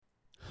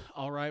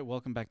All right,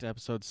 welcome back to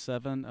episode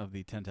 7 of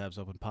the 10 Tabs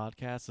Open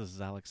podcast. This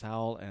is Alex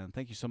Howell, and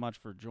thank you so much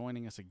for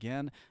joining us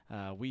again.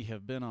 We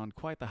have been on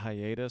quite the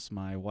hiatus.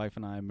 My wife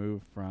and I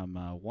moved from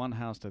one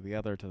house to the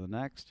other to the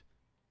next.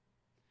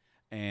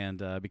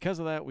 And because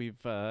of that,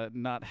 we've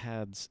not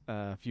had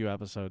a few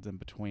episodes in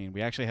between.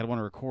 We actually had one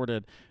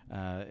recorded,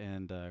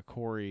 and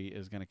Corey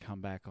is going to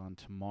come back on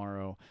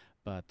tomorrow.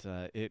 But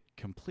it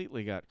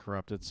completely got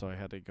corrupted, so I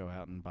had to go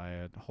out and buy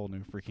a whole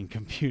new freaking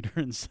computer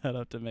and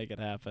setup to make it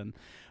happen.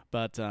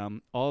 But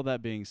all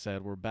that being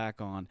said, we're back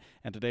on,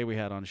 and today we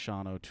had on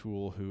Sean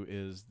O'Toole, who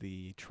is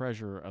the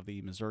treasurer of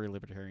the Missouri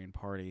Libertarian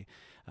Party.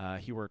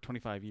 He worked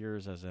 25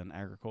 years as an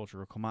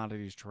agricultural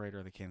commodities trader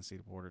at the Kansas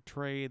City Board of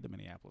Trade, the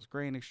Minneapolis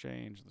Grain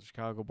Exchange, the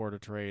Chicago Board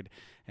of Trade,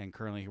 and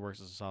currently he works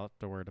as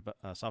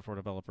a software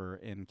developer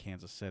in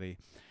Kansas City.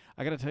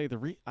 I got to tell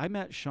you, I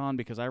met Sean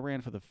because I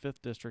ran for the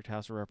 5th District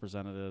House of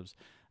Representatives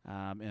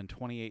in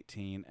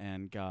 2018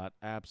 and got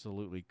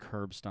absolutely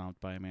curb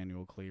stomped by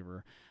Emanuel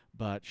Cleaver.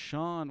 But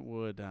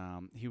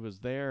Sean he was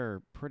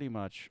there pretty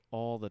much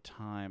all the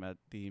time at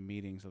the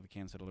meetings of the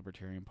Kansas City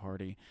Libertarian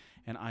Party.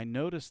 And I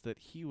noticed that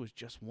he was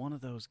just one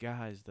of those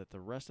guys that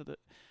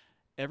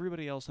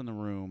everybody else in the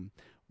room,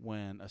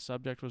 when a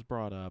subject was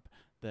brought up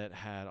that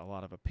had a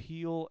lot of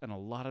appeal and a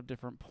lot of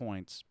different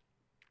points,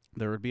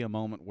 there would be a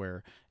moment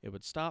where it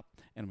would stop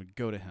and would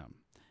go to him.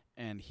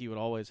 And he would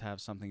always have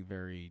something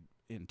very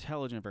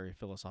intelligent, very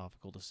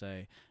philosophical to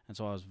say. And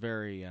so I was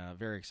very,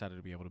 very excited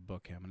to be able to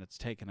book him. And it's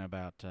taken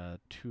about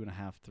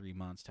 2.5, 3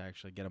 months to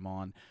actually get him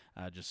on,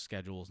 just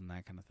schedules and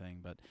that kind of thing.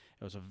 But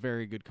it was a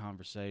very good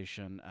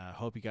conversation.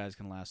 Hope you guys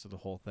can last through the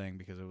whole thing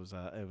because it was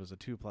a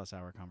 2+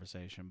 hour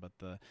conversation. But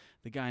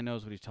the guy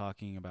knows what he's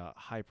talking about.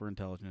 Hyper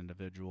intelligent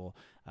individual.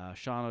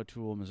 Sean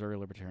O'Toole, Missouri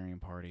Libertarian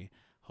Party.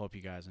 Hope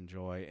you guys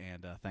enjoy,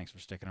 and thanks for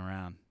sticking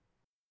around.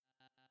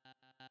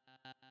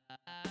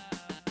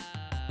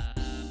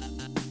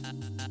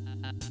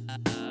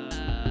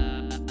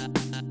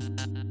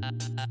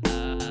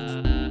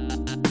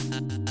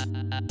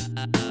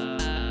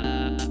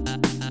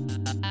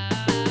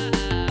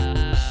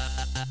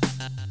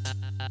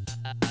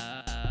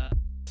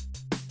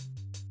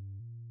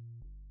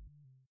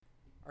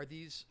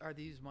 Are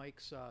these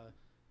mics?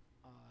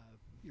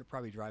 You're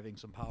probably driving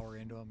some power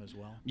into them as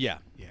well. Yeah.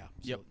 Yeah.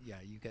 Yep. So, yeah,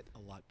 you get a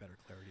lot better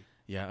clarity.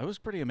 Yeah, it was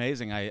pretty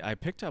amazing. I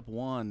picked up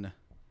one.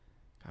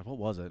 God, what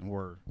was it? And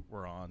we're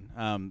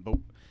on. But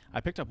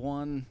I picked up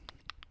one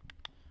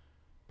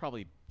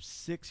probably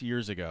 6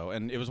 years ago,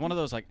 and it was one of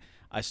those, like,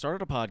 I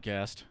started a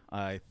podcast.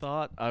 I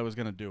thought I was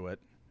gonna do it,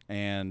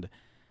 and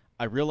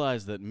I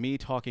realized that me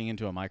talking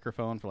into a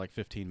microphone for like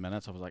 15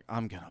 minutes, I was like,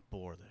 I'm gonna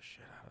bore the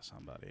shit out of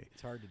somebody.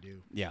 It's hard to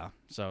do. Yeah.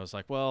 So I was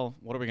like, well,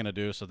 what are we gonna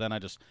do? So then I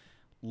just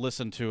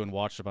listened to and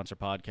watched a bunch of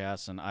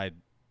podcasts, and I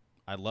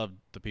loved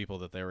the people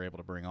that they were able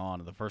to bring on.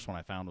 And the first one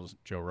I found was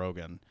Joe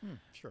Rogan,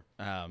 Sure.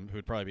 who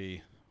would probably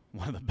be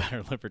one of the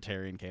better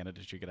libertarian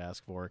candidates you could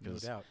ask for,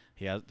 because No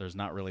doubt. there's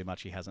not really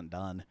much he hasn't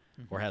done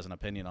or has an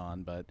opinion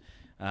on. But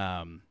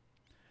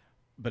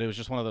it was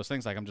just one of those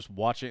things. Like, I'm just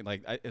watching,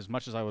 like, as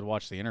much as I would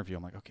watch the interview,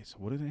 I'm like, okay, so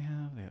what do they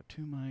have? They have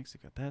 2 mics. They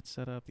got that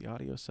set up, the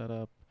audio set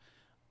up.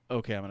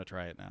 Okay, I'm gonna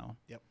try it now.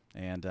 Yep.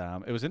 And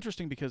it was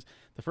interesting because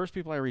the first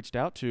people I reached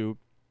out to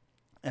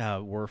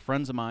were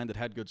friends of mine that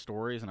had good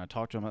stories, and I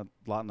talked to them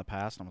a lot in the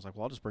past, and I was like,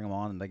 well, I'll just bring them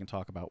on, and they can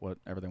talk about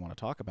whatever they want to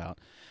talk about.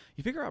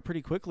 You figure out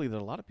pretty quickly that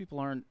a lot of people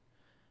aren't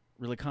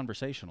really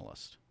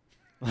conversationalists.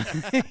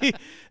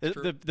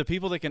 The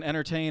people that can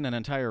entertain an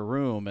entire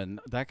room and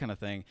that kind of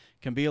thing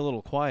can be a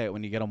little quiet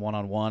when you get them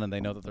one-on-one and they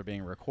know that they're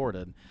being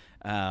recorded.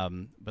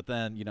 But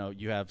then,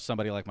 you have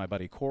somebody like my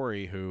buddy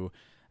Corey, who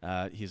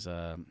he's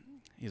a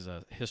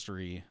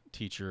history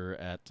teacher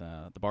at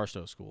the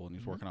Barstow School, and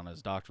he's working on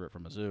his doctorate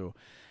from Mizzou.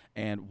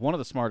 And one of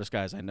the smartest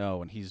guys I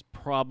know, and he's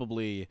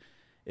probably,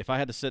 if I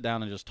had to sit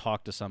down and just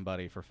talk to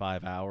somebody for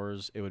 5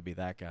 hours, it would be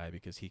that guy,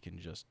 because he can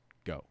just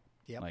go.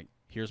 Yep. Like,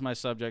 here's my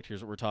subject,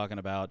 here's what we're talking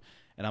about,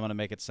 and I'm going to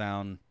make it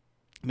sound,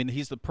 I mean,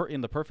 he's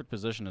in the perfect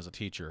position as a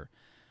teacher,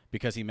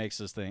 because he makes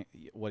this thing,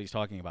 what he's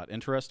talking about,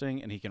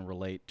 interesting, and he can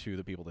relate to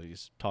the people that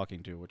he's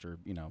talking to, which are,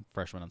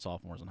 freshmen and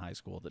sophomores in high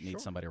school that need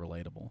somebody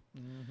relatable.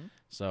 Mm-hmm.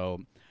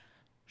 So,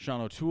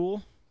 Sean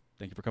O'Toole,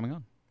 thank you for coming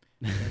on.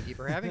 Thank you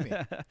for having me.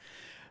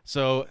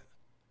 So,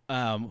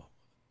 I'm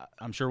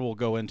sure we'll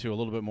go into a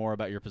little bit more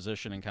about your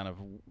position and kind of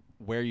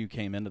where you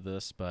came into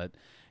this, but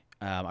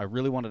I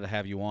really wanted to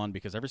have you on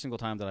because every single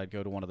time that I'd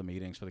go to one of the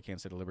meetings for the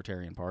Kansas City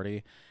Libertarian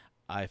Party,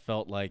 I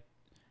felt like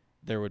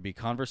there would be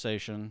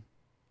conversation,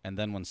 and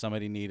then when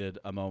somebody needed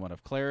a moment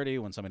of clarity,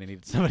 when somebody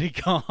needed somebody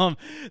calm,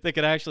 they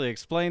could actually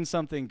explain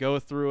something, go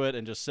through it,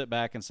 and just sit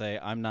back and say,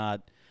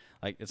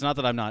 it's not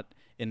that I'm not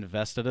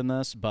invested in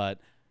this, but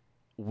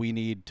we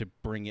need to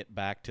bring it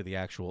back to the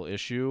actual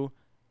issue.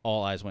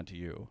 All eyes went to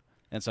you.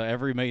 And so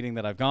every meeting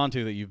that I've gone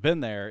to that you've been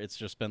there, it's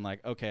just been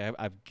like, okay,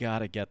 I've got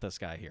to get this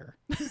guy here.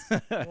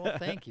 Well,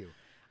 thank you.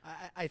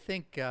 I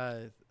think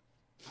I'm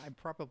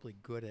probably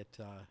good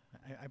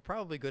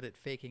at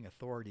faking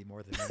authority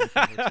more than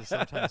anything, which is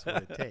sometimes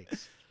what it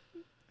takes.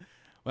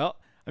 Well,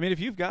 I mean, if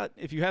you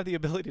have the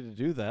ability to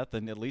do that,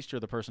 then at least you're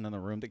the person in the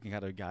room that can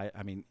kind of guide.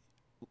 I mean,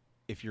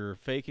 if you're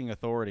faking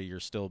authority, you're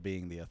still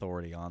being the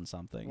authority on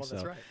something. Well, so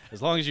that's right.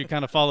 as long as you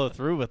kind of follow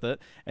through with it,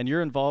 and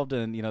you're involved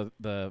in,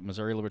 the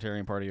Missouri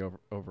Libertarian Party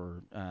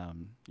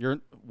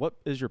what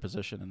is your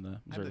position in the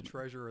Missouri? I'm the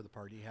treasurer of the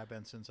party. Have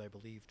been since I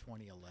believe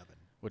 2011.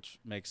 Which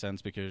makes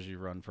sense because you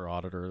run for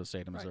auditor of the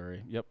state of Missouri.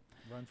 Right. Yep.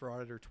 Run for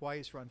auditor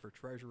twice. Run for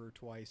treasurer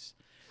twice.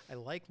 I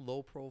like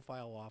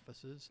low-profile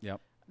offices. Yep.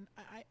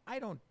 I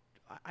don't.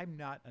 I'm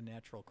not a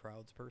natural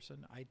crowds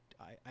person.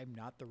 I'm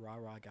not the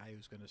rah-rah guy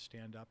who's going to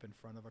stand up in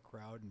front of a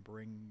crowd and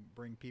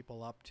bring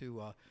people up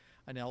to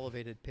an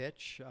elevated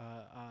pitch.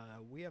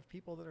 We have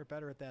people that are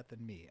better at that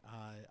than me.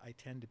 I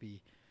tend to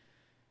be,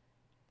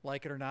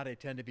 like it or not, I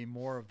tend to be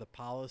more of the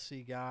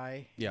policy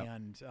guy. Yep.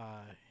 And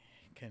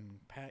can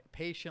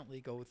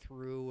patiently go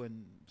through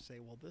and say,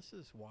 well, this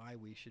is why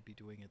we should be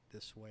doing it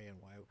this way, and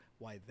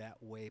why that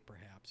way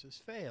perhaps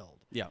has failed.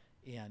 Yeah.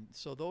 And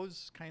so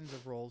those kinds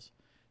of roles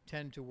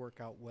tend to work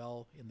out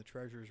well in the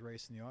treasurer's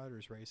race and the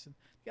auditor's race. And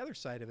the other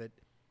side of it,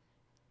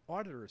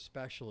 auditor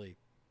especially,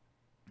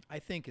 I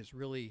think is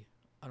really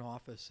an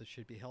office that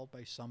should be held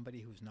by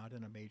somebody who's not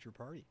in a major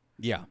party.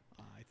 Yeah.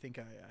 I think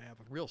I have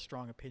a real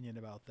strong opinion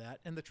about that.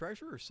 And the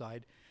treasurer's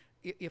side,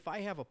 if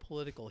I have a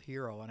political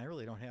hero, and I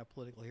really don't have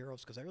political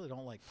heroes because I really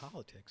don't like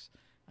politics.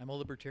 I'm a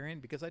libertarian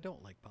because I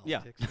don't like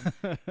politics.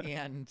 Yeah.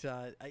 And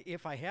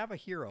if I have a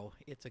hero,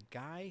 it's a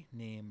guy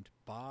named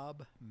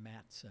Bob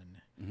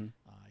Matson. Mm-hmm.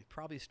 He's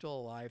probably still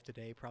alive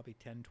today, probably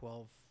 10,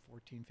 12,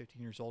 14,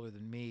 15 years older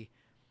than me.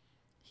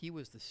 He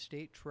was the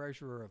state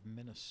treasurer of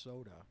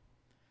Minnesota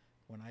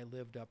when I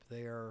lived up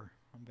there.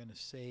 I'm going to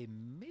say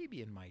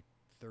maybe in my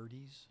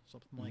 30s,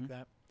 something like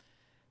that.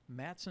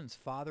 Matson's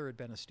father had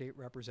been a state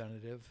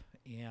representative,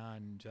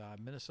 and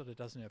Minnesota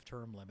doesn't have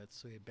term limits,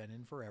 so he had been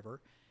in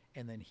forever.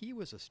 And then he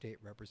was a state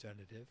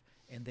representative,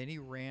 and then he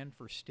ran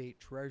for state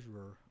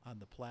treasurer on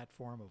the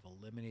platform of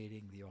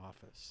eliminating the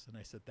office. And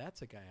I said,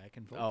 that's a guy I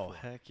can vote for. Oh,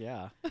 heck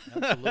yeah.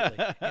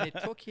 Absolutely. And it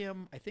took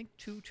him, I think,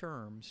 2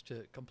 terms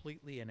to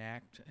completely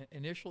enact.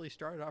 Initially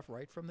started off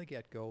right from the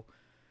get-go,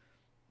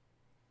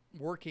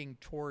 working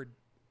toward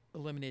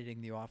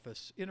eliminating the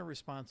office in a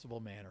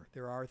responsible manner.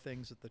 There are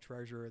things that the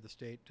treasurer of the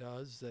state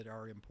does that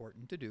are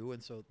important to do,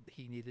 and so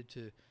he needed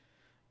to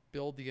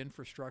build the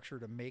infrastructure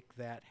to make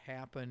that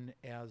happen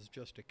as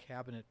just a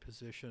cabinet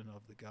position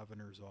of the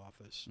governor's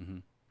office. Mm-hmm.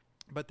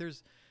 But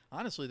there's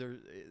honestly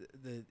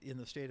in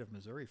the state of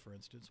Missouri, for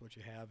instance, what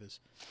you have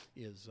is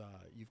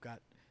you've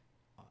got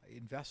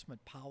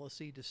investment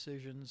policy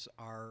decisions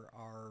are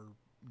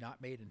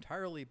not made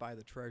entirely by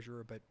the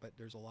treasurer, but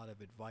there's a lot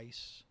of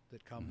advice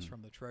that comes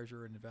from the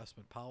treasurer in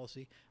investment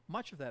policy.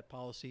 Much of that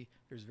policy,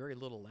 there's very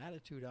little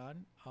latitude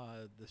on.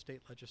 The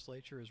state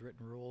legislature has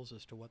written rules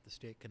as to what the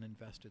state can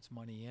invest its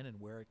money in and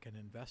where it can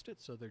invest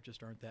it, so there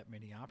just aren't that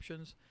many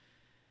options.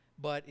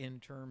 But in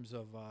terms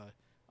of,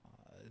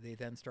 they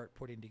then start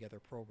putting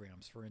together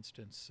programs. For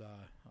instance,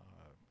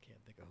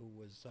 can't think of who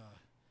was,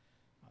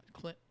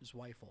 Clint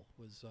Zweifel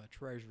was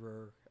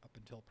treasurer up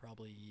until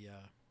probably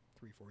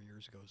 3-4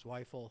 years ago.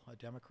 Zweifel, a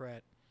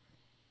Democrat,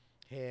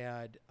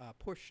 had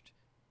pushed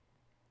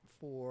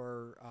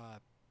for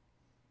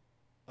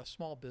a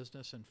small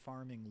business and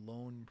farming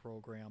loan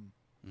program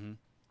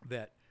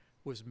that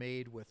was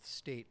made with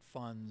state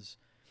funds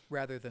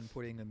rather than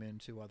putting them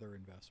into other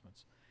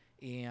investments.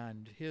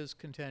 And his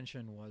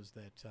contention was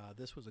that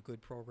this was a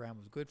good program. It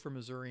was good for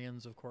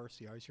Missourians, of course.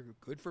 The always hear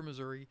good for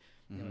Missouri,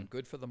 and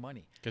good for the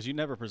money. Because you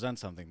never present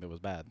something that was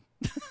bad.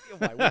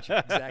 Why would you?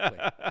 Exactly.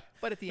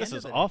 But at the this end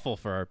is of it, awful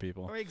for our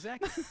people. Oh,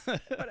 exactly.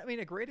 But I mean,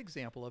 a great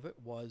example of it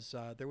was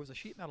there was a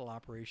sheet metal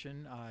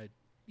operation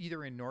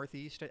either in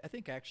Northeast, I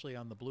think actually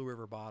on the Blue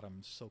River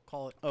Bottoms, so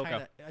call it kind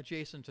of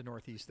adjacent to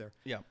Northeast there.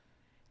 Yeah.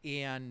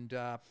 And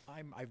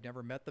I've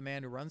never met the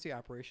man who runs the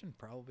operation,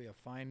 probably a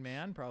fine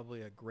man,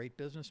 probably a great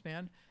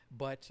businessman,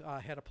 but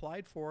had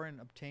applied for and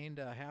obtained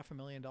a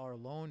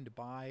 $500,000 loan to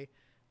buy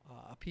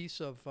a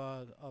piece of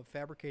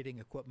fabricating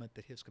equipment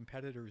that his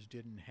competitors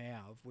didn't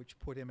have, which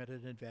put him at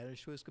an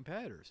advantage to his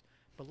competitors.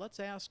 But let's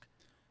ask,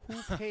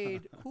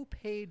 who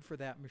paid for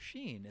that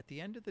machine? At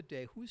the end of the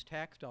day, whose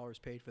tax dollars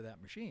paid for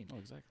that machine? Oh,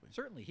 exactly.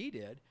 Certainly he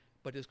did,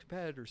 but his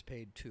competitors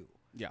paid too.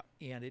 Yeah.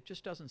 And it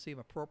just doesn't seem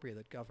appropriate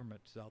that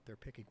government is out there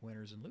picking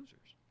winners and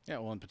losers. Yeah,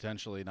 well, and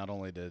potentially not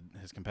only did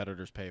his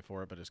competitors pay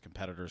for it, but his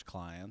competitors'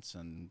 clients.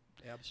 And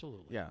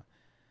absolutely. Yeah.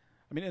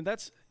 I mean,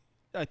 and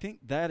I think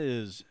that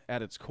is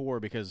at its core,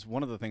 because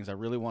one of the things I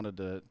really wanted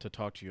to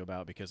talk to you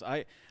about, because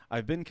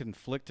I've been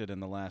conflicted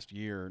in the last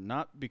year,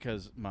 not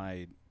because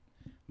my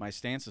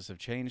stances have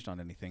changed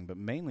on anything, but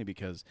mainly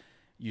because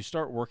you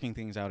start working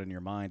things out in your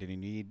mind, and you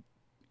need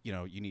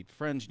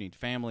friends, you need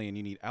family, and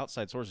you need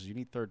outside sources. You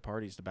need third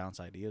parties to bounce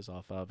ideas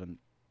off of. And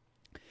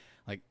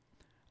like,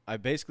 I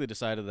basically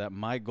decided that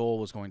my goal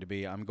was going to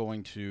be, I'm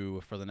going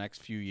to, for the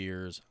next few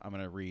years, I'm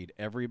going to read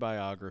every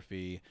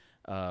biography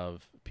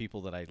of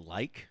people that I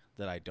like,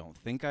 that I don't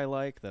think I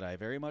like, that I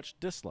very much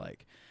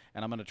dislike.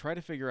 And I'm going to try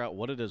to figure out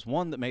what it is,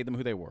 one, that made them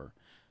who they were,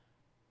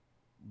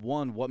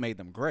 one, what made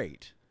them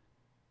great,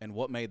 and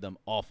what made them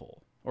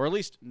awful, or at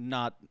least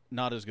not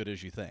as good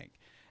as you think.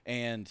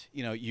 And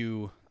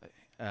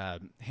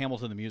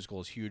Hamilton the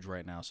musical is huge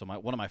right now. So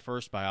one of my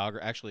first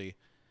actually,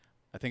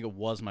 I think it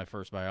was my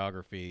first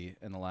biography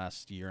in the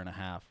last year and a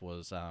half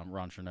was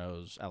Ron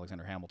Chernow's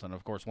Alexander Hamilton.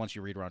 Of course, once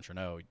you read Ron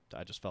Chernow,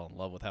 I just fell in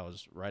love with how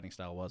his writing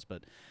style was.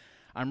 But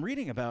I'm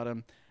reading about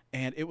him,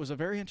 and it was a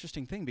very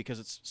interesting thing because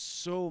it's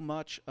so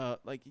much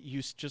like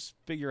you just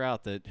figure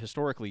out that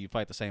historically you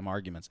fight the same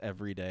arguments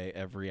every day,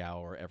 every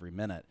hour, every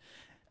minute.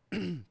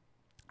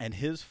 And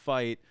his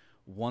fight,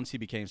 once he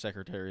became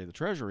Secretary of the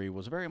Treasury,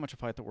 was very much a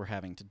fight that we're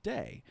having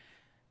today.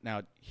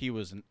 Now, he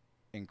was an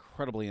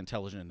incredibly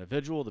intelligent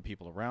individual. The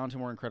people around him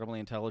were incredibly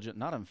intelligent,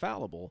 not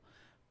infallible,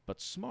 but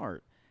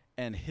smart.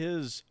 And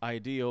his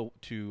idea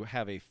to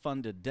have a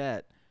funded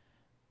debt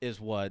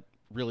is what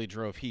really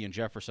drove he and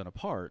Jefferson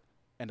apart.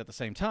 And at the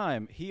same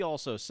time, he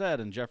also said,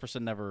 and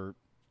Jefferson never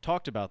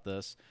talked about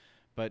this,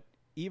 but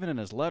even in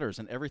his letters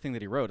and everything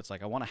that he wrote, it's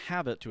like, I want to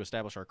have it to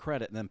establish our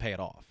credit and then pay it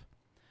off.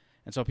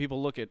 And so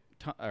people look at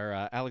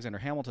Alexander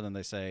Hamilton and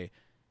they say,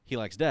 he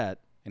likes debt,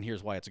 and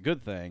here's why it's a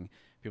good thing.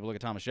 People look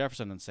at Thomas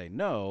Jefferson and say,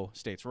 no,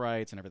 states'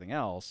 rights and everything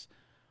else.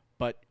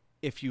 But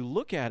if you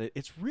look at it,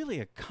 it's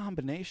really a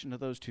combination of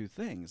those two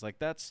things. Like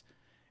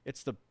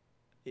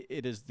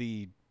it is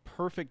the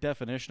perfect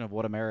definition of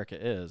what America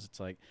is. It's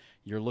like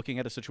you're looking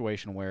at a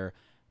situation where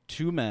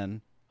two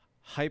men,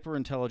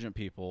 hyper-intelligent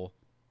people,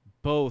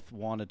 both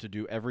wanted to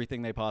do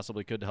everything they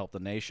possibly could to help the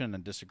nation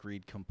and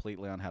disagreed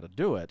completely on how to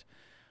do it.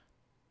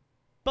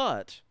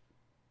 But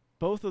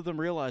both of them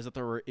realized that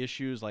there were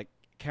issues like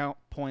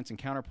points and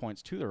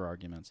counterpoints to their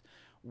arguments.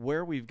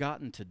 Where we've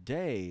gotten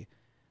today,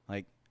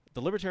 like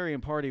the Libertarian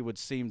Party would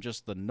seem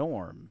just the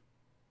norm.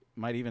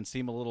 Might even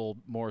seem a little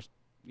more,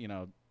 I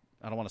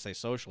don't want to say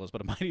socialist, but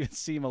it might even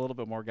seem a little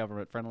bit more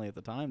government friendly at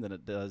the time than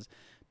it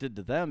did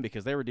to them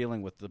because they were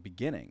dealing with the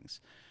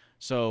beginnings.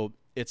 So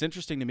it's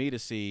interesting to me to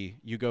see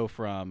you go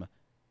from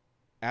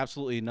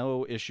absolutely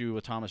no issue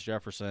with Thomas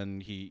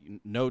Jefferson,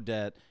 no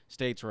debt,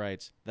 states'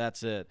 rights,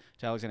 that's it,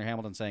 to Alexander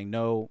Hamilton saying,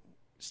 no,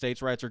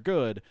 states' rights are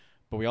good,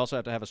 but we also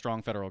have to have a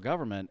strong federal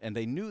government. And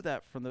they knew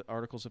that from the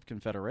Articles of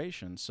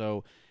Confederation.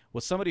 So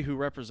with somebody who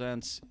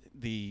represents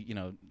the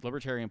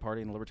Libertarian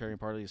Party and the Libertarian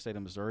Party of the state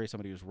of Missouri,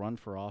 somebody who's run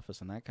for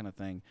office and that kind of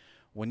thing,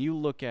 when you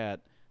look at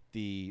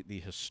the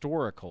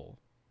historical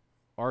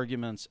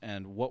arguments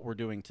and what we're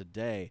doing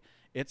today,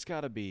 it's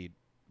got to be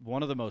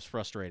one of the most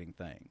frustrating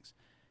things.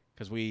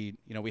 Because we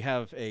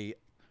have a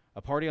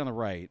party on the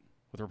right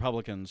with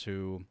Republicans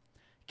who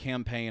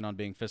campaign on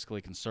being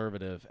fiscally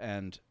conservative,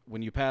 and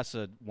when you pass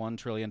a $1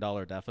 trillion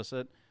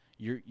deficit,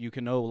 you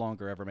can no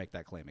longer ever make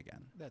that claim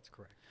again. That's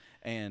correct.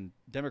 And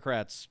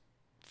Democrats,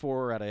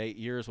 4 out of 8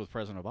 years with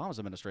President Obama's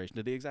administration,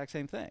 did the exact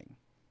same thing.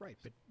 Right,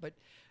 but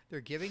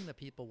they're giving the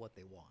people what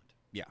they want.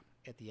 Yeah.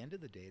 At the end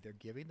of the day, they're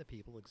giving the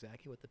people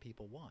exactly what the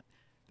people want.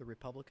 The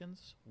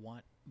Republicans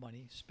want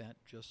money spent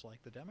just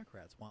like the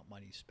Democrats want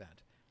money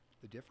spent.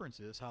 The difference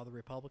is how the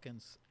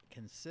Republicans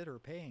consider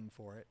paying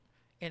for it,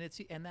 and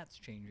that's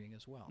changing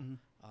as well.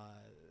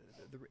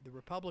 Mm-hmm. The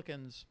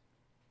Republicans,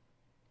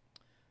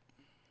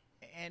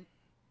 and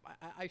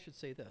I should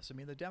say this. I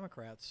mean, the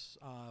Democrats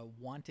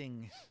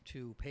wanting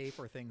to pay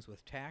for things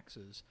with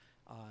taxes,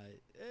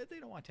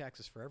 they don't want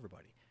taxes for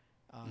everybody.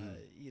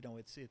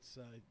 It's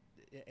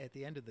at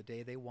the end of the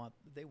day, they want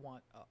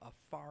a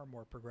far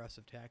more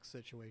progressive tax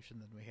situation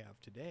than we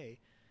have today,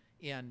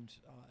 and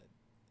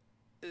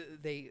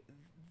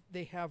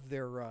they have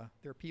their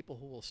people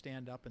who will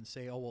stand up and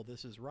say, "Oh, well,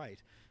 this is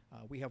right."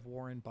 We have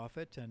Warren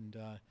Buffett and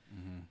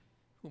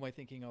who am I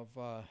thinking of?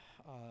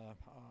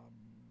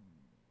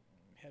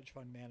 Hedge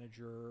fund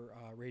manager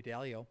Ray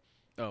Dalio.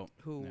 Oh,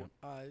 who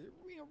yeah.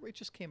 It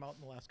just came out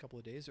in the last couple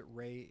of days that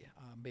Ray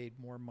made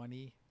more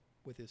money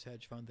with his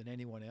hedge fund than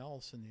anyone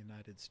else in the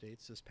United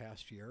States this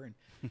past year.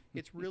 And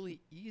it's really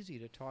easy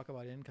to talk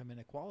about income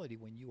inequality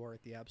when you are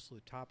at the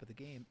absolute top of the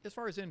game as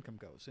far as income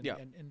goes. And, yeah.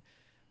 and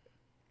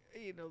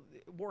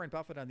Warren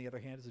Buffett, on the other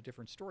hand, is a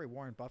different story.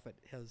 Warren Buffett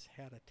has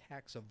had a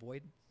tax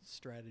avoidance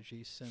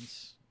strategy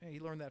since he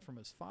learned that from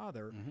his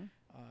father,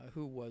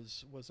 who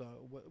was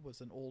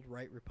an old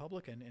right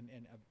Republican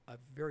and a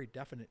very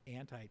definite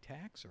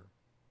anti-taxer.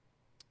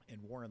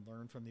 And Warren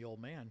learned from the old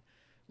man,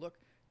 look,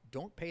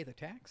 don't pay the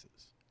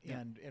taxes.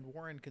 Yeah. And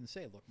Warren can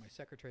say, look, my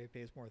secretary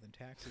pays more than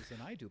taxes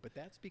than I do, but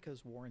that's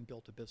because Warren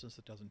built a business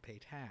that doesn't pay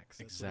tax.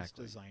 That's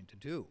exactly what it's designed to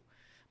do.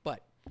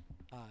 But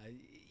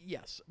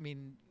yes, I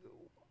mean,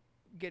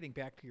 getting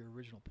back to your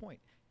original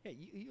point, yeah,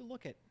 you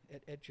look at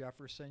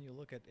Jefferson, you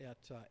look at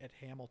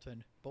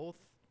Hamilton, both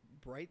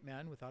bright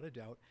men without a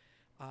doubt,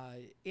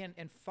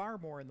 and far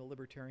more in the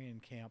libertarian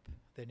camp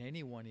than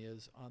anyone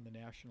is on the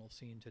national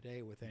scene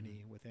today with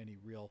any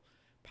real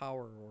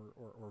power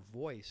or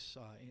voice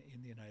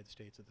in the United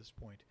States at this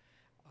point.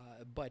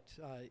 But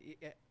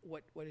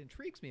what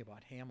intrigues me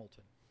about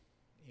Hamilton,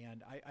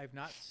 and I've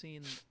not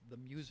seen the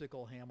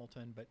musical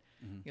Hamilton, but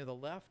the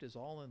left is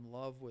all in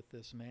love with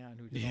this man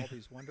who did all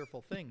these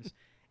wonderful things.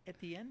 At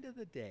the end of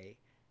the day,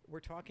 we're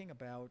talking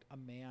about a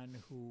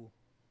man who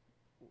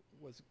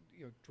was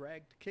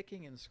dragged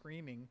kicking and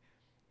screaming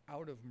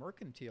out of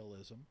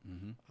mercantilism.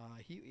 Mm-hmm.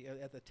 He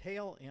at the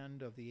tail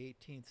end of the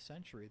 18th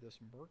century,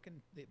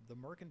 the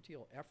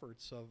mercantile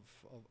efforts of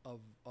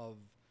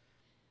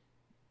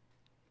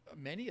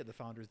many of the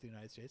founders of the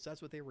United States.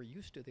 That's what they were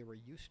used to. They were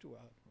used to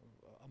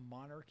a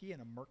monarchy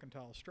and a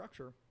mercantile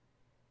structure.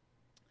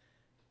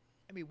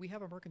 I mean, we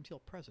have a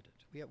mercantile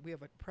president. We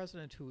have a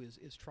president who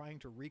is trying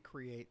to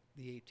recreate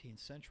the 18th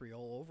century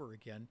all over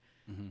again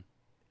Mm-hmm.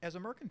 as a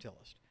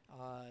mercantilist.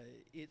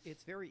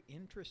 It's very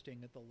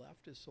interesting that the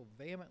left is so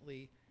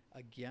vehemently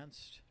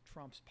against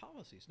Trump's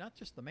policies, not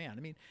just the man.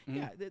 I mean,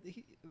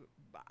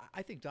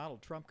 I think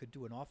Donald Trump could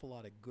do an awful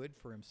lot of good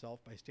for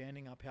himself by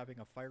standing up, having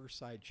a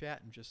fireside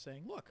chat, and just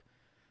saying, "Look,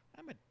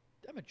 I'm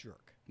a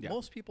jerk. Yeah.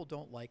 Most people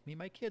don't like me.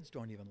 My kids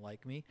don't even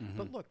like me. Mm-hmm.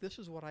 But look, this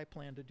is what I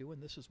plan to do,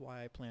 and this is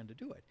why I plan to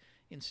do it."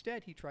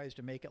 Instead, he tries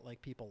to make it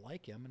like people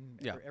like him,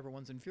 and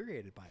everyone's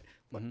infuriated by it.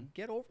 Look,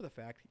 get over the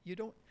fact you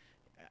don't.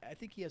 I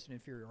think he has an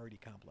inferiority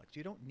complex.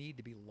 You don't need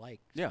to be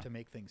liked to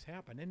make things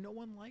happen, and no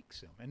one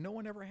likes him, and no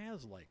one ever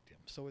has liked him.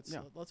 So it's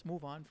let's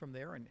move on from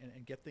there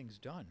and get things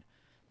done.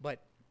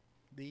 But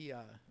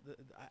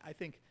I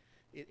think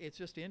it's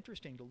just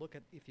interesting to look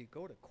at, if you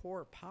go to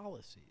core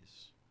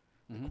policies.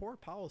 The core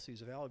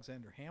policies of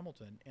Alexander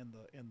Hamilton and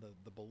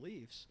the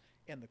beliefs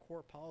and the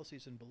core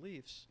policies and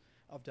beliefs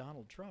of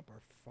Donald Trump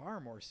are far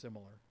more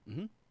similar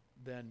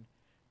than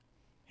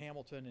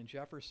Hamilton and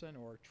Jefferson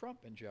or Trump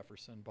and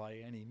Jefferson by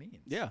any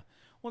means. Yeah.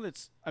 Well,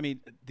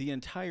 the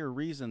entire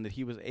reason that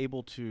he was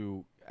able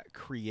to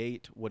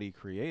create what he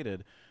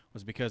created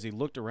was because he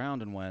looked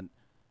around and went,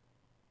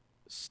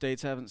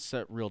 states haven't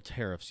set real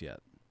tariffs yet.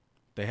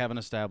 They haven't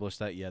established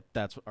that yet.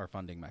 That's our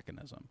funding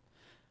mechanism.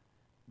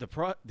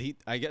 Not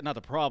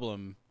the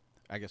problem,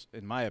 I guess,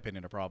 in my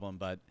opinion, a problem,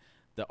 but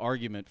the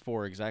argument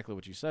for exactly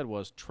what you said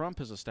was Trump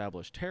has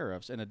established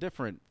tariffs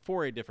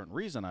for a different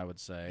reason, I would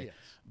say. Yes.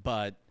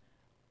 But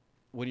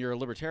when you're a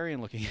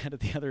libertarian looking at it,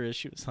 the other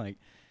issue is like,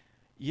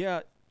 yeah,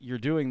 you're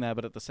doing that,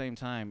 but at the same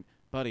time,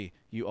 buddy,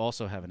 you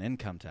also have an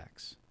income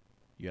tax.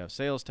 You have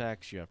sales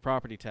tax, you have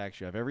property tax,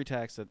 you have every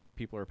tax that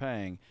people are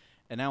paying.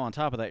 And now on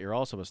top of that, you're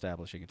also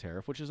establishing a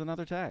tariff, which is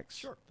another tax.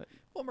 Sure.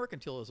 Well,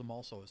 mercantilism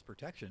also is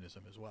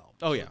protectionism as well.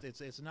 Oh, so yeah.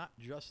 It's not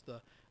just the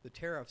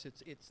tariffs.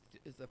 It's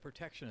the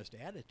protectionist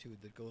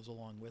attitude that goes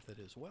along with it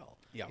as well.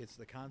 Yeah. It's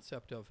the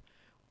concept of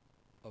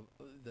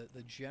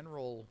the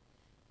general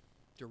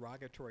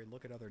derogatory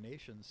look at other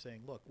nations,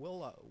 saying, "Look,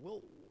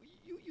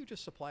 you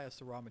just supply us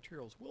the raw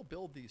materials. We'll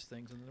build these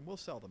things, and then we'll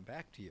sell them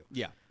back to you."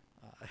 Yeah.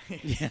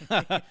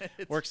 Yeah.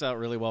 Works out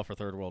really well for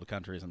third world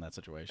countries in that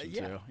situation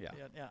too. Yeah.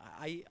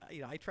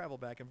 I travel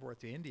back and forth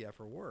to India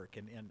for work,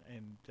 and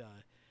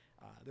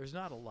there's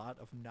not a lot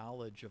of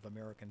knowledge of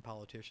American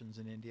politicians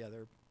in India.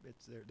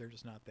 They're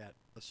just not that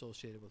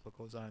associated with what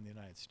goes on in the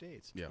United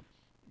States. Yeah.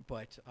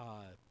 But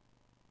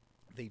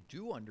they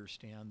do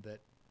understand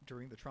that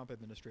during the Trump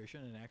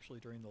administration, and actually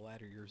during the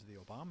latter years of the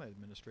Obama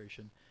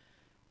administration,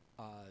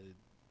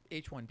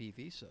 H-1B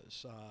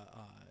visas,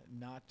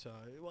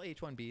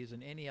 H-1Bs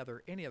and any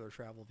other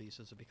travel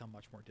visas have become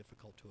much more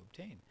difficult to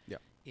obtain. Yeah.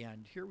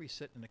 And here we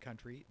sit in a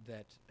country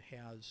that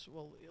has,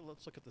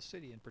 let's look at the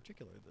city in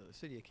particular, the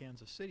city of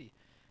Kansas City.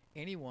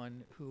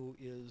 Anyone who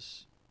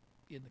is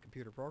in the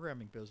computer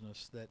programming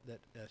business that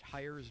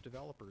hires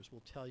developers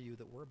will tell you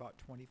that we're about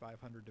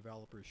 2,500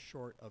 developers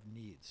short of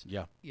needs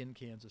in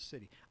Kansas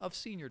City, of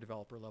senior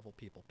developer level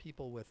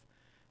people with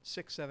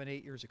 6, 7,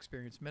 8 years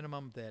experience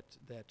minimum that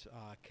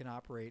can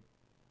operate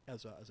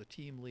as a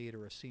team lead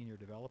or a senior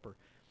developer.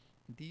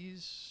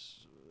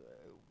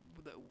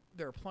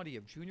 There are plenty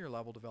of junior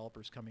level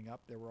developers coming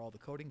up. There were all the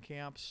coding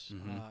camps,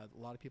 a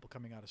lot of people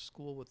coming out of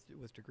school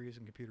with degrees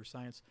in computer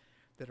science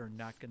that are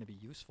not going to be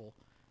useful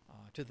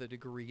to the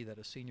degree that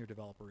a senior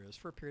developer is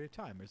for a period of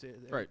time.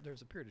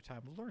 There's a period of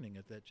time of learning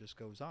that just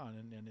goes on,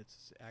 and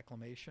it's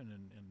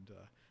acclimation, and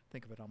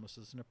think of it almost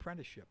as an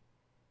apprenticeship.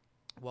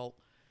 Well,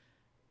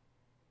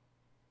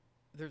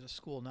 there's a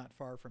school not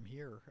far from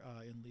here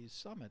in Lee's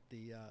Summit,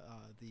 the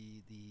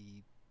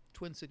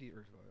Twin City,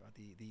 or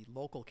the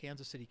local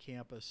Kansas City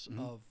campus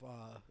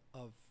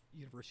of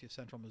University of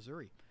Central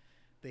Missouri.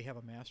 They have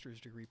a master's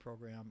degree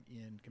program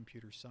in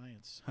computer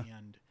science,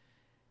 and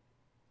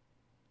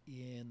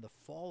in the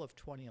fall of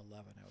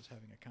 2011, I was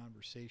having a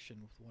conversation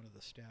with one of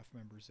the staff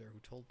members there who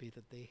told me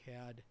that they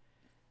had,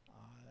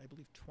 I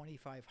believe,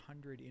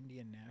 2,500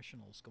 Indian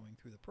nationals going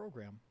through the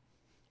program.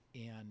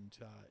 And,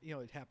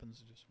 it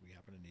happens, we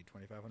happen to need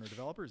 2,500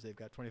 developers. They've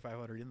got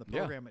 2,500 in the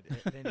program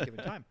at any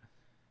given time.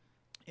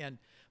 And,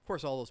 of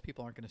course, all those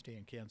people aren't going to stay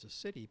in Kansas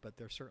City, but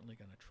they're certainly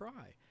going to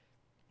try.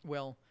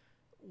 Well,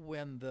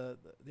 when the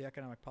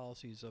economic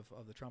policies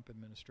of the Trump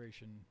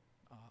administration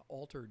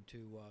altered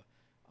to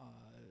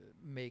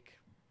make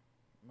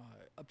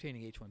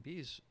obtaining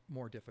H-1Bs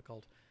more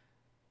difficult,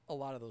 a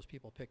lot of those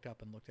people picked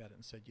up and looked at it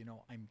and said,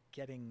 I'm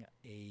getting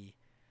a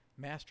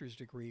master's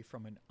degree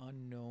from an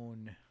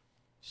unknown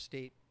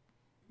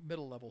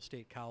middle-level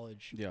state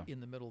college in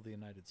the middle of the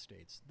United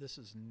States. This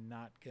is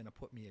not going to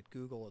put me at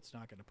Google. It's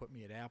not going to put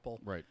me at Apple.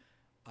 Right.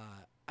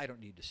 I don't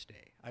need to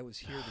stay. I was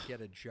here to get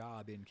a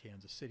job in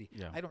Kansas City.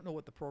 Yeah. I don't know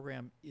what the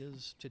program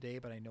is today,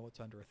 but I know it's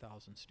under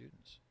 1,000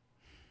 students.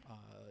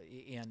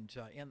 And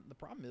the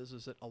problem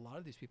is that a lot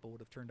of these people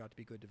would have turned out to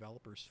be good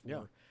developers for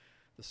Yeah.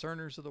 the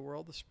Cerners of the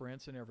world, the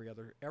Sprints, and every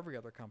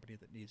other company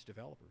that needs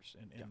developers.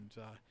 And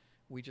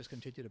we just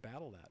continue to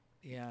battle that.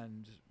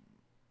 And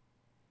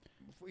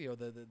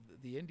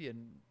the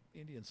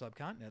Indian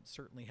subcontinent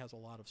certainly has a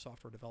lot of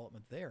software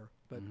development there.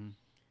 But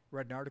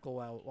read an article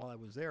while I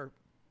was there.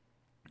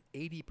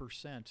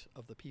 80%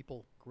 of the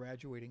people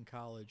graduating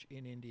college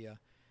in India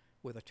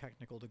with a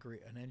technical degree,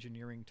 an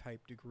engineering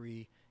type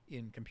degree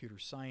in computer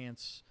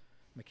science,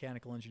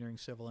 mechanical engineering,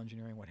 civil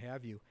engineering, what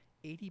have you,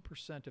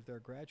 80% of their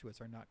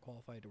graduates are not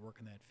qualified to work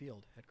in that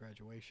field at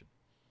graduation.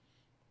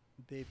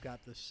 They've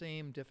got the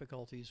same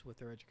difficulties with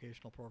their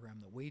educational program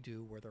that we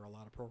do, where there are a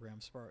lot of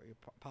programs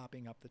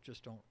popping up that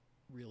just don't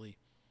really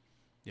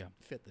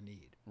fit the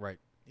need. Right.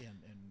 And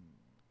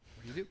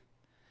what do you do?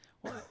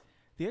 Well,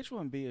 the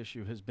H-1B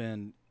issue has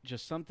been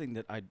just something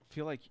that I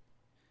feel like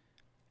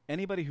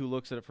anybody who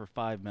looks at it for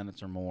 5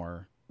 minutes or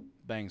more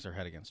bangs their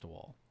head against a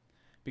wall.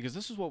 Because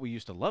this is what we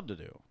used to love to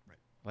do. Right.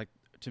 Like,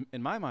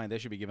 in my mind, they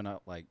should be given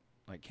out like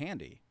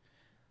candy.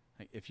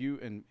 Like if you,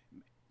 and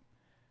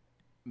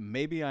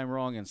maybe I'm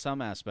wrong in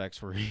some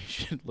aspects where you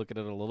should look at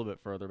it a little bit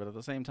further, but at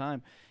the same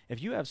time,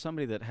 if you have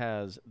somebody that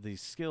has the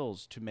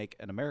skills to make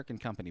an American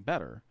company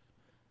better,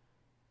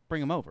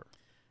 bring them over.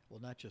 Well,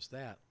 not just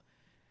that.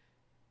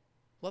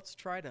 Let's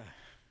try to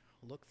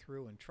look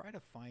through and try to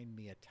find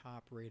me a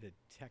top-rated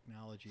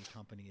technology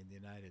company in the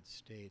United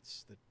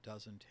States that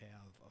doesn't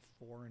have a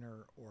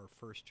foreigner or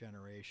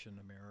first-generation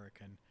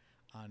American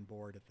on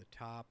board at the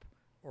top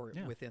or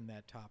within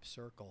that top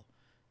circle.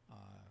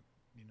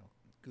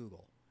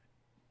 Google,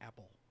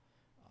 Apple.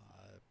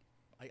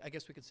 I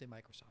guess we could say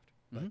Microsoft,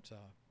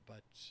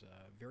 but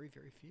very,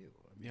 very few.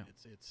 I mean,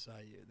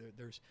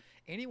 there's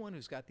anyone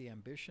who's got the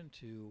ambition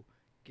to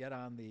get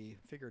on the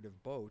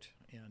figurative boat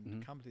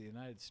and come to the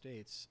United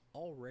States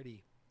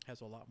already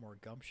has a lot more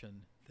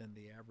gumption than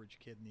the average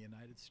kid in the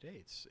United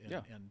States.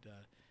 And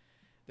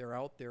they're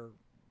out there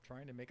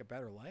trying to make a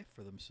better life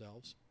for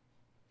themselves,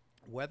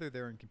 whether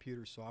they're in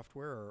computer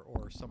software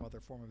or some other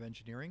form of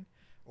engineering,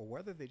 or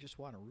whether they just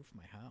want to roof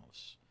my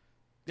house.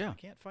 Yeah. I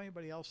can't find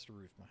anybody else to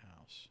roof my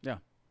house. Yeah.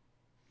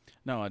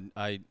 No,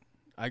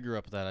 I grew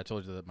up with that. I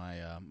told you that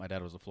my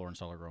dad was a floor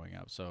installer growing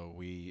up. So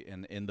we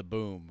in the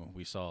boom,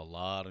 we saw a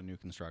lot of new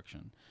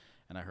construction,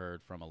 and I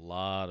heard from a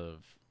lot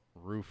of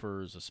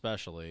roofers,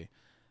 especially.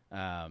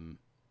 I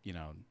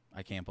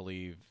can't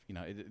believe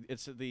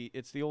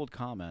it's the old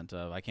comment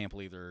of I can't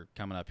believe they're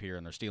coming up here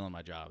and they're stealing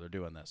my job. They're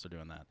doing this. They're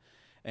doing that,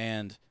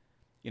 and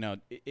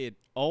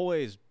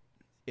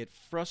it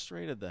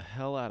frustrated the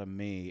hell out of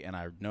me, and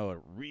I know it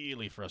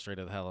really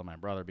frustrated the hell out of my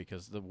brother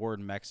because the word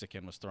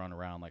Mexican was thrown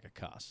around like a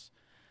cuss.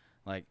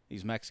 Like,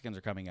 these Mexicans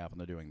are coming up and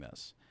they're doing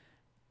this.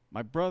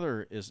 My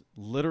brother is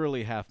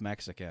literally half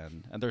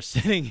Mexican, and they're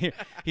sitting here.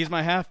 He's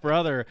my half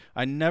brother.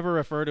 I never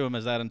refer to him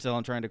as that until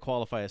I'm trying to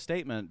qualify a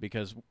statement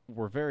because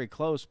we're very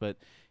close, but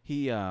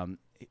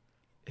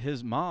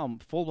his mom,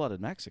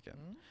 full-blooded Mexican,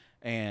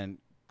 and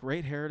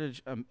great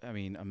heritage,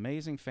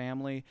 amazing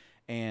family,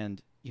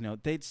 and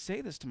they'd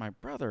say this to my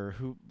brother,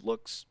 who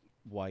looks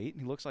white.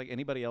 He looks like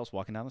anybody else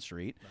walking down the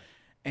street. Right.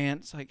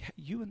 And it's like,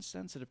 you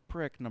insensitive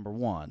prick, number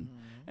one.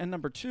 And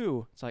number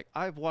two, it's like,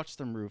 I've watched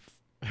them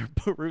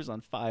put roofs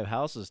on 5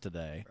 houses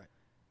today. Right.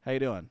 How you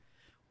doing?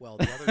 Well,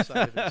 the other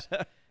side of it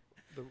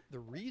is the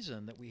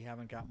reason that we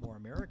haven't got more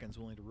Americans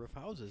willing to roof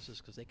houses is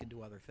because they can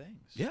do other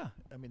things. Yeah.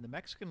 I mean, the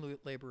Mexican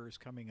laborers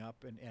coming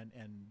up and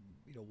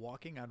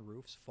walking on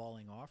roofs,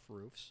 falling off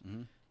roofs,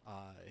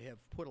 have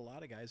put a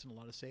lot of guys in a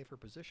lot of safer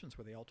positions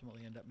where they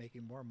ultimately end up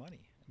making more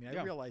money. I mean,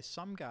 I realize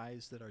some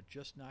guys that are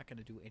just not going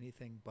to do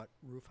anything but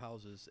roof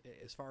houses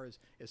as far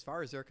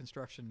as their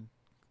construction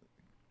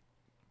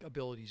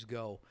abilities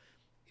go.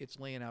 It's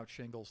laying out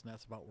shingles, and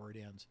that's about where it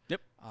ends.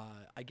 Yep.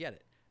 I get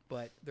it.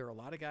 But there are a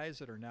lot of guys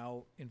that are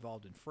now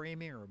involved in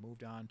framing or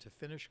moved on to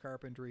finish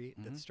carpentry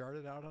that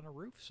started out on a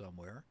roof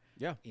somewhere.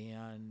 Yeah.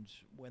 And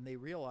when they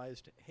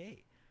realized,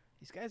 hey,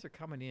 these guys are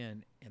coming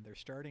in and they're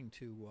starting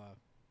to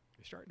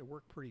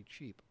work pretty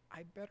cheap,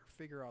 I better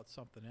figure out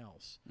something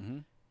else.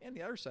 And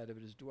the other side of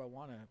it is, do I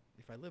want to,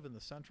 if I live in the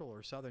central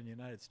or southern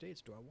United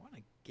States, do I want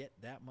to get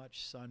that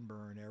much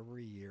sunburn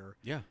every year?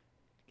 Yeah.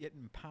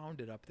 Getting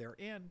pounded up there.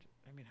 And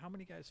I mean, how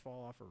many guys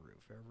fall off a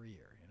roof every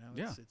year?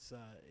 It's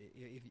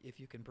if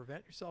you can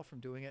prevent yourself from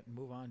doing it and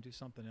move on and do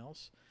something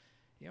else,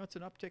 it's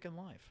an uptick in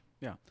life.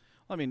 Yeah.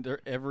 Well, I mean,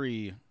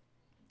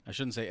 I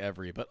shouldn't say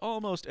every, but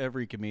almost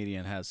every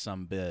comedian has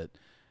some bit,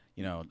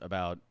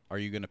 about, are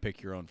you going to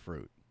pick your own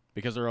fruit?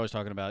 Because they're always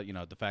talking about,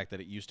 the fact that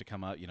it used to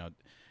come up,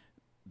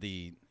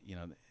 the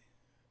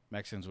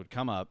Mexicans would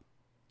come up,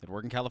 they'd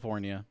work in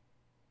California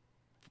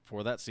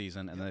for that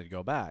season, and then they'd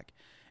go back.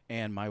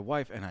 And my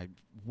wife, and I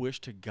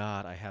wish to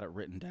God I had it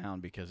written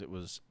down because it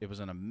was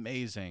an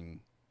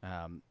amazing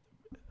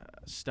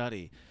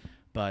study.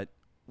 But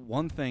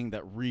one thing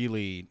that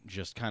really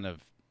just kind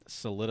of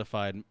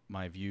solidified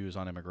my views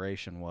on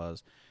immigration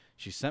was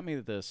she sent me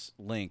this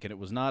link, and it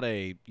was not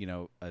an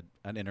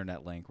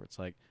internet link where it's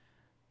like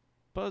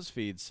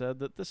BuzzFeed said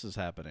that this is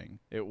happening.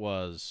 It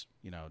was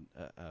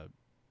a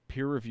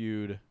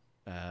peer-reviewed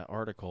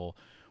article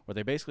where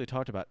they basically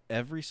talked about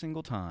every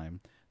single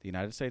time the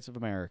United States of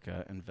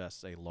America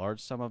invests a large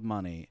sum of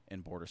money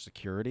in border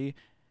security,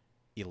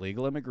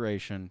 illegal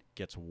immigration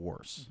gets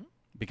worse. Mm-hmm.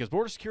 Because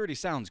border security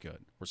sounds good.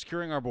 We're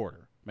securing our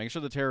border, making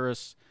sure the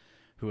terrorists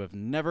who have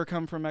never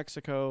come from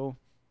Mexico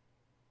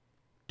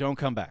don't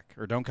come back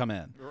or don't come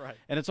in. Right.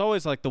 And it's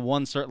always like the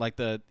one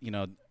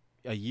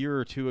a year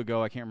or two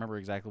ago, I can't remember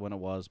exactly when it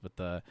was, but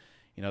the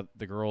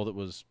girl that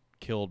was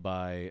killed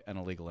by an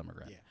illegal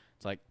immigrant. Yeah.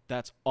 It's like,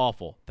 that's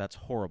awful. That's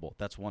horrible.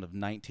 That's one of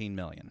 19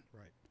 million.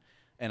 Right.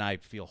 And I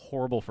feel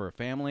horrible for her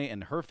family,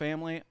 and her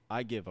family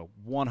I give a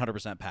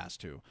 100% pass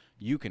to.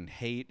 You can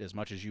hate as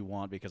much as you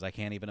want because I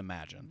can't even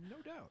imagine. No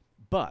doubt.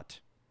 But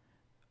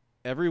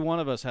every one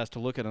of us has to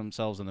look at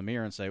themselves in the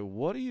mirror and say,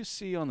 what do you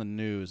see on the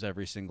news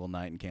every single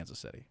night in Kansas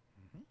City?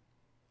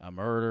 Mm-hmm. A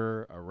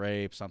murder, a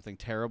rape, something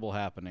terrible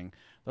happening.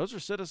 Those are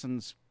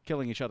citizens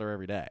killing each other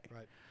every day.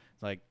 Right.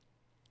 Like,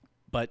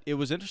 but it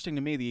was interesting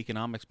to me, the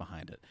economics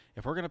behind it.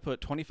 If we're going to put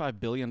 $25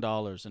 billion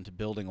into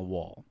building a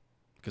wall,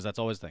 because that's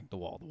always the thing, the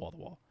wall.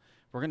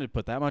 If we're going to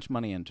put that much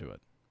money into it,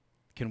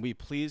 can we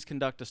please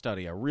conduct a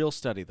study, a real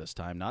study this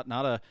time, not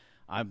a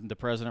I'm the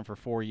president for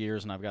 4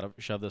 years and I've got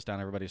to shove this down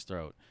everybody's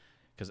throat,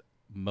 because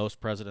most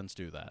presidents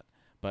do that,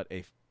 but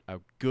a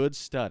good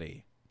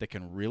study that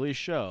can really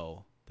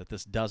show that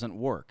this doesn't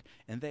work,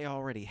 and they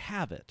already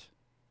have it,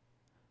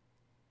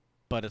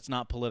 but it's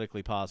not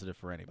politically positive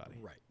for anybody.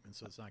 Right, and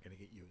so it's not going to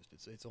get used.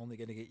 It's only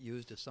going to get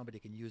used if somebody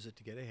can use it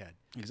to get ahead.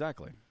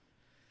 Exactly.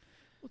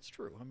 Well, it's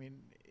true. I mean,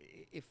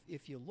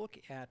 if you look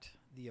at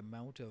the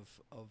amount of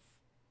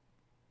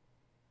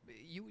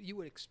you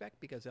would expect,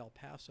 because El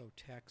Paso,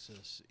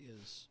 Texas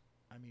is,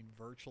 I mean,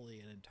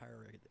 virtually an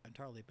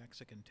entirely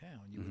Mexican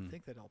town. You would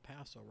think that El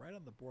Paso, right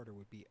on the border,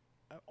 would be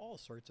all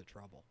sorts of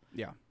trouble.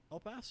 Yeah. El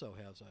Paso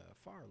has a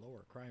far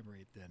lower crime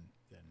rate than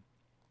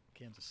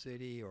Kansas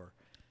City or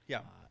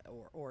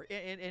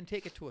and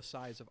take it to a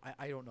size of,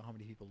 I don't know how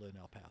many people live in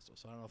El Paso,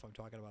 so I don't know if I'm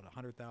talking about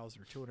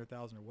 100,000 or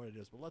 200,000 or what it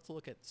is, but let's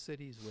look at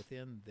cities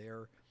within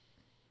their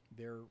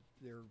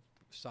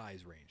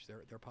size range,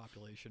 their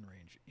population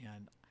range,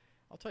 and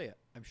I'll tell you,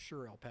 I'm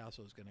sure El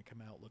Paso is going to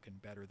come out looking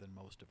better than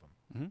most of them.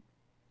 Mm-hmm.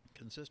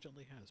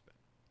 Consistently has been.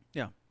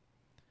 Yeah.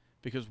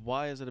 Because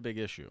why is it a big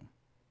issue?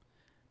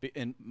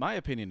 In my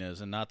opinion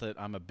is, and not that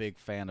I'm a big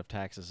fan of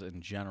taxes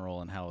in general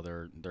and how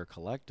they're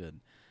collected,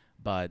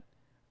 but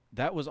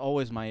that was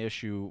always my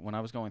issue when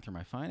I was going through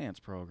my finance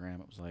program.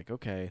 It was like,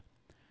 okay,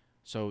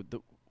 so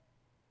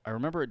I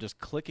remember it just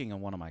clicking in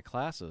one of my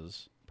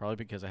classes, probably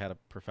because I had a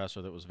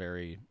professor that was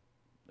very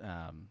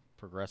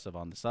progressive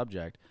on the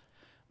subject.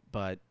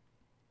 But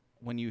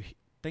when you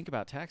think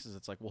about taxes,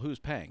 it's like, well, who's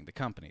paying? The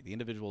company, the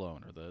individual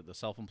owner, the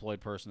self-employed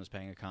person is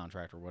paying a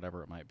contract or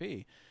whatever it might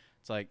be.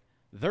 It's like,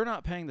 they're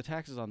not paying the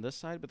taxes on this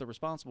side, but they're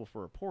responsible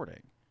for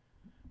reporting.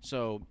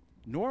 So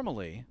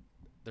normally,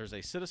 there's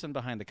a citizen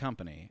behind the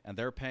company, and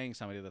they're paying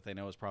somebody that they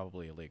know is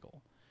probably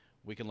illegal.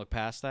 We can look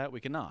past that. We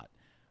cannot.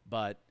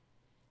 But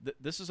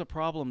this is a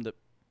problem that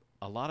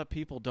a lot of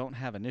people don't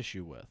have an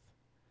issue with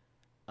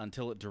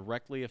until it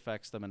directly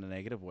affects them in a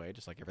negative way,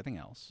 just like everything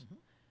else. Mm-hmm.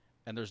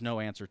 And there's no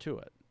answer to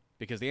it.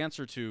 Because the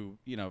answer to,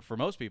 for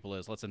most people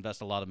is, let's invest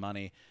a lot of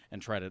money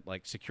and try to,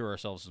 secure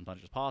ourselves as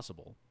much as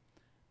possible.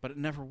 But it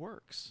never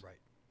works. Right.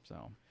 So,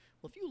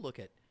 well, if you look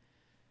at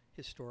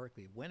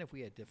historically, when have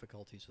we had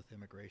difficulties with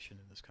immigration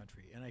in this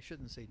country? And I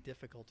shouldn't say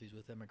difficulties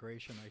with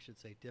immigration. I should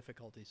say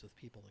difficulties with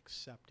people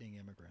accepting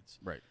immigrants.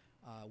 Right.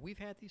 We've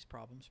had these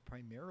problems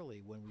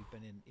primarily when we've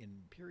been in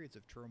periods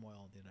of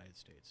turmoil in the United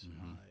States.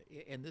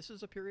 Mm-hmm. And this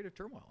is a period of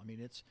turmoil. I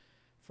mean, it's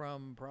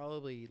from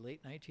probably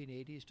late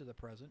 1980s to the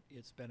present.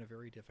 It's been a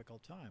very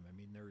difficult time. I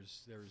mean,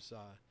 there's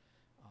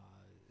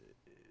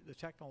the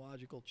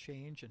technological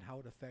change and how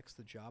it affects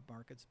the job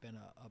market's been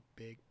a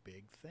big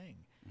thing.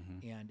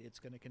 Mm-hmm. And it's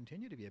going to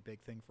continue to be a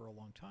big thing for a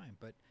long time.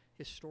 But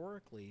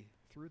historically,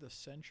 through the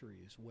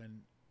centuries,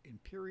 when in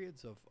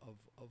periods of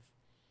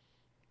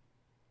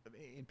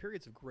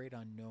great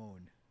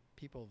unknown,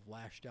 people have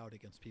lashed out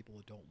against people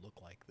that don't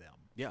look like them.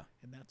 Yeah.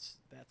 And that's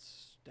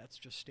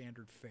just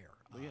standard fare.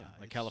 Well, yeah,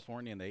 like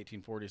California in the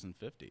 1840s and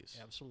 50s.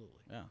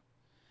 Absolutely. Yeah.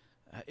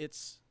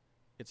 It's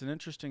an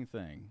interesting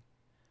thing.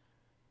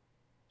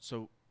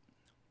 So,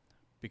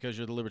 because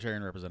you're the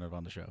libertarian representative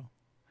on the show,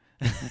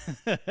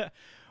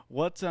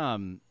 what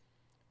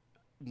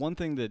one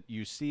thing that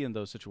you see in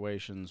those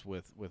situations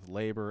with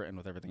labor and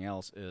with everything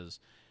else is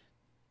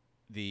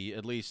the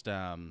at least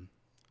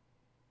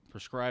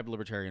prescribed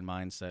libertarian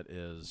mindset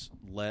is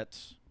let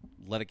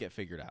it get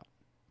figured out.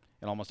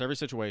 In almost every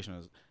situation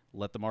is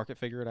let the market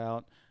figure it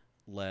out,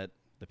 let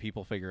the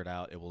people figure it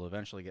out. It will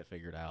eventually get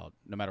figured out,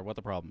 no matter what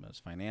the problem is,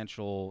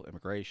 financial,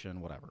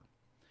 immigration, whatever.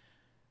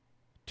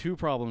 Two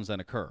problems then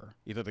occur.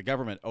 Either the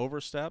government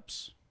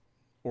oversteps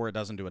or it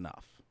doesn't do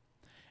enough.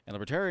 And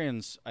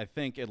libertarians, I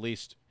think, at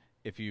least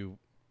if you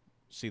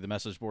see the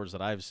message boards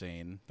that I've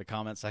seen, the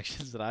comment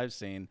sections that I've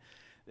seen,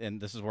 and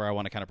this is where I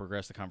want to kind of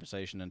progress the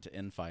conversation into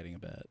infighting a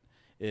bit,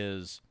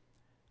 is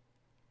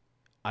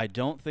I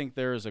don't think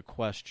there is a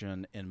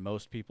question in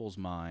most people's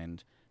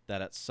mind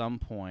that at some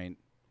point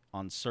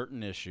on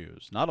certain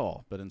issues, not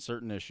all, but in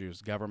certain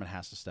issues, government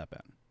has to step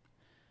in.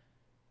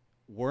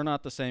 We're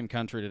not the same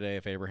country today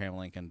if Abraham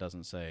Lincoln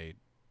doesn't say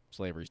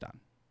slavery's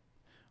done.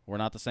 We're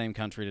not the same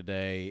country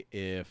today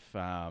if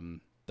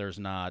there's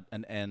not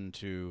an end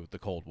to the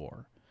Cold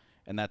War.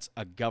 And that's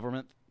a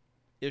government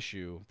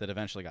issue that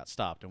eventually got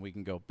stopped. And we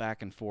can go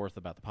back and forth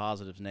about the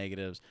positives,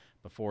 negatives,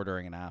 before,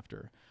 during, and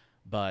after.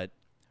 But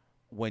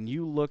when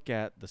you look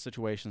at the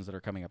situations that are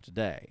coming up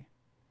today,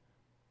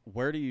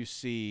 where do you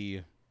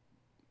see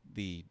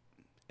the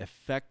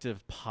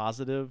effective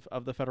positive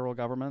of the federal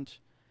government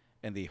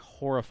and the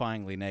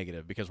horrifyingly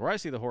negative? Because where I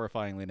see the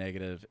horrifyingly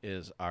negative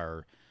is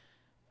our,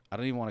 I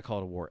don't even want to call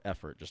it a war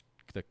effort, just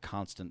the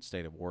constant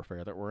state of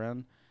warfare that we're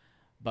in.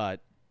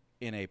 But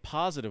in a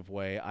positive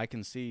way, I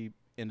can see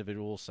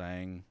individuals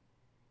saying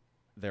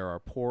there are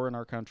poor in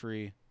our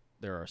country,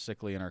 there are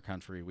sickly in our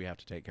country, we have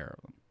to take care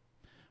of them.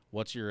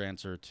 What's your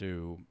answer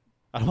to,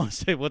 I don't want to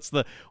say what's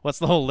the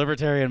whole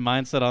libertarian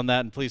mindset on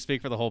that, and please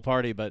speak for the whole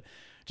party, but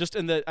just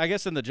in the, I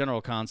guess in the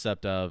general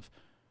concept of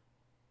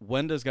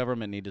when does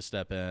government need to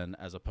step in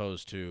as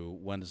opposed to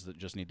when does it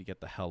just need to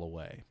get the hell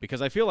away?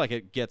 Because I feel like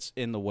it gets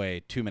in the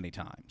way too many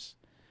times.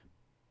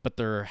 But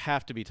there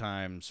have to be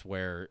times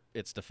where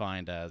it's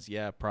defined as,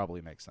 yeah,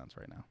 probably makes sense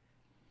right now.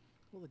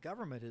 Well, the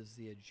government is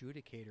the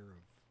adjudicator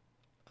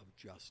of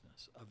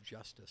justice.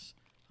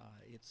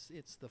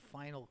 It's the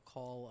final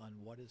call on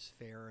what is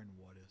fair and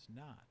what is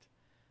not.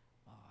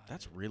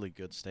 That's a really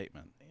good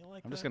statement.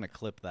 Like I'm just going to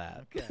clip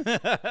that. Okay.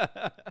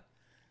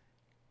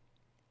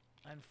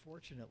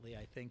 Unfortunately,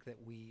 I think that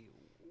we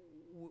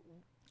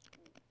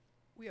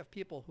have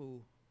people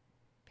who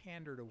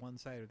pander to one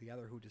side or the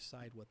other who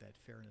decide what that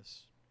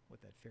fairness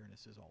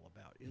is all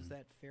about. Is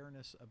that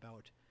fairness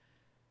about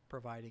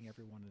providing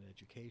everyone an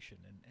education?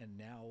 And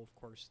now, of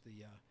course,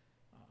 the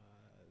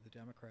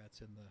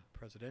Democrats in the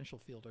presidential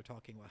field are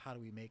talking about how do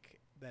we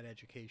make that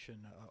education,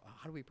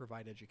 how do we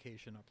provide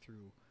education up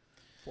through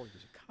 4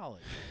 years of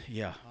college?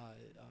 Yeah.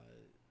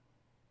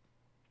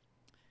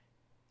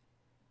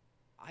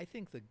 I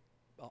think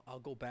I'll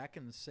go back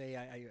and say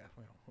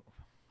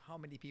how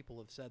many people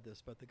have said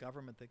this, but the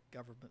government that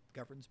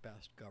governs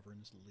best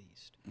governs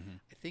least. Mm-hmm.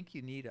 I think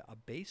you need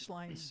a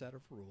baseline set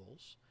of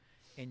rules,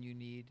 and you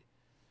need,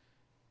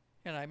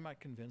 and I'm not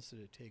convinced that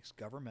it takes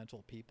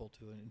governmental people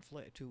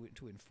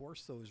to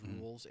enforce those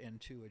rules and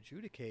to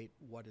adjudicate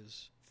what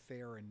is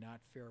fair and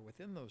not fair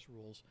within those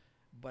rules.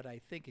 But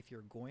I think if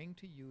you're going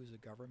to use a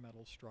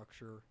governmental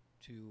structure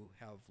to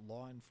have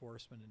law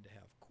enforcement and to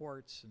have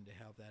courts and to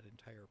have that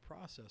entire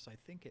process, I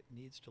think it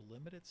needs to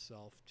limit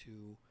itself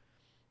to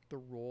the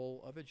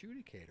role of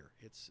adjudicator.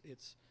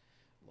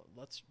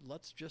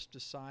 Let's just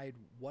decide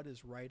what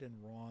is right and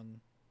wrong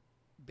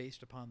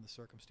based upon the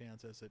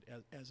circumstance as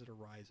it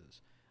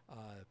arises.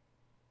 I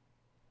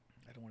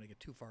don't want to get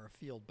too far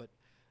afield, but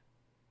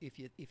if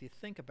you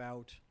think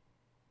about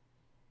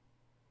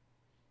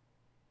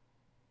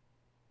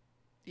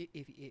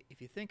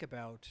if you think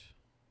about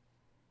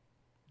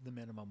the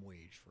minimum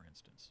wage, for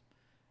instance,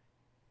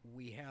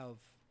 we have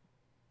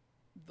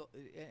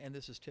and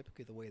this is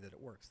typically the way that it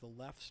works. The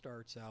left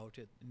starts out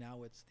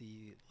now it's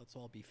let's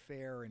all be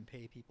fair and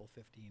pay people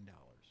 $15.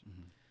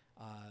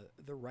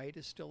 The right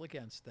is still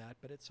against that,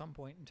 but at some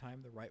point in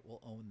time, the right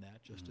will own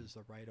that, just as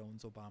the right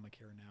owns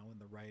Obamacare now, and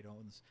the right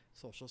owns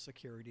Social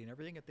Security, and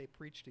everything that they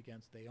preached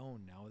against, they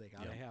own now. They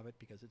got to have it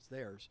because it's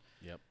theirs.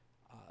 Yep.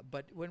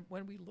 But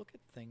when we look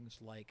at things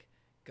like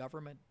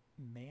government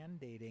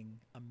mandating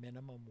a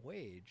minimum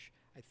wage,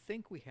 I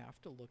think we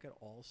have to look at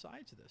all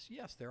sides of this.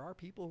 Yes, there are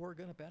people who are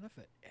going to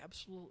benefit.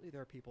 Absolutely,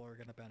 there are people who are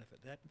going to benefit.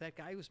 That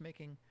guy who's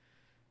making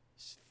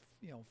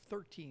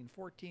 $13,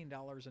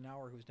 $14 an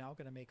hour, who's now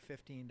going to make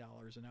 $15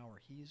 an hour,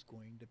 he's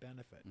going to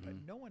benefit. But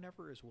no one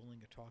ever is willing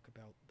to talk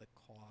about the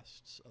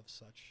costs of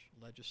such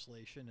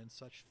legislation and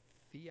such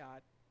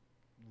fiat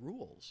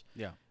rules.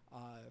 Yeah.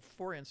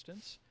 For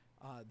instance,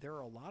 there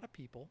are a lot of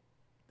people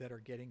that are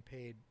getting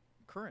paid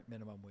current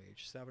minimum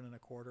wage,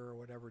 $7.25 or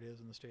whatever it is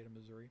in the state of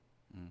Missouri,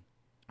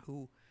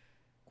 who,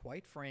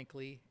 quite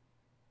frankly,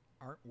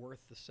 aren't worth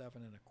the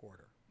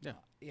 $7.25. Yeah.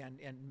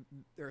 And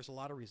there's a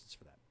lot of reasons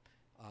for that.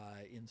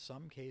 In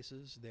some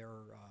cases,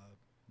 they're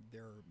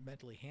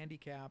mentally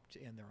handicapped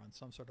and they're on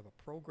some sort of a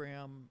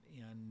program,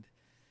 and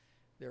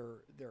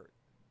they're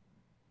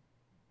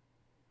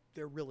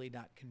really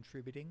not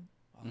contributing.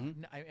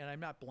 And I'm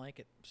not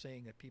blanket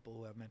saying that people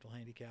who have mental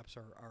handicaps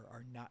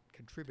are not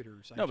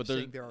contributors. I'm just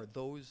saying there are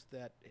those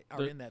that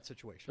are in that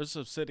situation.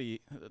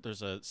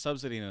 There's a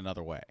subsidy in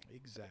another way.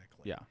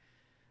 Exactly. Yeah.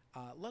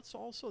 Let's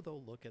also,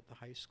 though, look at the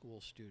high school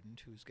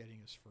student who's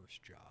getting his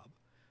first job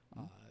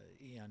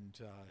and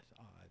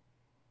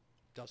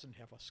doesn't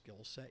have a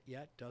skill set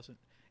yet,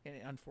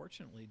 and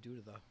unfortunately, due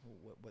to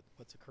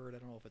what's occurred, I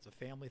don't know if it's a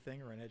family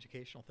thing or an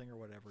educational thing or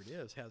whatever it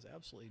is, has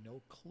absolutely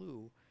no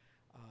clue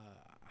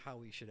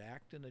how he should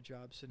act in a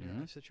job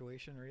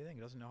situation or anything.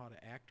 He doesn't know how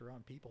to act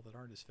around people that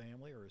aren't his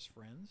family or his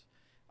friends.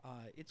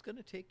 It's going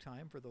to take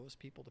time for those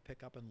people to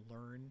pick up and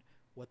learn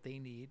what they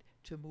need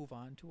to move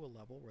on to a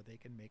level where they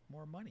can make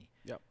more money.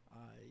 Yep.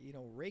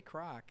 Ray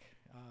Kroc,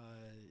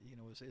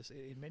 is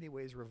in many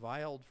ways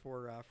reviled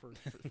for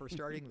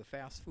starting the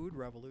fast food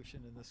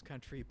revolution in this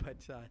country. But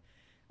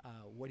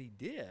what he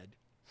did,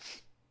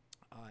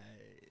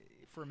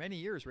 for many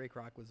years, Ray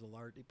Kroc was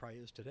he probably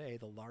is today,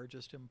 the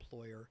largest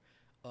employer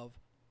of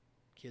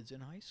kids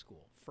in high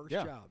school. First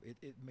job.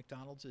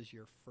 McDonald's is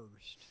your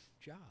first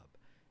job.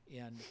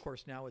 And, of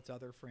course, now it's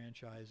other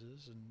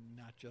franchises and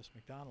not just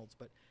McDonald's.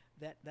 But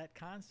that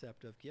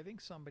concept of giving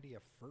somebody a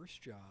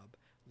first job,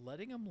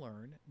 letting them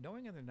learn,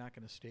 knowing that they're not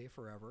going to stay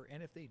forever,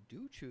 and if they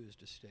do choose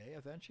to stay,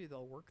 eventually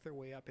they'll work their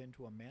way up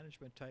into a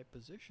management-type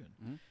position.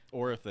 Mm-hmm.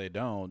 Or if they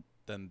don't,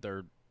 then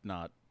they're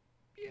not.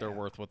 Yeah. They're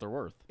worth what they're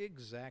worth.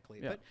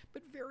 Exactly. Yeah.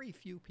 But very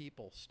few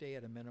people stay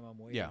at a minimum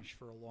wage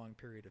for a long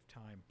period of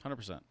time.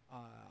 100%.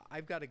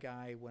 I've got a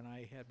guy, when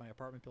I had my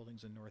apartment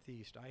buildings in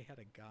Northeast, I had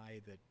a guy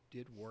that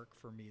did work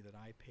for me that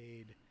I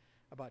paid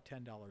about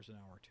 $10 an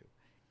hour to.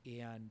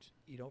 And,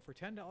 for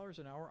 $10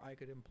 an hour, I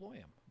could employ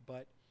him.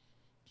 But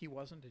he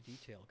wasn't a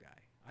detail guy.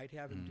 I'd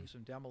have him do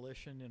some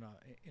demolition in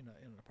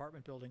an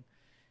apartment building,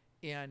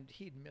 and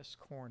he'd miss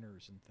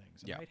corners and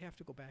things. And I'd have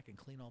to go back and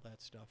clean all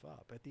that stuff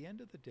up. At the end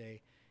of the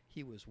day,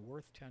 he was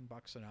worth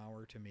 $10 an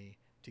hour to me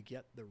to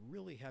get the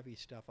really heavy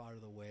stuff out of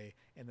the way,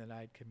 and then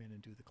I'd come in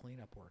and do the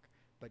cleanup work.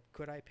 But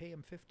could I pay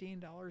him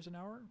 $15 an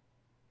hour?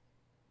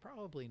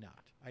 Probably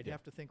not. I'd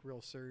have to think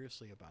real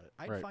seriously about it.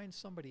 I'd find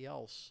somebody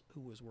else who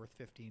was worth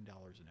 $15 an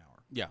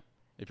hour. Yeah,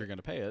 if you're going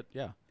to pay it,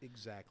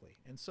 Exactly.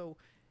 And so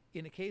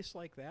in a case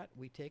like that,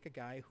 we take a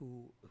guy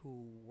who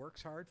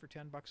works hard for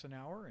 $10 an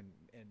hour and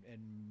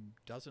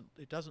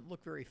it doesn't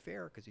look very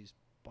fair because he's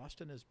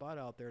busting his butt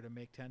out there to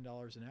make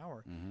 $10 an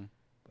hour. Mm-hmm.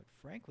 But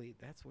frankly,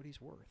 that's what he's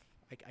worth.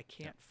 I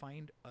can't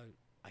find a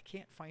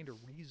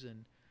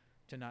reason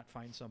to not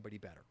find somebody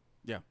better.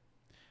 Yeah.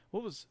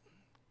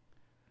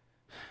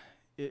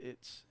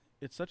 It's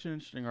such an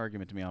interesting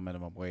argument to me on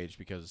minimum wage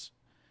because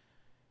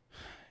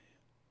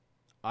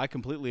I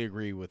completely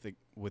agree with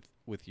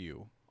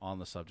you on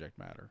the subject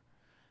matter.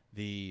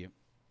 I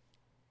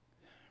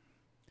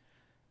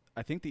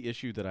think the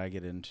issue that I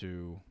get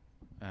into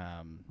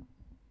on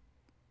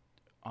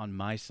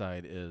my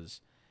side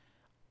is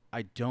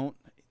I don't,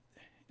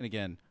 and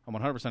again, I'm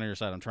 100% on your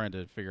side. I'm trying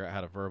to figure out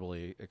how to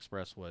verbally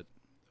express what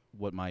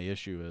my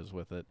issue is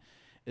with it,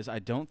 is I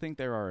don't think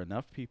there are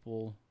enough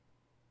people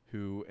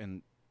who,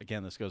 and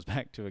again, this goes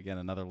back to,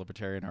 another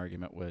libertarian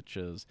argument, which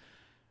is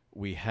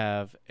we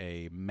have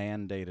a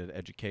mandated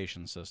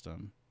education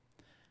system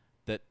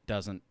that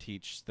doesn't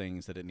teach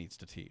things that it needs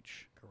to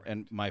teach. Correct.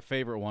 And my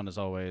favorite one is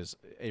always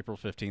April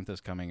 15th is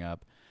coming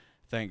up.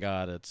 Thank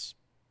God it's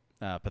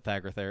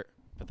Pythagorean,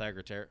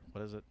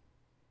 what is it?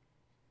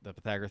 The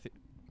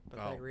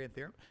Pythagorean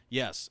theorem?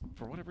 Yes.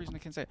 For whatever reason I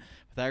can't say it.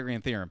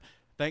 Pythagorean theorem.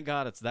 Thank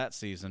God it's that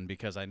season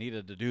because I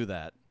needed to do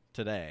that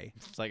today.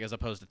 It's like as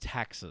opposed to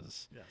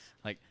taxes. Yes.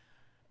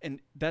 And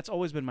that's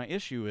always been my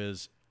issue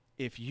is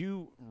if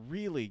you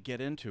really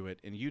get into it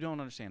and you don't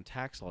understand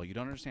tax law, you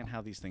don't understand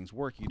how these things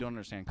work, you don't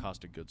understand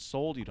cost of goods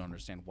sold, you don't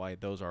understand why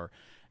those are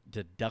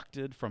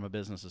deducted from a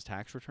business's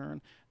tax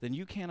return, then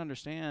you can't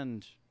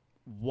understand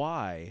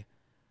why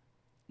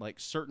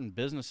certain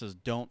businesses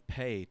don't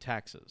pay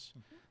taxes.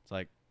 Mm-hmm. It's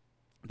like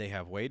they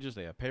have wages,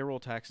 they have payroll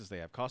taxes, they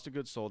have cost of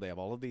goods sold, they have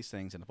all of these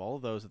things, and if all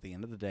of those at the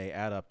end of the day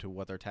add up to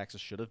what their taxes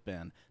should have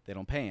been, they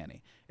don't pay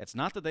any. It's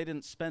not that they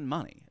didn't spend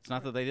money. It's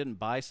not that they didn't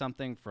buy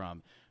something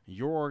from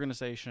your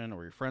organization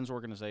or your friend's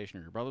organization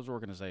or your brother's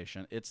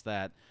organization. It's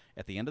that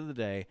at the end of the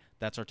day,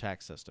 that's our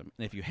tax system.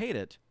 And if you hate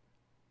it,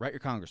 write your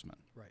congressman.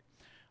 Right.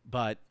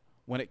 But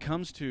when it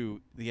comes to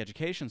the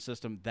education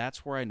system,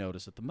 that's where I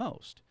notice it the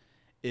most,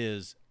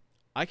 is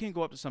I can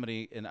go up to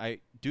somebody, and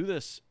I do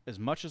this as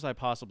much as I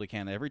possibly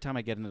can every time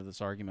I get into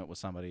this argument with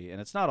somebody, and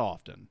it's not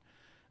often.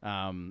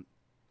 I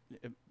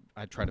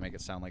try to make it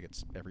sound like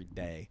it's every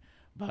day,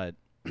 but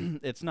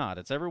it's not.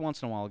 It's every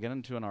once in a while I'll get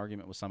into an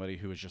argument with somebody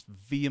who is just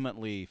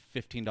vehemently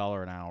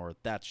 $15 an hour.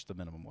 That's the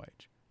minimum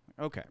wage.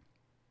 Okay.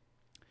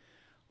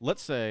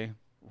 Let's say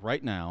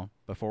right now,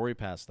 before we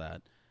pass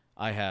that,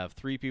 I have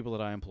 3 people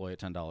that I employ at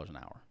 $10 an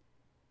hour.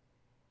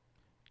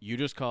 You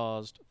just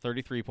caused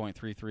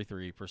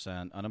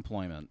 33.333%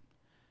 unemployment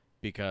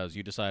because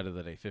you decided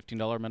that a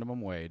 $15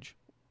 minimum wage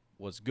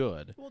was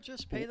good. Well,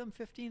 just pay them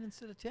 15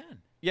 instead of 10.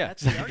 Yeah.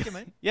 That's the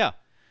argument. Yeah.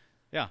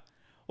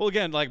 Well,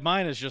 again,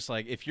 mine is just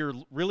if you're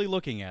really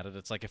looking at it,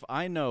 it's if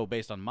I know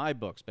based on my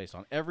books, based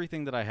on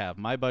everything that I have,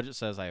 my budget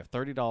says I have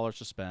 $30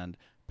 to spend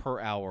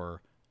per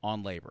hour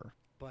on labor.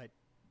 But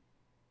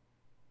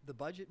the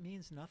budget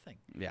means nothing.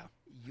 Yeah.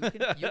 You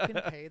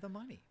can pay the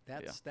money.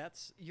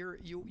 That's you're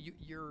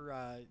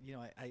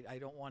I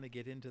don't want to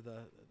get into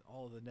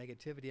all of the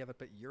negativity of it,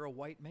 but you're a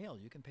white male.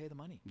 You can pay the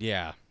money.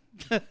 Yeah.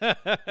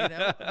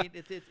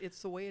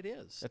 It's the way it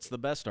is. It's the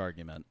best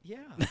argument.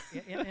 Yeah.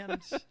 And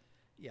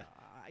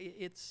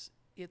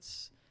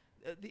it's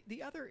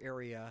The other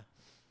area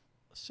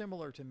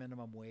similar to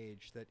minimum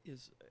wage that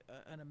is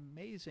an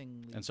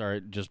amazingly. And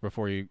sorry, just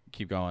before you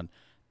keep going,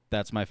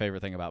 that's my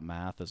favorite thing about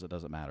math is it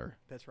doesn't matter.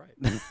 That's right.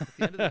 At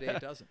the end of the day,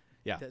 it doesn't.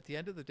 Yeah. At the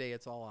end of the day,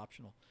 it's all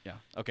optional. Yeah.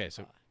 Okay.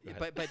 So, go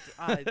ahead.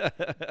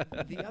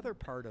 But the other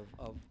part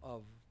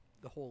of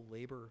the whole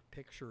labor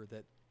picture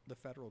that the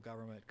federal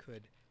government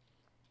could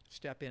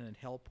step in and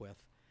help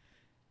with,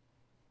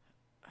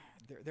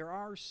 there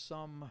are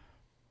some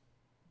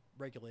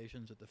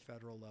regulations at the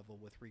federal level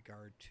with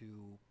regard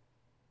to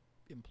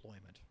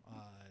employment.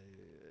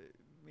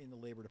 I mean, the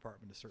Labor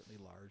Department is certainly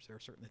large. There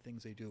are certainly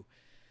things they do.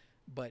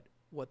 But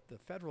what the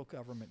federal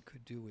government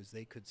could do is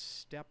they could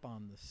step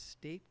on the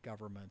state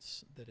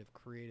governments that have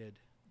created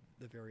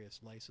the various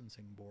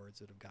licensing boards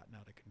that have gotten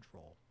out of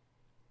control.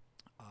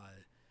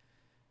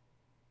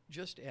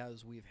 Just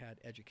as we've had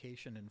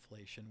education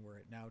inflation, where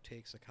it now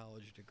takes a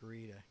college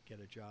degree to get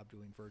a job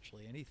doing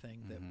virtually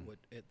anything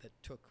that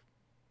took,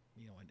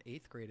 an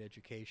 8th grade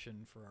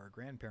education for our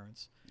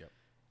grandparents. Yep.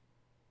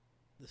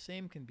 The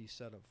same can be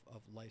said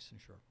of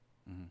licensure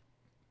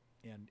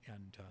and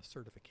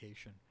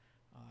certification.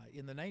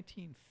 In the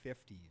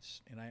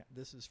 1950s, and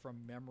this is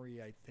from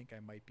memory, I think I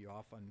might be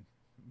off on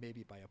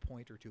maybe by a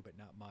point or two, but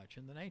not much.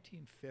 In the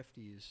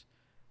 1950s,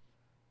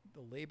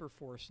 the labor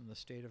force in the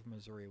state of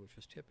Missouri, which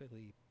was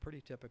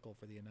pretty typical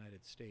for the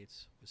United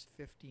States, was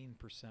 15%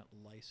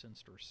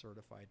 licensed or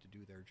certified to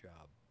do their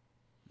job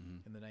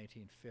in the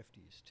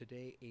 1950s.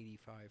 Today, 85%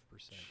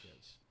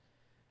 is.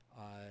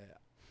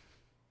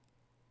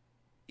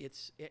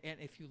 And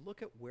if you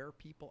look at where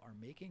people are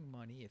making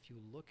money, if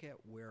you look at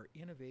where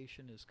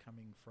innovation is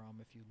coming from,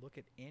 if you look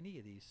at any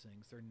of these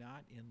things, they're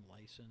not in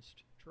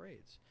licensed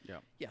trades. Yeah.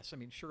 Yes, I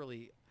mean,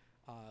 surely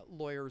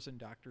lawyers and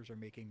doctors are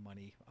making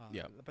money,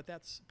 Yeah. but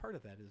that's part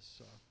of that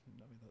is,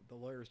 the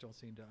lawyers don't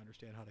seem to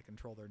understand how to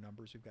control their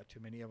numbers. We've got too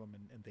many of them,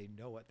 and they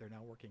know it. They're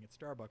now working at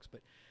Starbucks.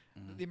 But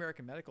the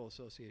American Medical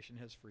Association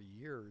has for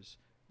years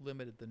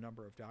limited the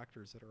number of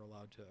doctors that are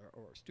allowed to,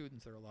 or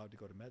students that are allowed to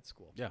go to med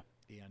school. Yeah.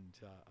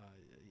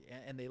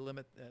 And they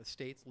limit,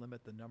 states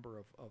limit the number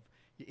of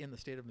in the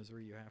state of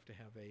Missouri, you have to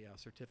have a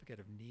certificate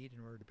of need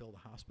in order to build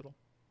a hospital.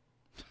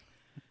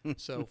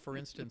 So, for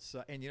instance,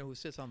 and you know who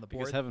sits on the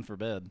board? Because heaven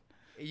forbid.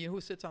 You know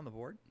who sits on the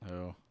board?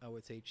 Oh. Oh,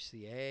 it's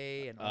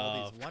HCA and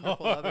all these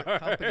wonderful other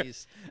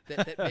companies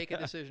that make a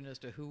decision as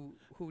to who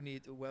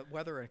needs,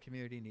 whether a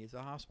community needs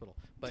a hospital.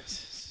 But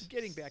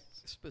getting back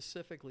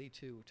specifically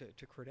to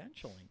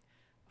credentialing,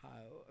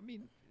 I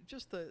mean,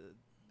 just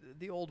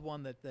the old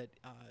one that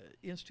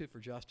Institute for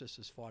Justice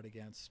has fought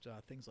against,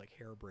 things like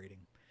hair braiding.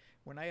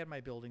 When I had my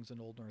buildings in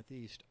Old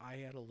Northeast, I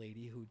had a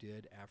lady who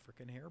did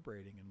African hair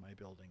braiding in my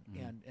building,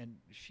 and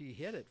she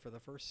hid it for the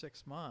first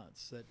 6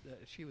 months. That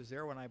she was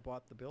there when I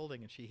bought the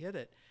building, and she hid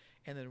it.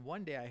 And then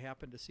one day I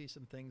happened to see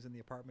some things in the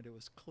apartment. It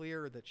was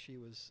clear that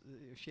she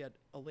had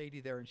a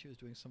lady there, and she was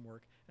doing some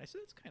work. And I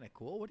said, "That's kind of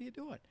cool. What are you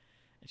doing?"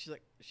 And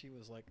she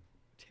was like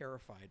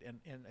terrified.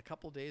 And a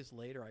couple days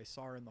later, I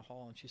saw her in the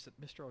hall, and she said,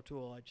 "Mr.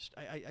 O'Toole,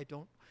 I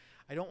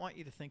don't want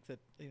you to think that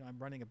I'm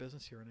running a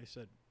business here." And I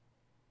said,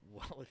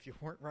 "Well, if you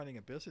weren't running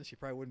a business, you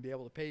probably wouldn't be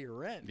able to pay your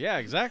rent." Yeah,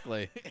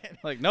 exactly.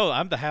 Like, no,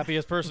 I'm the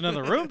happiest person in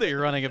the room that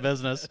you're running a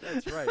business.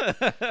 That's right.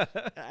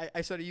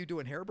 I said, "Are you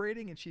doing hair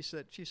braiding?" And she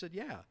said,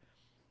 "Yeah."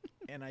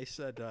 And I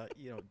said,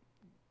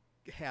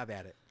 have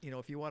at it.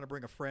 If you want to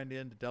bring a friend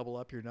in to double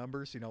up your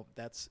numbers,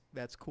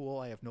 that's cool.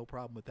 I have no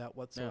problem with that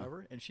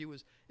whatsoever. Yeah. And she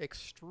was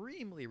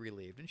extremely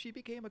relieved, and she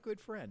became a good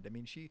friend. I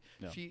mean, she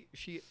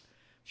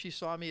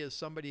saw me as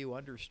somebody who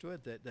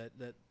understood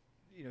that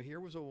here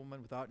was a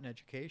woman without an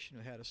education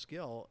who had a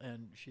skill,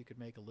 and she could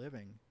make a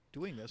living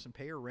doing this and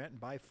pay her rent and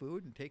buy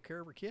food and take care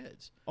of her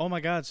kids. Oh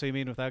my God! So you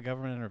mean without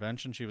government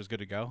intervention, she was good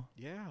to go?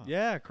 Yeah.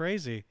 Yeah,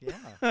 crazy.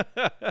 Yeah.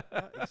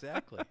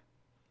 Exactly.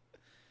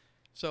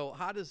 So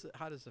how does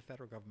the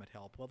federal government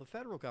help? Well, the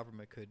federal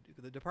government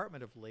the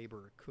Department of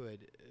Labor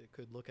could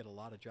look at a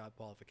lot of job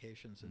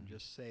qualifications and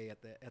just say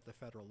at the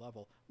federal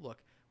level,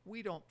 look,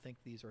 we don't think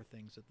these are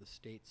things that the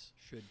states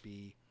should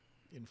be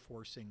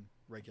enforcing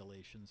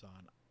regulations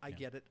on. I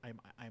get it.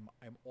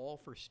 I'm all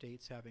for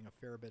states having a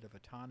fair bit of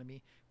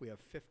autonomy. We have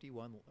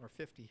 51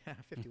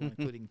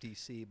 including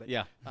DC, but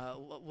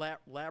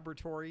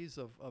laboratories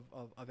of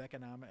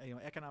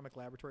economic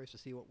laboratories to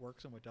see what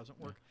works and what doesn't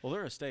work. Well,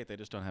 they're a state. They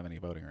just don't have any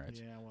voting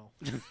rights. Yeah, well.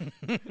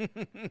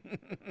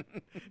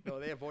 No,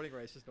 they have voting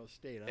rights, just no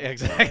state.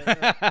 Exactly.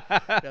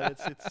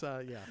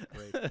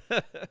 Great.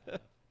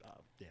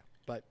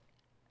 But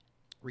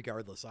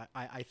regardless,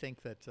 I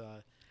think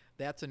that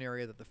that's an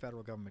area that the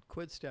federal government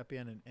could step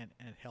in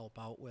and help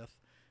out with.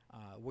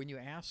 When you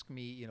ask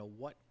me,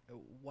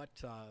 what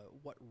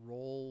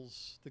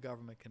roles the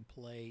government can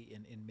play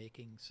in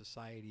making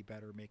society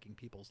better, making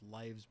people's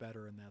lives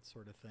better, and that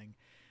sort of thing,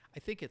 I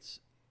think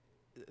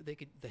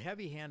the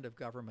heavy hand of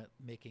government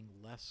making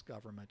less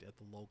government at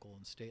the local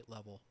and state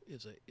level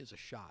is a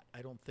shot.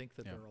 I don't think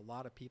that there are a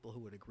lot of people who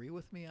would agree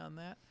with me on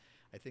that.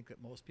 I think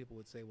that most people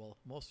would say, well,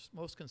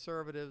 most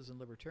conservatives and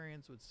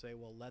libertarians would say,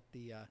 well, let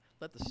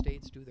the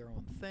states do their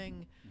own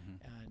thing,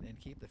 and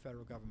keep the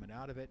federal government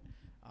out of it.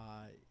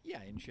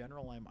 Yeah, in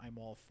general, I'm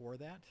all for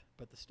that,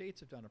 but the states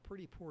have done a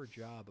pretty poor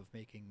job of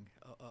making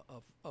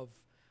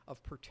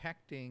of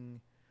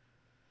protecting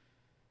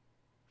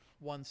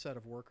one set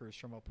of workers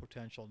from a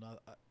potential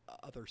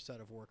other set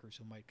of workers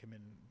who might come in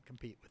and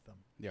compete with them.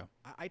 Yeah.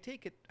 I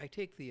take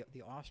the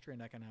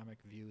Austrian economic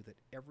view that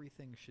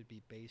everything should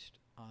be based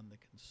on the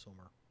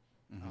consumer.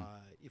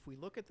 If we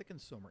look at the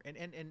consumer,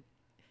 and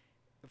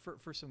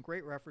for some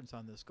great reference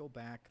on this, go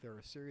back. There are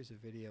a series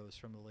of videos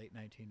from the late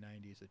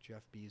 1990s that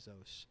Jeff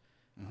Bezos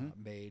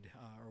made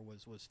or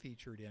was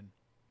featured in,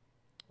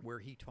 where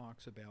he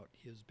talks about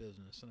his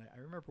business. And I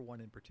remember one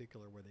in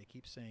particular where they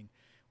keep saying,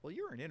 well,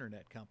 you're an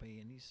internet company.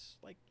 And he's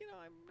like,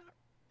 I'm not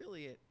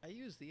really I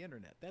use the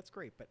internet. That's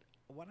great. But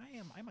what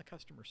I'm a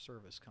customer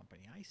service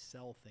company. I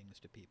sell things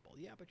to people.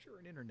 Yeah, but you're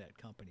an internet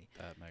company.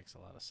 That makes a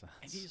lot of sense.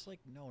 And he's like,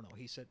 no.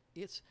 He said,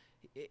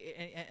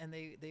 and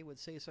they would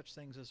say such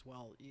things as,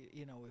 well,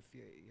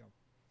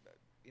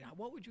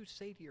 what would you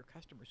say to your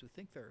customers who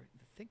think that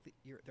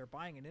they're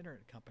buying an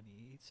internet company?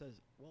 He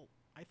says, well,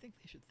 I think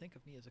they should think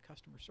of me as a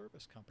customer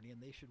service company,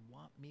 and they should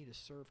want me to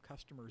serve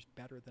customers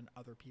better than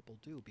other people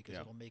do, because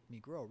it'll make me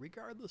grow,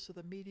 regardless of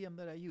the medium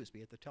that I use, be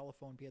it the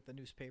telephone, be it the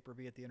newspaper,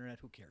 be it the internet,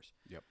 who cares?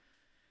 Yep.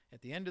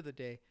 At the end of the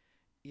day,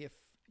 if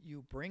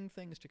you bring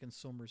things to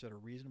consumers at a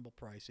reasonable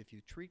price, if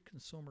you treat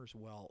consumers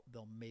well,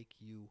 they'll make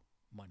you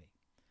money.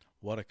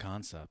 What a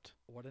concept.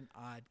 What an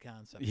odd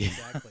concept. Yeah.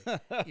 Exactly.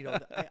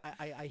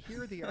 I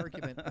hear the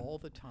argument all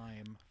the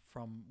time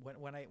from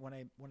when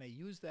I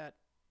use that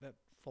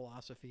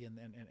philosophy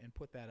and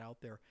put that out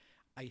there.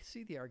 I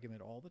see the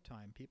argument all the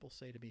time. People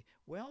say to me,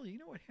 well, you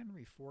know what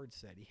Henry Ford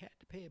said? He had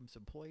to pay his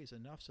employees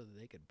enough so that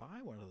they could buy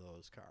one of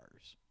those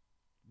cars.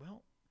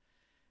 Well,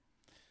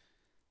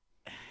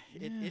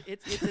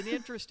 it's an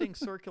interesting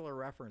circular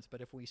reference,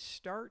 but if we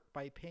start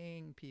by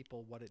paying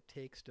people what it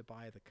takes to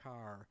buy the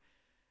car,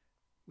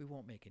 we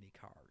won't make any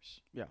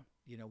cars. Yeah.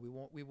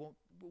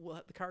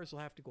 The cars will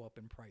have to go up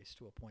in price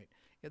to a point.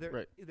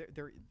 Right.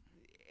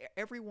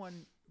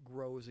 Everyone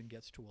grows and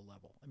gets to a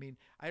level. I mean,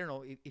 I don't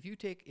know, if you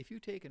take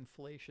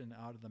inflation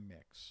out of the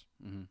mix,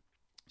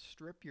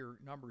 strip your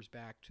numbers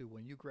back to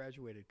when you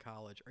graduated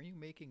college, are you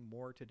making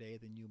more today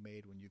than you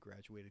made when you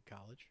graduated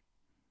college?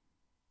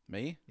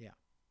 Me? Yeah.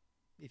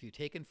 If you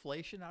take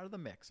inflation out of the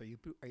mix, are you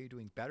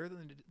doing better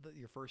than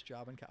your first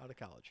job out of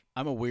college?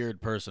 I'm a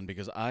weird person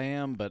because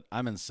but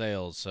I'm in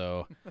sales,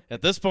 so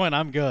at this point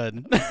I'm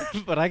good.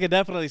 But I could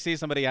definitely see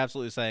somebody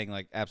absolutely saying,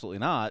 like, absolutely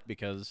not,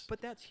 because...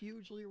 But that's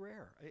hugely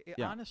rare.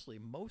 Honestly,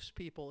 most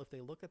people, if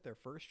they look at their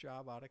first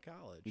job out of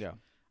college,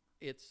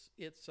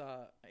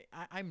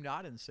 I'm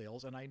not in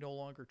sales, and I no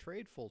longer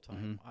trade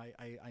full-time.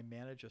 I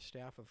manage a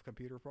staff of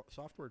computer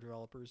software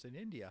developers in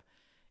India,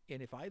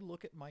 and if I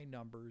look at my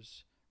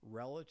numbers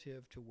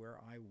relative to where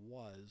I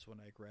was when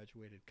I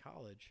graduated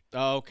college.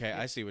 Oh, okay.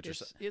 I see what you're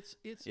saying.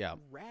 It's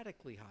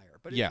radically higher,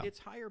 but it's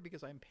higher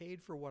because I'm paid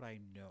for what I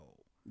know.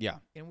 Yeah.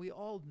 And we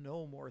all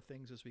know more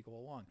things as we go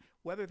along,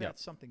 whether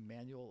that's something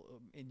manual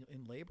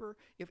in labor.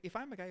 If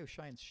I'm a guy who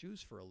shines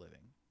shoes for a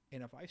living,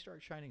 and if I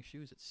start shining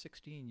shoes at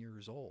 16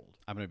 years old,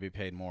 I'm going to be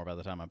paid more by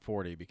the time I'm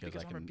 40 because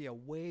I'm going to be a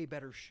way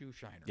better shoe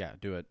shiner. Yeah,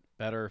 do it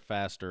better,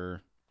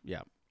 faster.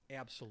 Yeah.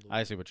 Absolutely.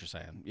 I see what you're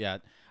saying. Yeah,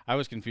 I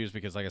was confused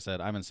because, like I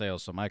said, I'm in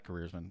sales, so my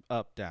career's been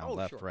up, down,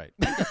 left, right.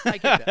 I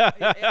get that.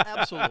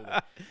 Absolutely.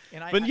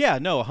 And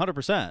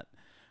 100%.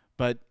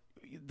 But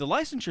the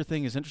licensure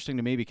thing is interesting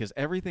to me because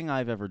everything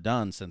I've ever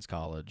done since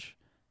college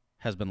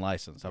has been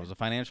licensed. I was a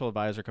financial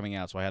advisor coming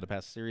out, so I had to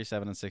pass Series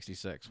 7 and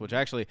 66, which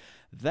actually,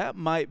 that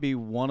might be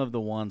one of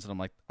the ones that I'm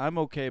like, I'm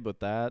okay with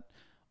that,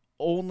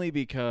 only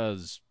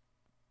because,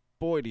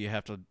 boy, do you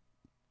have to...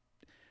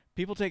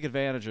 People take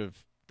advantage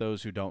of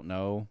those who don't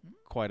know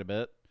quite a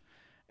bit,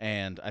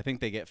 and I think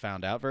they get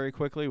found out very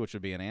quickly, which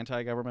would be an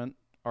anti-government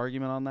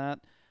argument on that.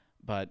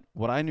 But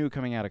what I knew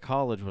coming out of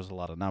college was a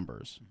lot of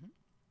numbers.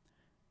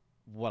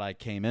 What I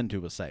came into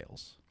was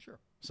sales. Sure.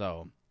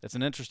 So it's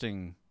an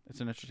interesting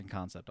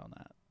concept on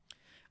that.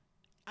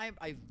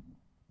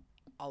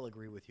 I'll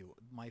agree with you.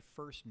 My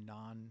first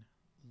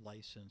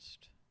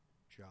non-licensed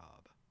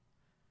job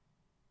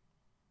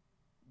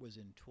was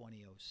in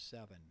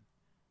 2007.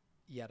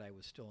 Yet I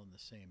was still in the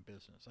same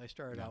business. I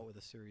started out with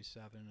a Series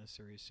 7 and a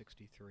Series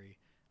 63.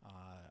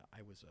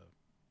 I was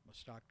a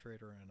stock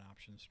trader and an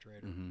options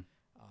trader,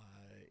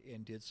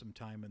 and did some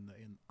time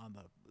on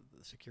the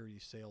security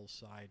sales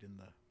side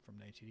from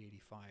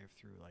 1985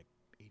 through like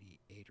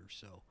 88 or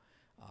so,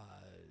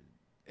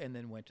 and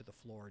then went to the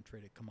floor and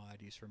traded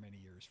commodities for many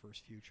years,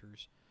 first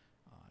futures,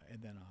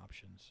 and then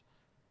options.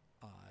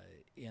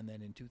 And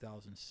then in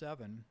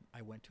 2007,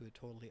 I went to a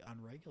totally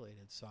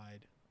unregulated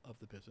side of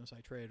the business.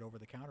 I traded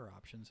over-the-counter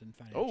options and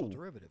financial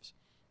derivatives,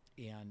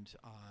 and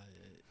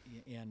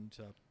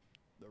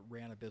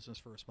ran a business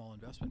for a small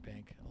investment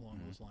bank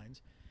along those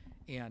lines.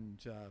 And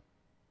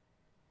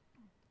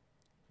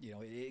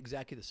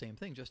exactly the same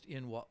thing, just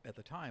in what at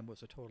the time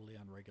was a totally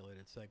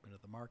unregulated segment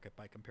of the market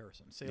by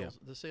comparison.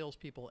 The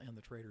salespeople and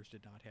the traders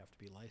did not have to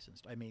be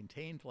licensed. I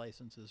maintained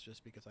licenses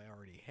just because I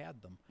already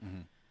had them.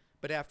 Mm-hmm.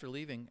 But after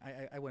leaving,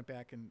 I went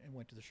back and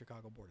went to the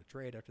Chicago Board of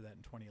Trade after that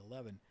in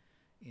 2011,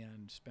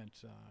 and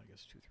spent I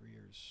guess 3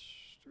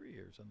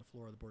 years on the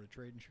floor of the Board of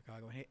Trade in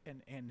Chicago,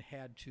 and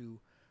had to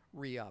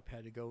re-up,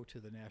 had to go to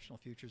the National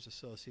Futures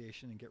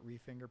Association and get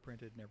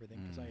re-fingerprinted and everything,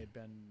 because I had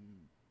been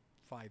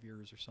 5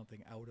 years or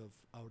something out of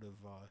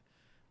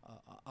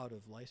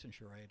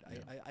licensure.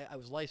 I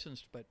was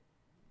licensed, but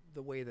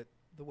the way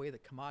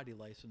that commodity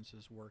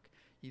licenses work,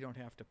 you don't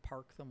have to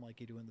park them like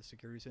you do in the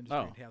securities industry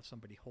and have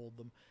somebody hold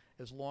them.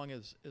 As long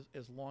as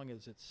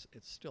it's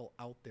still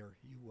out there,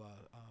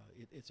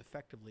 it's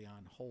effectively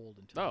on hold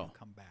until you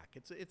come back.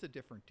 It's a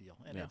different deal,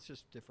 and it's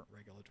just a different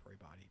regulatory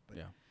body.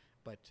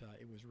 But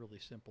it was really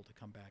simple to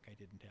come back. I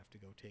didn't have to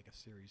go take a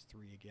Series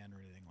 3 again or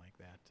anything like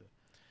that.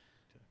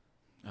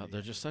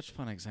 They're just such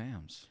fun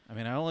exams. I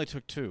mean, I only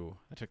took 2.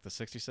 I took the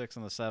 66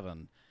 and the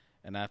 7,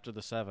 and after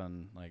the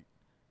 7, like,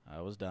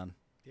 I was done.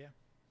 Yeah.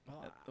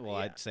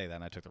 I'd say that,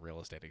 and I took the real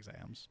estate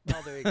exams.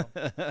 Well, there you go.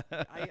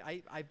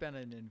 I've been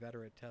an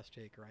inveterate test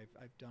taker.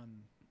 I've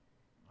done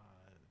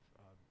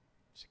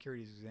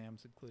securities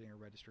exams, including a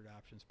registered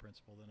options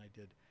principal. Then I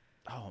did.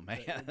 Oh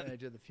man! Then I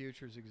did the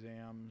futures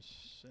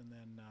exams, and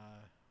then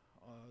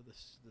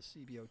the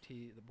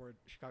CBOT, the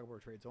Chicago Board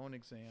of Trade's own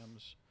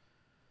exams.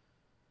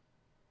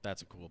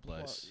 That's a cool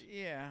place. Well,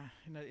 yeah,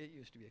 it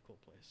used to be a cool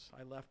place.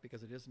 I left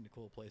because it isn't a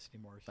cool place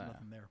anymore. There's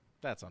nothing there.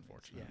 That's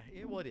unfortunate.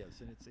 Yeah, it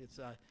is, and it's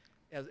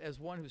as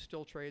one who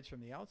still trades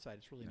from the outside,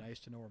 it's really nice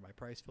to know where my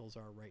price fills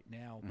are right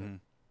now. But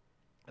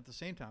at the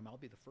same time, I'll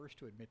be the first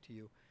to admit to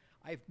you,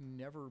 I've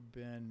never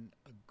been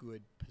a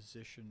good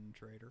position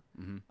trader,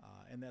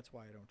 and that's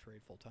why I don't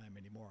trade full time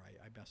anymore.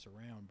 I mess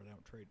around, but I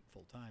don't trade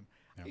full time.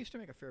 I used to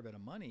make a fair bit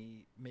of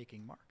money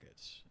making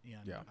markets,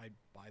 and I'd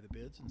buy the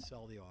bids and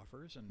sell the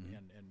offers, and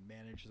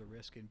manage the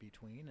risk in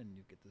between. And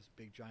you get this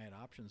big giant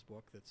options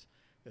book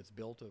that's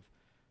built of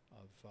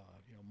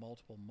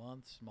multiple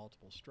months,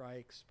 multiple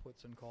strikes,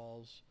 puts and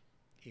calls,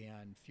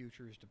 and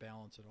futures to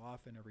balance it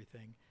off and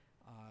everything.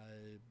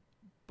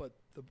 But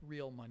the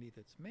real money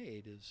that's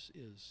made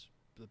is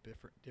the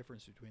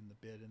difference between the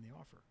bid and the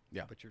offer.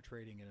 Yeah. But you're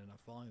trading in enough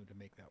volume to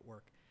make that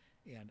work.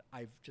 And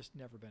I've just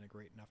never been a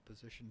great enough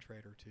position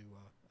trader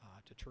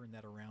to turn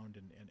that around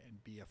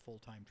and be a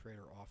full-time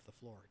trader off the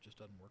floor. It just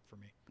doesn't work for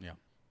me. Yeah.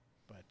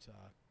 But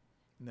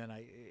and then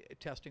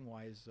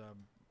testing-wise,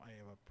 I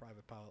have a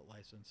private pilot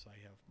license. I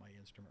have my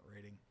instrument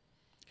rating.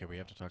 Okay, we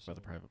have to talk about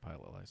the private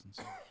pilot license.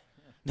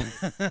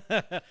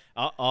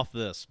 Off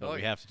this, but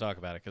we have to talk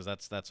about it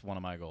because that's one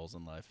of my goals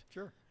in life.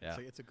 Sure. Yeah.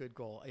 It's a good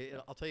goal.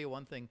 I'll tell you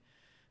one thing.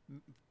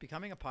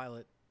 Becoming a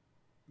pilot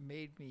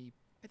made me,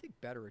 I think,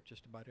 better at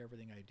just about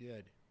everything I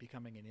did.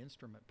 Becoming an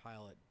instrument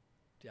pilot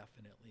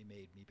definitely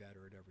made me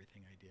better at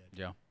everything I did.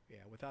 Yeah. Yeah,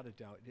 without a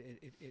doubt.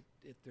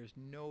 There's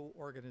no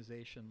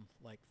organization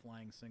like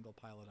flying single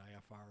pilot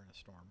IFR in a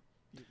storm.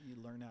 You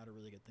learn how to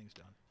really get things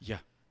done. Yeah.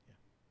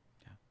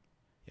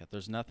 Yeah,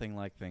 there's nothing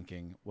like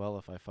thinking, well,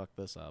 if I fuck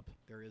this up.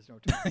 There is no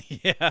time.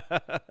 Yeah.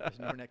 There's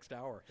no next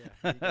hour.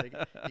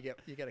 Yeah.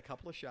 You get a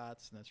couple of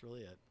shots, and that's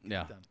really it.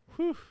 Yeah. Done.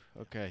 Whew.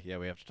 Okay. Yeah,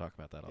 we have to talk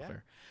about that off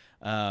air.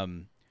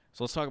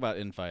 So let's talk about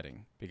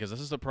infighting, because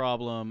this is a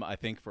problem, I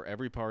think, for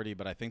every party,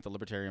 but I think the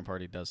Libertarian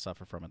Party does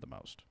suffer from it the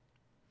most.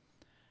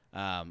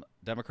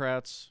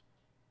 Democrats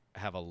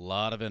have a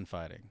lot of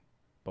infighting,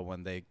 but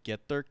when they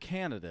get their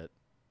candidate,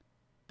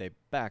 they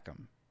back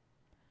them.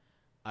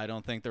 I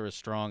don't think they're as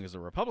strong as the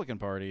Republican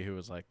Party, who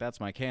was like, that's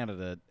my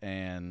candidate,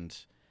 and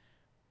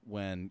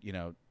when,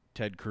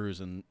 Ted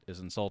Cruz is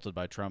insulted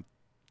by Trump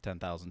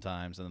 10,000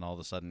 times, and then all of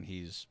a sudden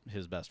he's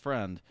his best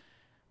friend,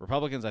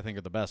 Republicans, I think,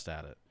 are the best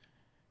at it,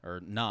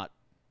 or not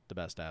the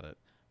best at it.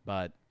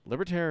 But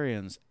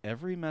libertarians,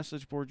 every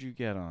message board you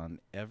get on,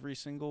 every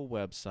single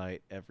website,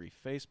 every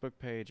Facebook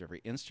page,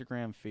 every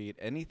Instagram feed,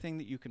 anything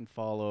that you can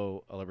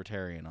follow a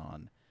libertarian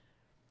on,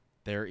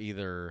 they're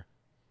either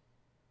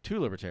too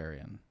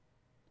libertarian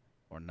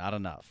or not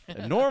enough.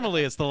 And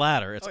normally it's the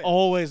latter. It's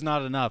always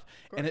not enough.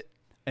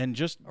 And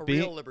just being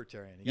real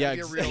libertarian. You gotta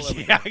be a real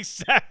libertarian. Yeah,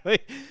 exactly.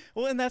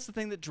 Well, and that's the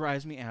thing that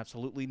drives me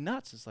absolutely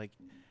nuts. It's like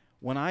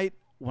when I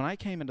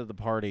came into the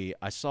party,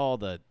 I saw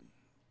the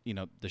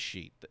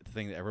sheet, the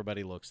thing that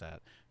everybody looks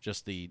at,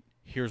 just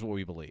here's what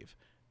we believe.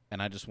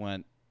 And I just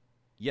went,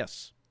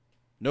 yes,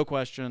 no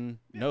question,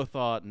 no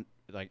thought,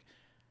 like,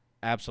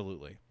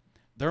 absolutely.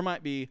 There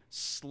might be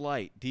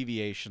slight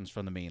deviations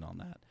from the mean on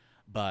that,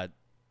 but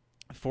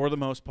for the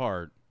most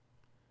part,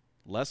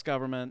 less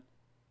government,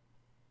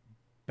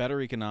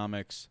 better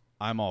economics,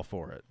 I'm all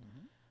for it.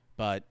 Mm-hmm.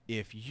 But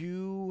if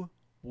you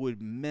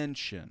would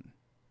mention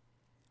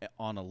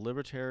on a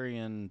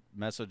libertarian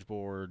message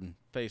board,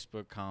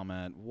 Facebook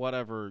comment,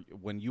 whatever,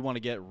 when you want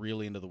to get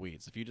really into the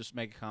weeds, if you just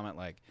make a comment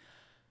like,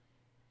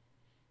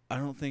 I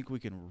don't think we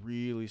can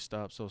really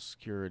stop Social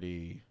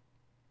Security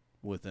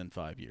within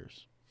 5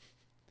 years,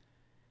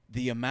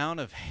 the amount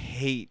of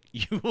hate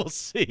you will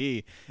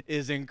see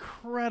is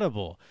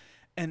incredible.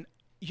 And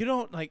you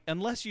don't like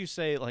unless you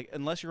say like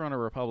unless you're on a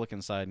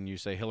Republican side and you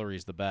say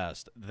Hillary's the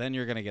best, then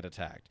you're going to get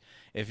attacked.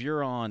 If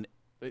you're on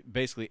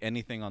basically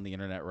anything on the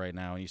internet right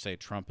now and you say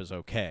Trump is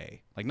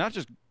okay, like not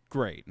just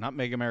great, not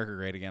make America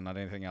great again, not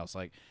anything else,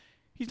 like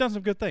he's done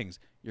some good things,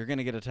 you're going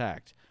to get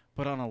attacked.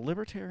 But on a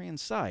libertarian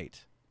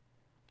site,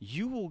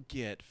 you will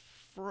get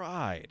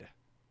fried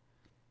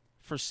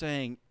for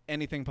saying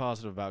anything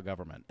positive about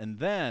government. And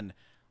then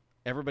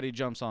everybody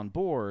jumps on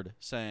board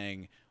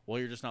saying, well,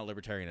 you're just not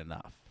libertarian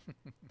enough.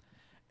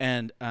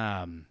 And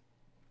I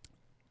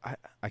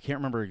can't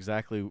remember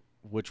exactly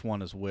which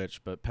one is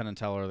which, but Penn and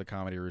Teller, the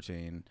comedy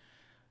routine,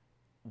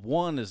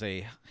 one is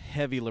a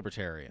heavy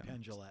libertarian.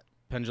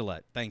 Penn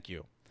Jillette, thank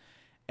you.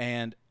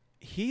 And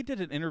he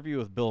did an interview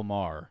with Bill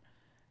Maher.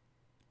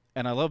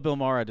 And I love Bill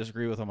Maher. I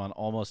disagree with him on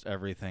almost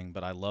everything,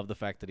 but I love the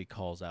fact that he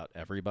calls out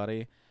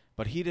everybody.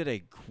 But he did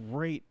a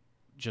great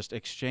just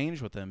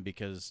exchange with him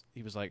because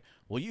he was like,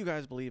 well, you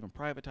guys believe in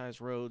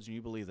privatized roads and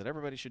you believe that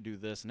everybody should do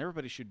this and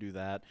everybody should do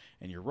that,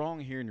 and you're wrong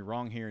here and you're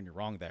wrong here and you're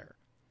wrong there.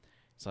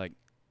 It's like,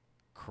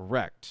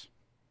 correct.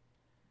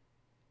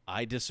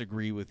 I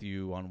disagree with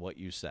you on what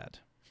you said.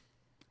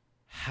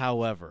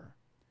 However,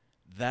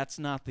 that's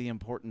not the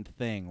important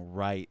thing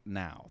right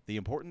now. The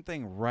important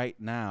thing right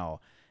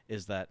now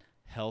is that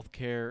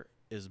healthcare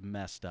is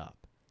messed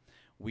up.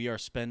 We are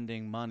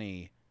spending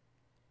money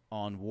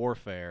on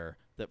warfare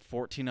that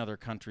 14 other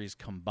countries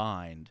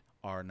combined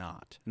are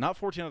not. Not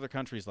 14 other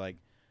countries like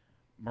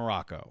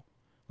Morocco,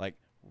 like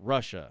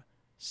Russia,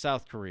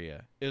 South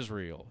Korea,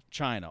 Israel,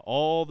 China,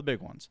 all the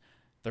big ones.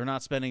 They're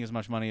not spending as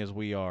much money as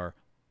we are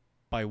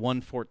by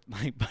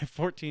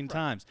 14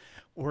 times.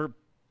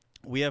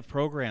 We have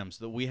programs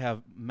that we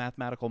have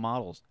mathematical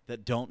models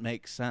that don't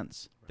make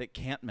sense, that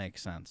can't make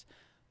sense.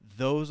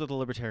 Those are the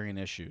libertarian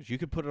issues. You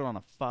could put it on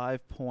a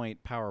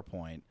 5-point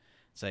PowerPoint,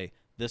 say,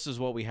 this is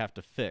what we have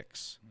to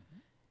fix. Mm-hmm.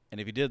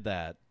 And if you did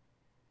that,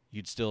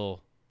 you'd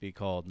still be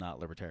called not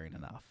libertarian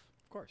enough.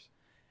 Of course.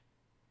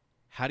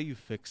 How do you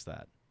fix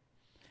that?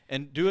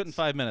 And do it in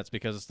 5 minutes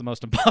because it's the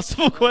most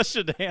impossible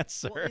question to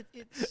answer. Well,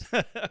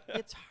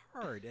 it's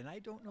hard, and I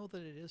don't know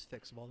that it is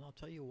fixable, and I'll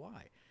tell you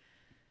why.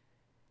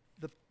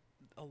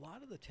 A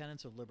lot of the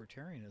tenets of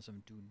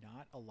libertarianism do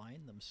not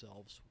align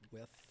themselves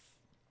with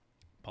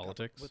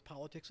politics. With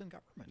politics and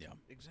government. Yeah,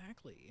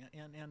 exactly.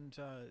 And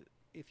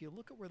if you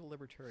look at where the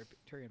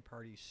Libertarian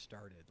Party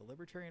started, the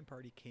Libertarian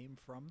Party came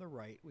from the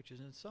right, which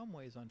is in some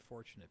ways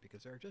unfortunate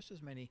because there are just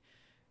as many.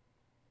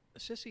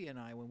 Sissy and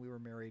I, when we were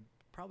married,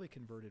 probably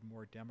converted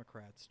more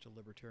Democrats to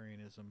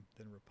libertarianism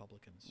than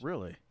Republicans.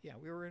 Really? Yeah,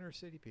 we were inner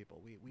city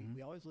people.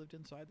 We always lived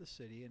inside the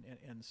city,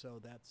 and so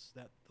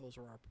those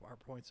are our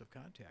points of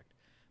contact.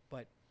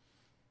 But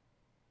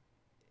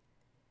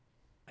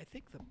I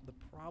think the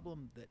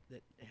problem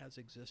that has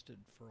existed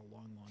for a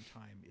long, long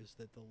time is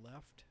that the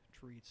left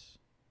treats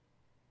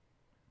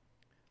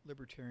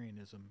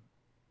libertarianism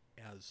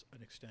as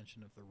an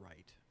extension of the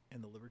right.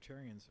 And the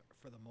libertarians,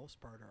 for the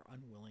most part, are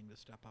unwilling to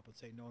step up and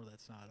say, no,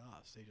 that's not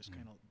us. They just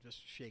kind of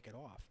just shake it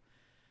off.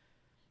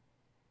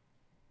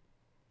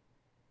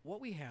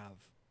 What we have,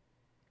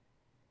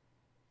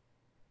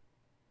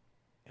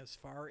 as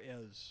far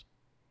as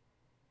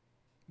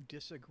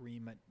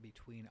disagreement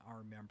between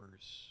our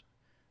members,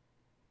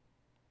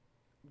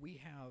 we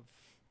have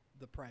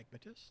the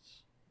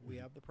pragmatists. We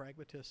have the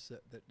pragmatists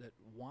that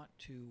want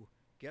to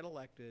get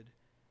elected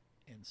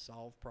and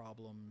solve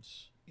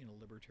problems in a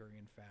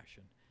libertarian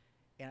fashion.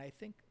 And I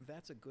think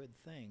that's a good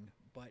thing,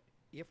 but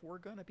if we're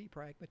going to be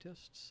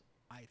pragmatists,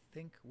 I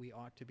think we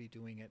ought to be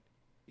doing it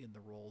in the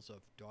roles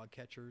of dog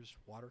catchers,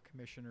 water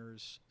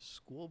commissioners,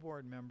 school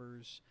board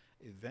members,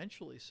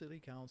 eventually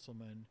city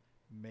councilmen,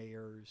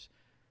 mayors,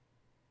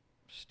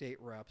 state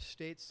reps,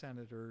 state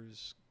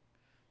senators,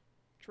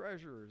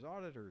 treasurers,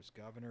 auditors,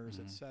 governors,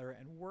 etc.,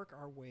 and work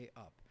our way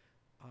up.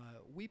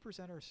 We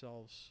present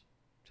ourselves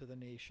to the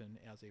nation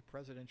as a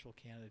presidential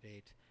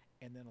candidate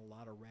and then a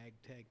lot of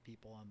ragtag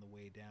people on the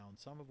way down,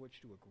 some of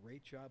which do a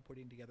great job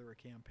putting together a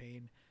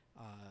campaign.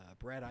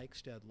 Brad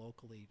Eichstead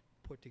locally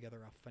put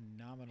together a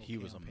phenomenal campaign. He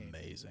was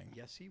amazing.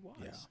 Yes, he was.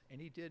 Yeah. And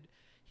he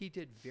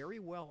did very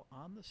well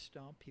on the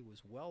stump. He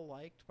was well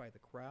liked by the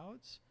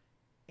crowds,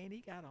 and he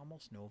got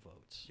almost no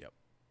votes. Yep.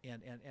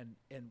 And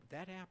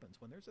that happens.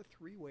 When there's a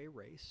three-way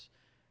race,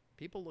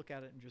 people look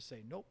at it and just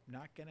say, nope,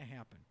 not going to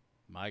happen.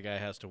 My guy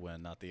has to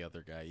win, not the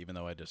other guy, even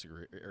though I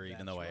disagree, or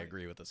even though I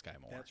agree with this guy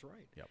more. That's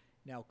right. Yep.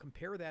 Now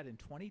compare that in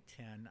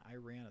 2010. I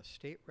ran a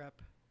state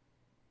rep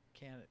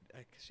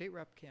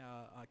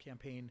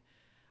campaign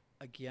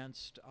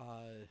against.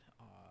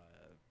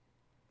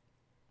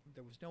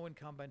 There was no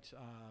incumbent.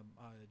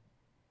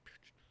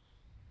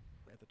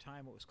 At the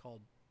time, it was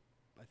called.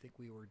 I think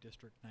we were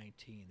District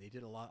 19. They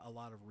did a lot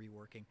of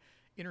reworking.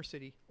 Inner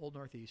city, Old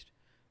Northeast.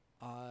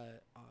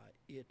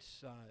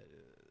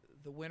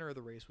 The winner of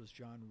the race was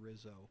John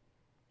Rizzo.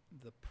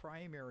 The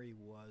primary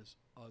was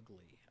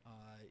ugly.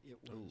 It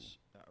was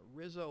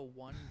Rizzo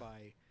won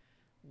by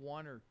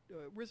one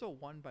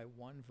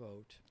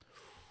vote,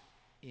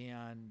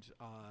 and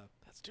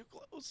That's too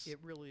close. it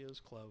really is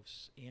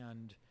close.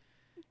 And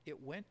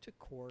it went to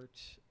court,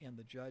 and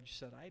the judge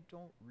said, "I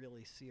don't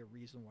really see a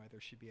reason why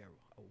there should be a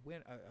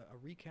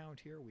recount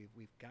here.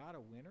 We've got a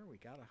winner.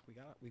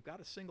 We've got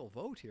a single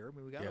vote here. I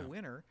mean, we got Yeah. a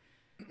winner."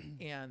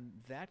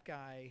 And that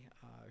guy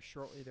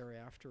shortly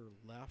thereafter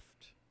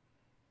left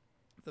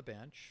the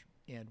bench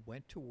and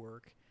went to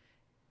work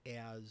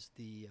as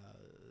the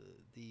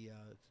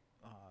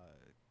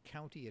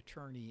county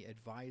attorney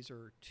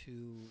advisor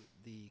to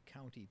the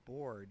county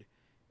board,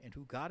 and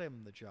who got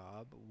him the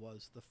job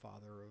was the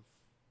father of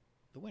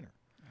the winner.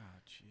 Oh,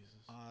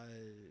 Jesus.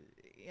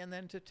 And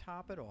then to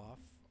top it off,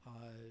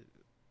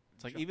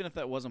 It's like, even if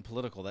that wasn't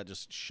political, that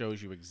just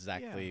shows you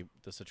exactly Yeah.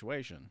 the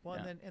situation. well,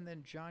 Yeah. and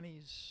then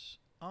Johnny's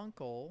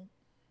uncle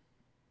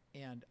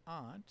and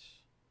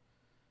aunt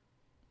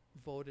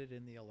voted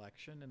in the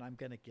election, and I'm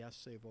going to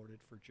guess they voted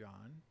for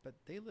John, but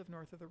they live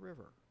north of the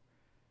river.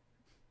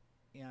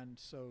 And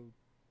so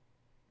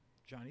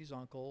Johnny's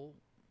uncle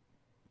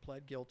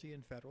pled guilty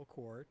in federal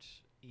court,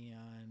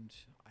 and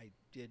I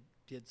did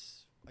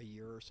a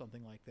year or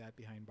something like that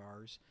behind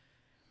bars.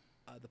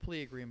 The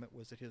plea agreement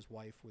was that his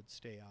wife would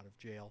stay out of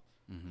jail,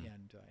 Mhm.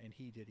 and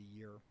he did a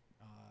year.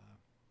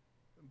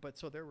 But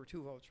so there were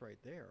two votes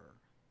right there.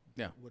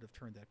 Yeah. That would have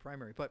turned that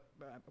primary. But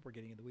we're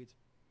getting in the weeds.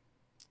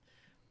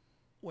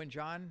 When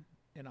John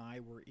and I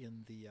were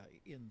in the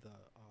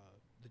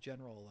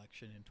general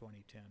election in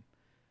 2010,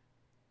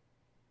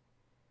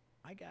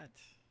 I got,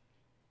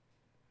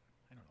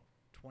 I don't know,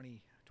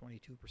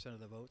 22% of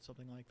the vote,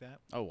 something like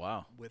that, Oh,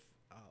 wow. with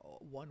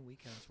 1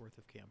 weekend's worth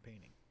of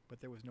campaigning. But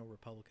there was no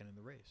Republican in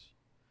the race.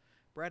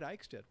 Brad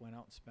Eichstadt went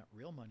out and spent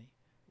real money,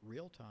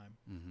 real time,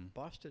 Mm-hmm.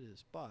 busted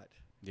his butt,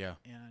 Yeah.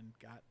 and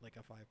got like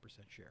a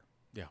 5% share.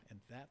 Yeah.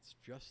 And that's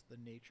just the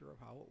nature of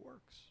how it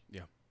works.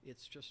 Yeah.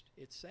 It's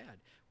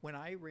sad. When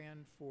I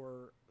ran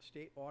for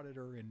state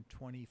auditor in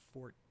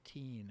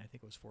 2014, I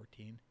think it was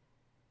 14.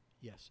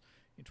 Yes.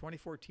 In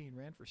 2014,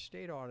 ran for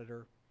state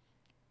auditor.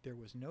 There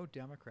was no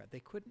Democrat.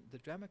 The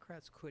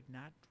Democrats could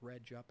not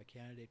dredge up a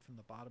candidate from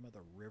the bottom of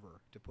the river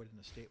to put in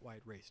a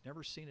statewide race.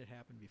 Never seen it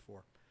happen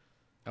before.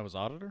 That was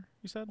auditor,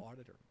 you said?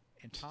 Auditor.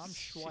 And Tom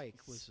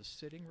Schweik was the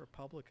sitting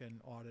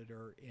Republican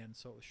auditor, and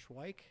so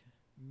Schweik,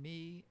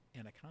 me,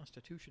 and a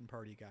Constitution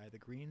Party guy. The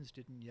Greens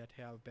didn't yet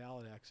have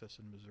ballot access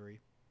in Missouri.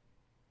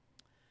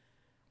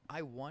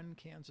 I won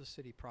Kansas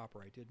City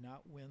proper. I did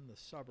not win the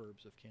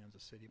suburbs of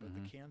Kansas City, but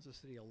Mhm. the Kansas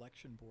City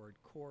Election Board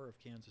core of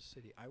Kansas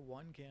City. I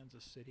won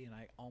Kansas City, and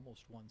I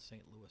almost won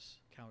St. Louis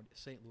County,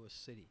 St. Louis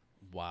City.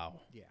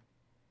 Wow. Yeah.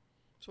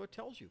 So it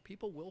tells you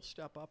people will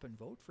step up and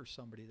vote for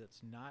somebody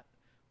that's not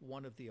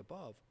one of the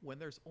above when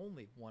there's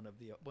only one of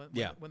the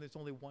Yeah. when there's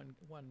only one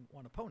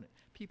opponent.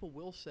 People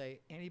will say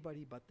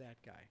anybody but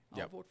that guy. I'll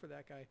Yep. vote for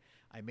that guy.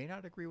 I may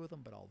not agree with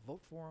him, but I'll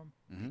vote for him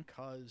Mhm.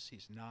 because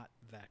he's not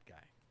that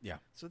guy. Yeah.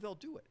 So they'll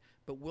do it.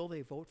 But will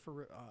they vote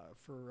for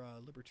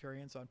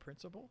libertarians on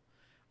principle?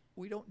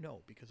 We don't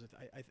know, because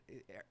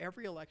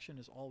every election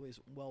is always,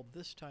 well,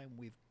 this time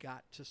we've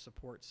got to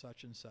support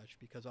such and such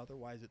because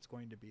otherwise it's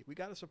going to be, we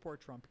got to support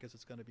Trump because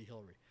it's going to be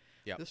Hillary.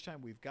 Yep. This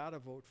time we've got to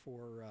vote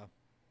for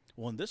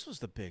Well, and this was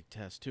the big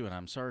test, too, and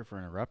I'm sorry for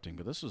interrupting,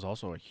 but this was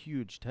also a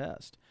huge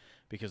test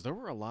because there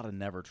were a lot of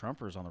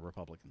never-Trumpers on the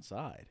Republican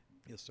side.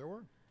 yes, there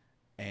were.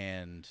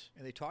 And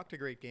And they talked a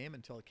great game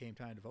until it came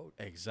time to vote.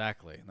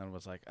 exactly. And then it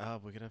was like, oh,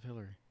 we could have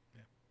Hillary.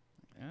 Yeah.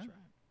 Yeah. That's right.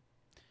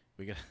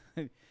 We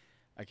could.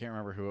 I can't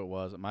remember who it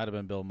was. It might have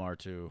been Bill Maher,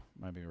 too.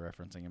 Might be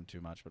referencing him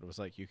too much, but it was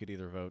like you could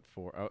either vote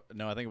for. Oh,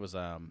 no, I think it was.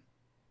 I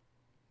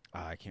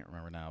can't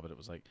remember now, but it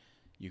was like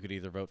you could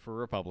either vote for a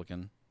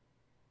Republican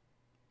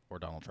or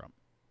Donald Trump.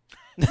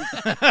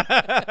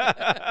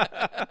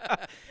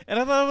 And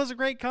I thought it was a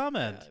great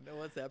comment. Yeah,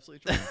 no, that's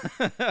absolutely true.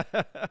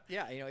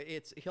 Yeah,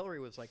 it's Hillary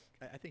was like,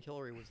 I think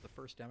Hillary was the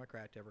first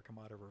Democrat to ever come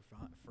out of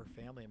her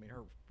family. I mean,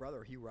 her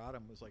brother Hugh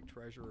Rodham was like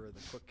treasurer of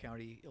the Cook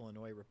County,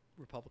 Illinois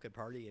Republican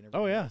Party, and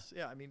everything Oh, yeah. else.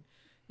 Yeah, I mean,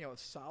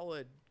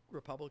 solid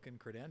Republican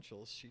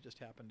credentials. She just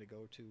happened to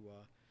go to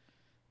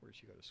where did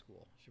she go to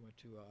school? She went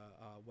to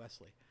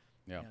Wesley,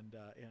 Yeah. and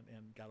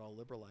got all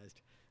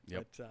liberalized.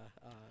 Yep. But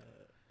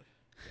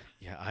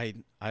Yeah,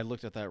 I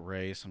looked at that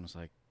race and was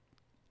like,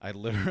 I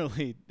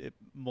literally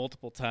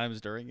multiple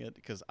times during it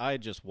because I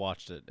just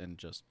watched it and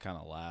just kind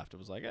of laughed. It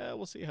was like,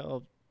 we'll see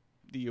how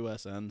the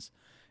U.S. ends.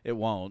 It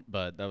won't,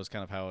 but that was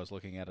kind of how I was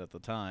looking at it at the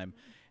time.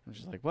 And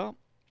just like, well,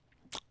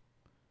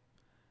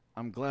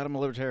 I'm glad I'm a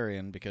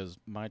libertarian because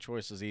my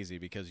choice is easy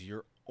because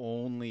your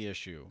only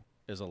issue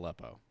is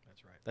Aleppo.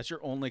 that's right. That's your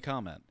only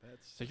comment.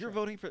 So you're right.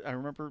 voting for. I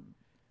remember,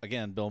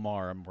 again, Bill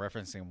Maher. I'm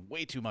referencing him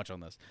way too much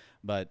on this,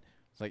 but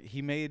it's like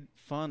he made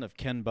fun of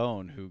Ken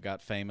Bone, who got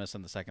famous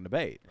in the second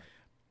debate. Right.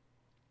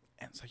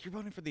 And it's like, you're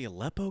voting for the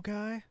Aleppo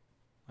guy?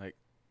 Like,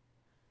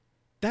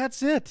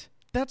 that's it.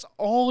 That's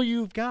all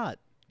you've got.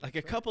 Like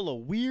That's a right. couple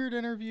of weird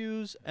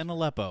interviews and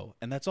Aleppo,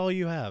 and that's all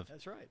you have.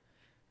 That's right.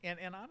 And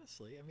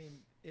honestly, I mean,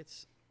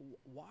 it's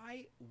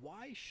why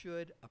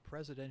should a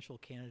presidential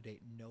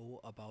candidate know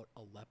about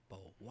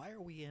Aleppo? Why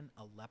are we in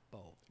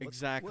Aleppo?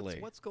 Exactly.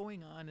 What's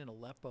going on in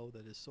Aleppo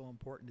that is so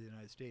important to the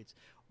United States?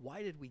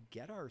 Why did we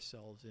get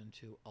ourselves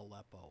into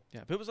Aleppo?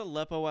 Yeah, if it was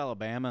Aleppo,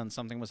 Alabama, and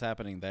something was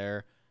happening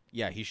there,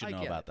 yeah, he should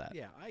know about that.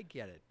 Yeah, I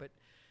get it. But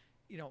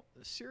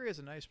Syria is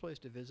a nice place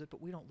to visit,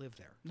 but we don't live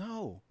there.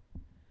 No.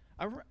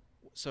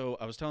 So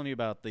I was telling you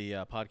about the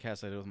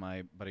podcast I did with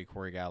my buddy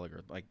Corey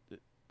Gallagher. Like,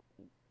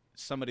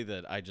 somebody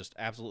that I just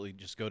absolutely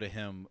just go to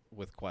him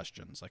with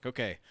questions. Like,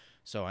 okay,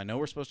 so I know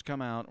we're supposed to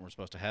come out and we're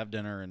supposed to have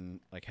dinner and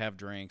like have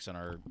drinks and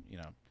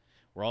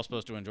we're all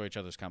supposed to enjoy each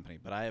other's company.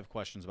 But I have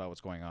questions about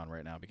what's going on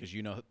right now because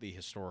the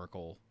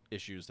historical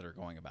issues that are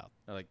going about,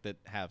 like that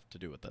have to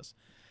do with this.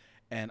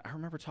 And I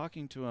remember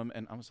talking to him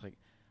and I was like,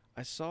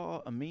 I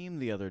saw a meme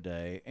the other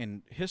day,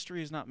 and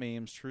history is not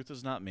memes, truth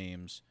is not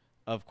memes,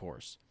 of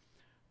course.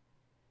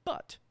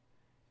 But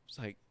it's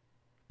like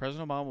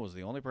President Obama was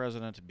the only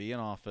president to be in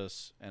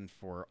office, and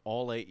for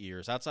all 8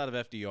 years, outside of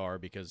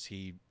FDR because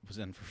he was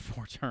in for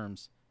 4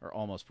 terms, or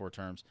almost 4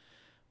 terms,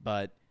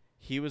 but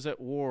he was at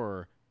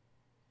war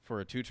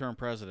for a 2-term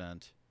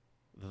president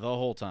the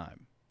whole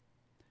time.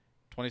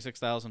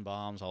 26,000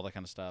 bombs, all that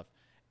kind of stuff,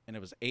 and it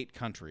was 8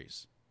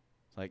 countries.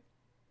 It's like,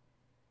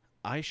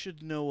 I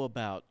should know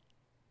about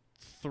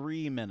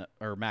 3 minutes,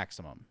 or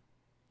maximum.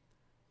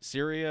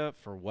 Syria,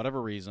 for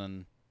whatever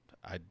reason,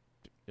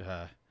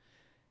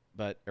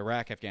 but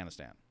Iraq,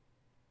 Afghanistan.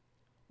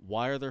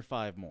 Why are there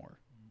 5 more?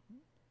 Mm-hmm.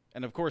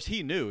 And of course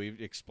he knew.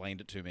 He explained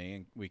it to me,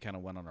 and we kind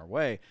of went on our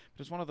way.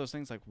 But it's one of those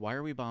things like, why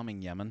are we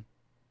bombing Yemen?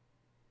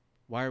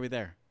 Why are we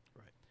there?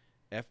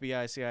 Right.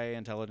 FBI, CIA,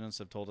 intelligence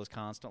have told us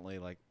constantly,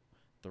 like,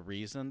 the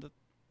reason that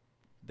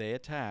they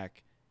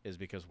attack is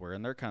because we're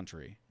in their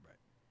country. Right.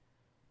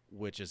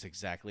 Which is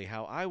exactly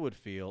how I would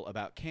feel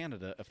about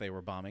Canada if they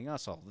were bombing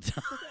us all the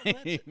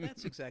time.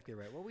 That's exactly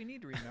right. What we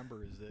need to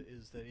remember is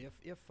that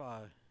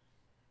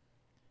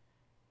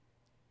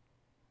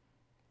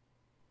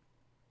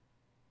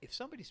if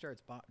somebody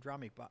starts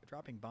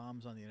dropping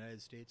bombs on the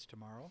United States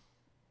tomorrow,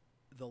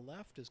 the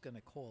left is going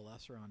to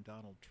coalesce around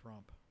Donald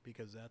Trump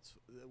because that's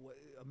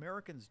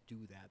Americans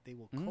do that. They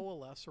will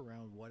coalesce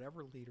around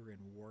whatever leader in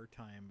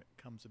wartime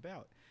comes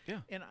about. Yeah.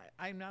 And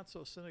I'm not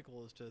so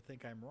cynical as to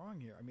think I'm wrong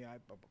here. I mean,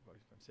 I'm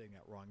saying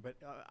that wrong, but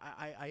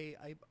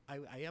I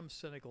am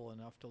cynical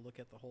enough to look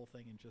at the whole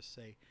thing and just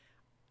say,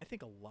 I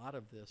think a lot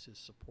of this is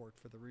support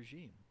for the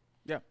regime.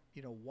 Yeah.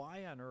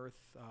 Why on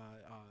earth,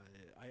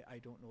 I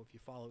don't know if you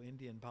follow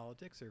Indian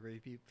politics. There are very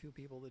few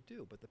people that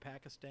do, but the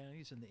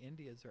Pakistanis and the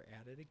Indians are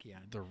at it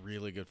again. They're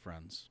really good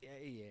friends.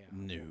 Yeah.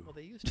 No. Well,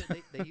 they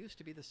used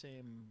to be the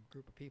same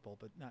group of people,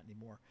 but not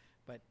anymore.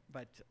 But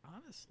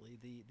honestly,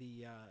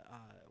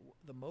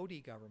 the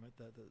Modi government,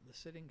 the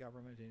sitting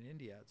government in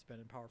India, it's been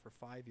in power for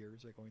 5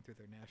 years. They're going through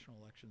their national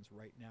elections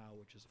right now,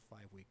 which is a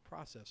 5-week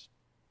process.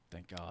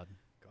 Thank God.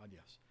 God,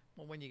 yes.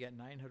 Well, when you get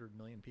 900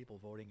 million people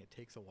voting, it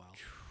takes a while.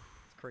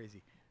 It's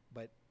crazy.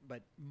 But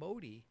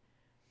Modi,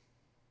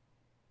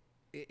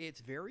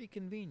 it's very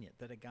convenient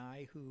that a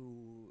guy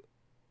who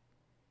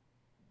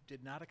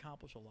did not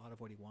accomplish a lot of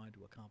what he wanted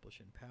to accomplish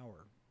in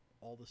power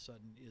all of a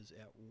sudden is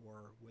at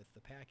war with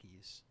the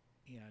Pakis.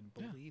 And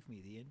believe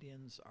me, the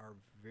Indians are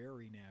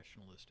very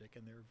nationalistic,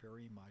 and they're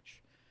very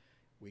much,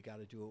 we got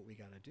to do what we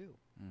got to do.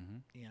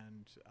 Mm-hmm.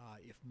 And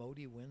if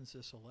Modi wins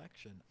this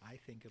election, I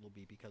think it'll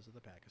be because of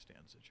the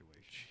Pakistan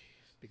situation.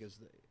 Jeez. Because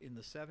in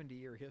the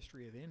 70-year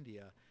history of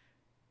India,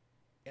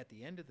 at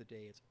the end of the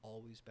day, it's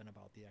always been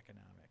about the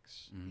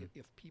economics. Mm-hmm.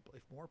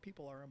 If more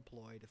people are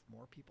employed, if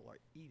more people are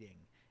eating,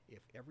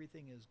 if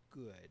everything is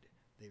good,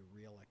 they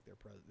reelect their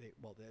president.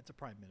 Well, it's a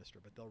prime minister,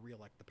 but they'll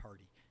reelect the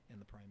party, and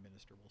the prime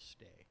minister will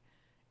stay.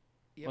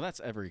 Well,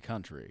 that's every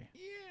country.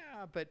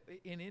 Yeah, but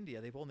in India,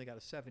 they've only got a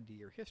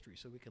 70-year history,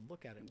 so we can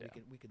look at it. Yeah.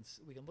 We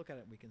can look at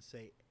it, and we can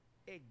say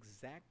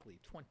exactly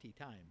 20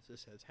 times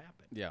this has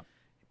happened. Yeah.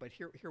 But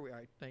here we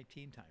are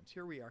 19 times.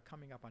 Here we are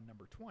coming up on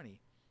number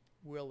 20.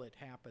 Will it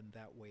happen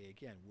that way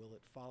again? Will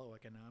it follow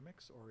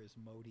economics, or is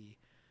Modi,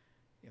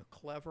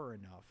 clever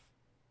enough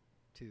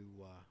to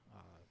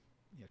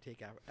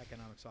take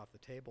economics off the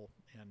table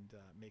and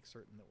make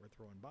certain that we're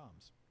throwing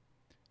bombs?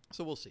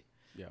 So we'll see.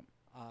 Yeah.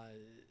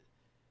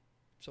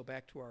 So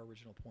back to our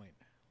original point,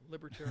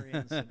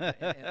 libertarians and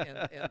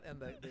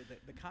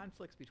the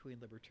conflicts between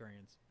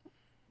libertarians.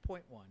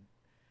 Point 1,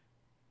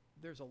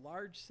 there's a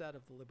large set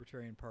of the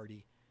Libertarian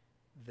Party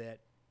that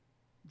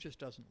just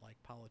doesn't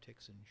like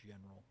politics in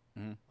general,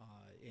 and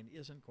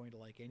isn't going to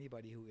like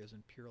anybody who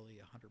isn't purely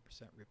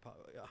 100%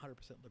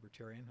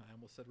 libertarian. I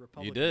almost said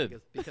Republican. You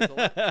did. Because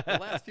the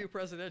last few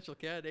presidential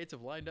candidates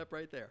have lined up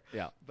right there.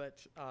 Yeah.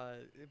 But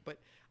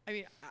I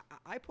mean,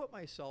 I put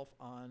myself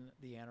on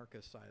the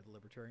anarchist side of the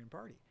Libertarian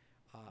Party.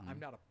 I'm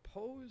not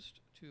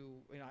opposed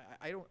to.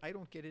 I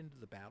don't get into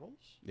the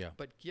battles. Yeah.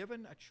 But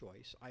given a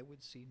choice, I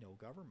would see no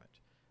government,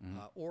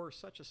 or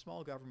such a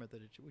small government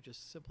that it would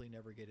just simply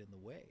never get in the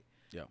way.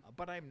 Yeah.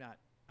 But I'm not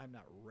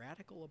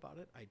radical about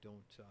it. I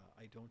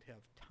don't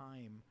have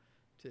time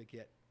to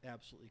get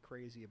absolutely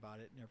crazy about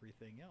it and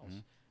everything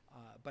else.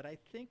 But I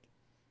think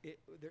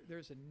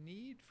there's a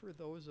need for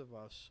those of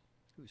us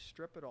who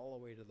strip it all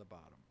the way to the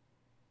bottom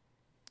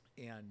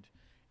and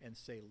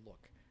say,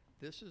 look,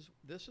 this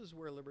is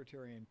where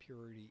libertarian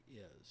purity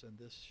is, and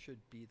this should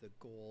be the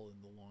goal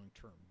in the long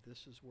term.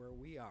 This is where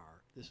we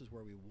are. This is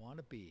where we want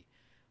to be.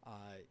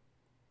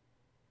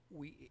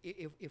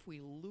 If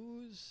we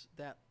lose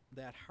that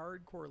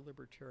hardcore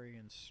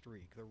libertarian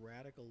streak, the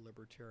radical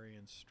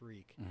libertarian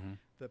streak, Mm-hmm.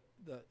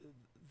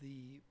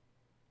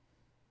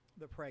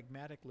 the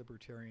pragmatic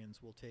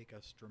libertarians will take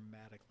us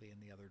dramatically in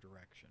the other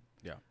direction.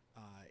 Yeah.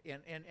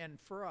 And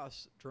for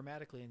us,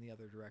 dramatically in the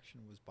other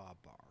direction was Bob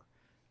Barr.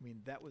 I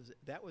mean, that was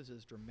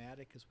as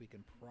dramatic as we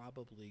can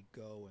probably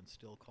go and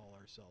still call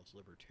ourselves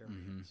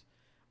libertarians.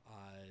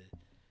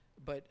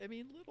 But I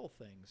mean, little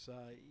things.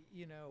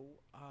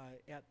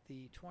 At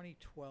the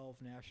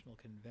 2012 National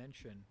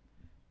Convention,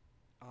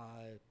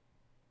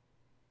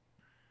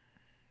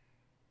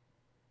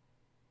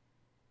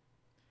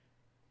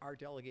 our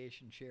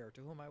delegation chair,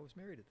 to whom I was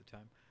married at the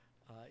time,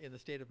 in the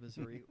state of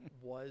Missouri,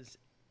 was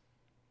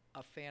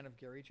a fan of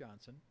Gary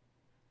Johnson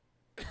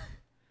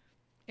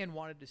and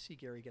wanted to see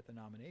Gary get the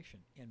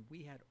nomination. And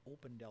we had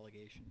open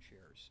delegation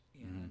chairs.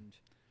 And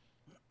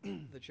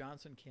the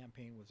Johnson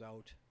campaign was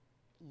out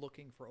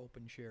looking for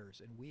open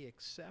chairs. And we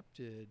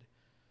accepted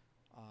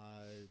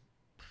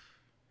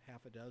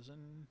half a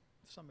dozen,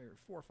 somewhere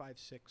 4, 5,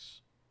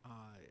 6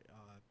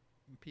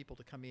 people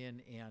to come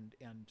in and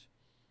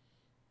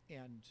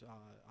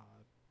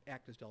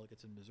act as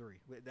delegates in Missouri.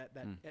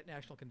 At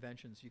national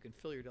conventions, you can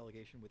fill your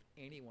delegation with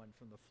anyone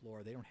from the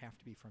floor. They don't have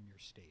to be from your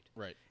state.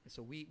 Right. And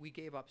so we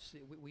gave up.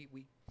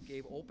 We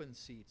gave open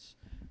seats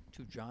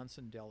to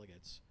Johnson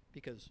delegates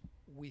because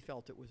we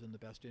felt it was in the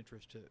best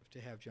interest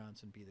to have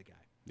Johnson be the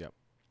guy. Yep.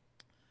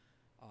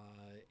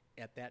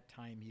 At that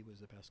time, he was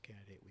the best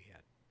candidate we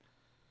had.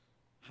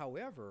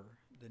 However,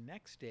 the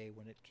next day,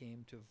 when it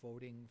came to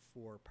voting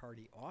for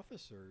party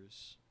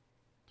officers,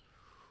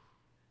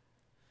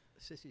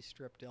 Sissy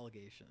stripped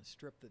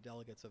the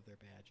delegates of their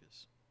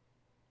badges.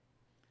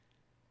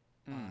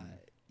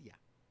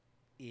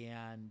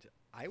 And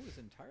I was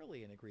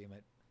entirely in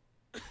agreement.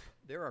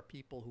 There are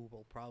people who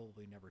will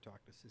probably never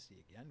talk to Sissy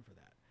again for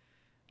that.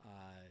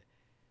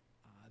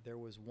 There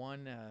was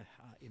one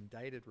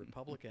indicted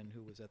Republican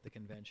who was at the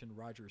convention,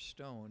 Roger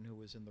Stone, who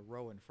was in the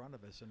row in front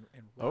of us, and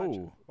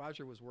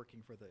Roger was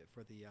working for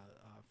the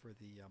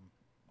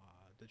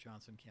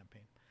Johnson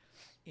campaign,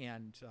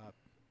 and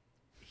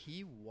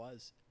he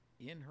was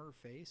in her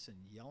face and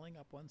yelling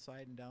up one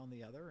side and down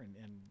the other, and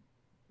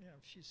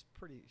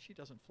she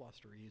doesn't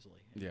fluster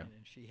easily,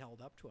 and she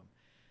held up to him.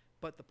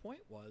 But the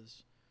point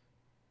was,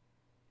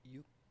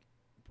 you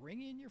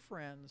bring in your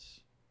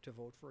friends to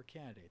vote for a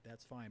candidate,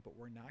 that's fine, but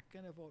we're not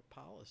going to vote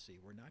policy.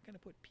 We're not going to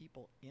put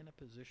people in a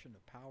position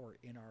of power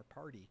in our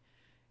party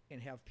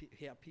and have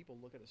people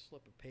look at a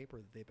slip of paper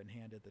that they've been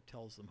handed that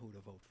tells them who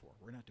to vote for.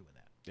 We're not doing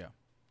that. Yeah.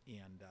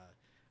 And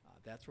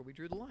that's where we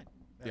drew the line.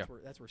 That's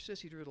where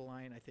Sissy drew the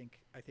line. I think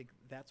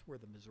that's where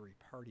the Missouri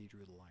Party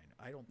drew the line.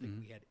 I don't think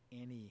we had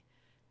any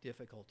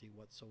difficulty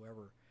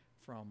whatsoever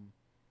from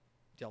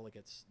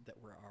delegates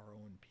that were our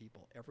own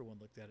people. Everyone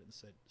looked at it and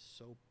said,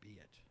 "So be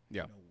it."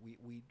 Yeah.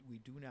 We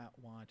do not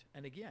want.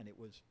 And again, it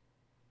was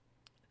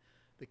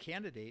the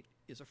candidate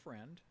is a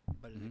friend,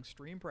 but an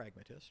extreme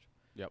pragmatist.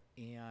 Yep.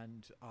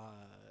 And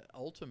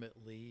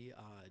ultimately,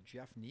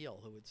 Jeff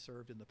Neal, who had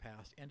served in the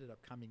past, ended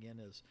up coming in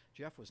as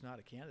Jeff was not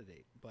a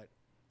candidate, but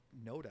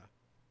NODA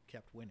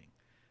kept winning.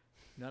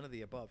 None of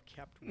the above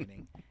kept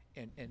winning,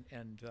 and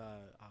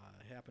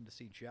happened to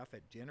see Jeff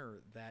at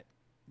dinner that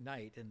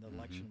night, and the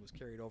election was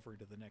carried over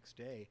to the next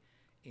day,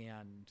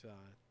 and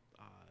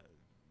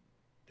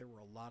there were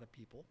a lot of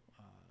people,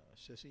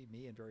 Sissy,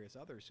 me, and various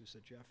others, who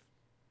said, "Jeff,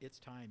 it's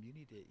time. You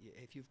need to.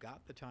 If you've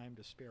got the time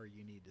to spare,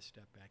 you need to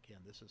step back in.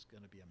 This is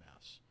going to be a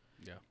mess."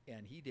 Yeah.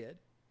 And he did,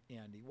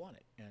 and he won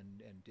it,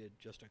 and did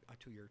just a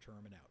 2-year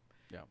term and out.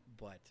 Yeah.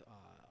 But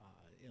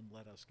and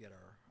let us get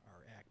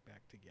our act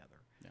back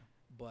together. Yeah.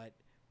 But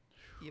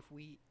if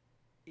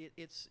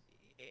it's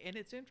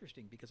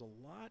interesting because a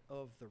lot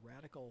of the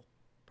radical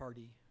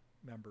party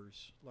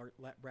members,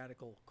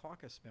 radical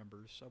caucus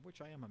members, of which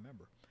I am a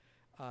member,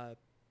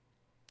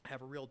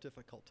 have a real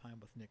difficult time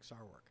with Nick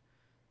Sarwark,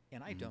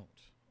 and I don't.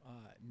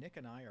 Nick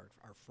and I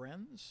are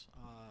friends.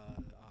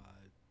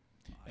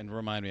 And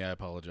remind me, I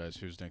apologize.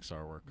 Who's Nick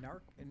Sarwark?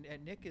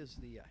 And Nick is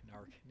the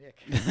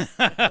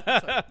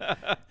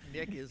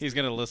Nick. He's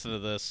going to listen to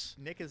this.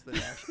 Nick is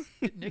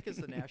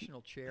the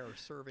national chair,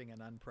 serving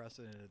an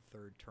unprecedented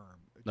third term.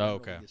 Oh,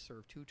 okay. You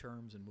serve 2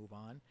 terms and move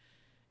on.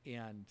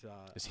 And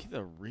is he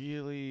the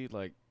really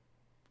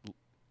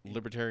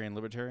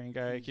libertarian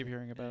guy I keep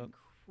hearing about? An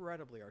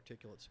incredibly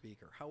articulate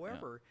speaker.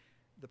 However,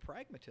 the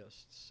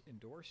pragmatists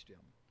endorsed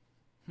him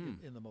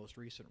in the most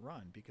recent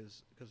run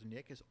because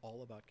Nick is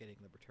all about getting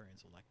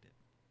libertarians elected.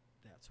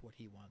 That's what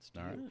he wants to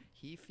do. Right.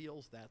 He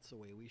feels that's the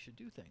way we should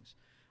do things.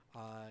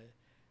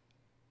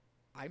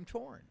 I'm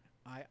torn.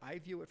 I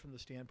view it from the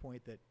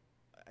standpoint that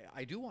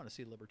I do want to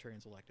see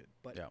libertarians elected,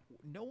 but Yeah.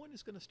 no one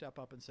is going to step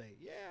up and say,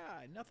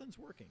 yeah, nothing's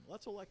working.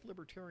 Let's elect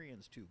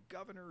libertarians to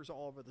governors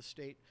all over the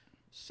state,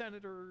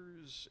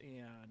 senators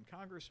and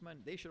congressmen.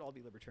 They should all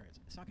be libertarians.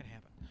 It's not going to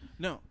happen.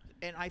 No.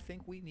 And I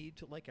think we need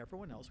to, like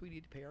everyone else, we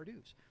need to pay our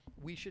dues.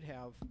 We should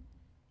have,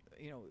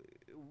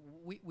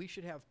 we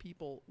should have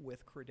people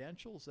with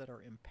credentials that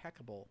are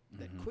impeccable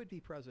that could be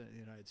president of the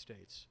United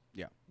States.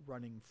 Yeah.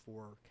 Running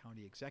for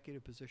county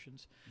executive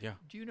positions. Yeah.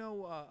 Do you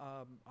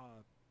know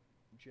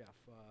Jeff?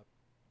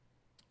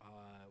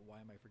 Why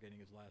am I forgetting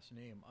his last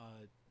name?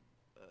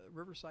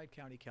 Riverside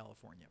County,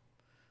 California.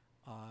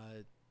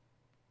 I've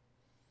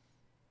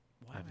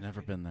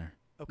never been there.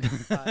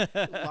 Okay,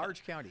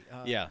 large county.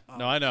 Yeah.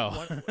 No, I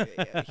know.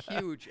 A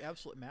huge,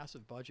 absolute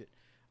massive budget.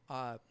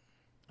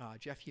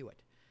 Jeff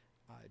Hewitt.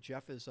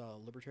 Jeff is a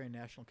Libertarian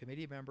National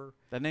Committee member.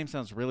 That name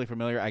sounds really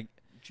familiar.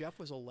 Jeff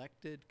was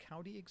elected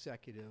county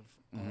executive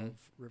of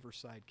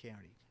Riverside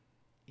County,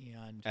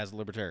 and As a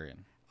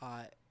libertarian.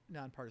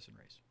 Nonpartisan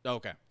race.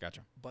 Okay,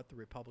 gotcha. But the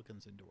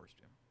Republicans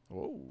endorsed him.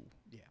 Whoa.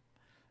 Yeah.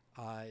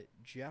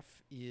 Jeff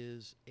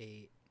is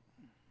a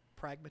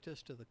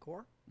pragmatist to the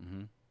core.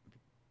 Mm-hmm.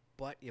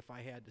 But if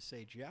I had to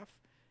say Jeff,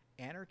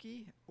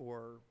 anarchy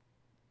or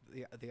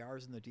the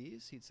R's and the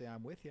D's, he'd say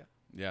I'm with you.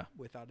 Yeah.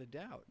 Without a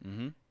doubt.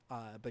 Mm-hmm.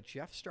 But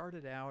Jeff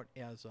started out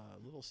as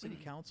a little city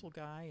council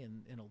guy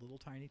in a little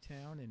tiny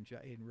town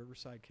in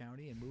Riverside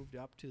County and moved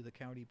up to the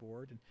county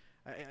board. And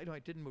I know I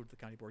didn't move to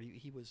the county board.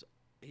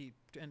 He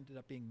ended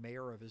up being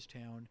mayor of his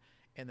town.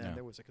 And then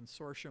there was a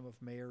consortium of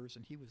mayors,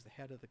 and he was the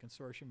head of the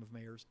consortium of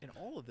mayors. And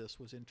all of this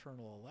was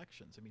internal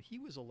elections. I mean, he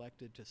was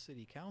elected to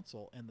city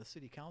council, and the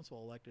city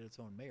council elected its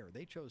own mayor.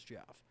 They chose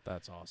Jeff.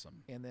 That's awesome.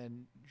 And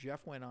then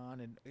Jeff went on,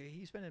 and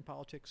he's been in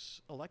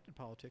politics, elected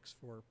politics,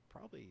 for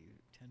probably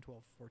 10,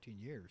 12, 14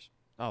 years.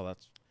 Oh,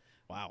 that's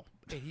wow.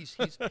 And he's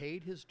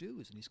paid his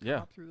dues, and he's come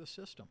up through the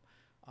system.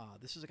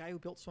 This is a guy who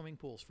built swimming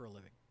pools for a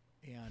living,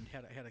 and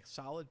had a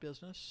solid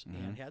business,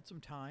 and had some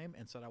time,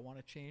 and said, I want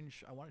to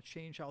change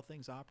how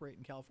things operate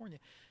in California.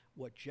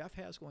 What Jeff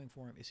has going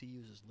for him is he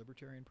uses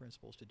libertarian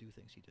principles to do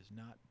things. He does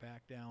not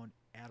back down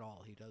at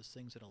all. He does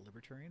things in a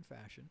libertarian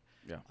fashion.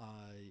 Yeah.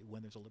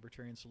 When there's a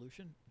libertarian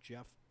solution,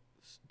 Jeff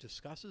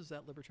discusses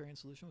that libertarian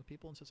solution with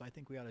people and says, I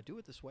think we ought to do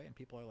it this way. And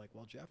people are like,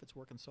 well, Jeff, it's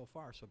working so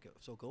far,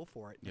 so go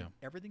for it. Yeah. And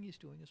everything he's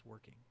doing is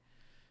working.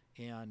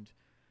 And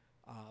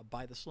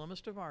by the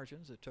slimmest of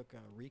margins, it took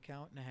a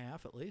recount and a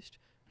half at least,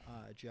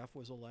 Jeff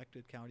was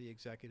elected county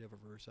executive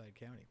of Riverside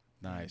County.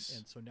 Nice.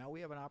 And so now we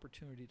have an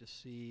opportunity to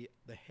see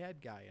the head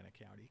guy in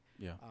a county.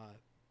 Yeah.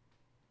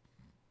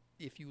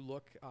 If you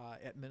look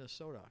at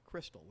Minnesota,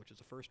 Crystal, which is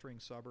a first-ring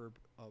suburb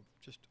of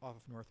just off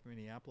of North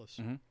Minneapolis,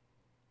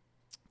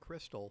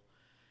 Crystal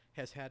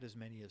has had as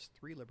many as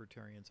 3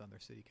 libertarians on their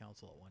city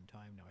council at one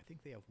time. Now, I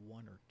think they have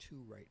 1 or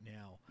 2 right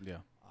now. Yeah.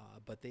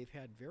 But they've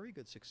had very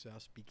good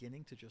success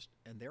beginning to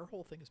and their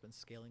whole thing has been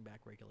scaling back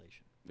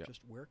regulation. Yeah.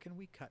 Just where can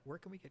we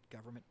get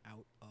government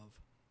out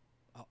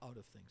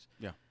of things?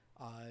 Yeah.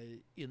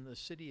 In the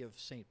city of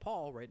St.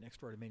 Paul, right next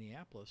door to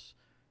Minneapolis,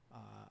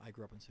 I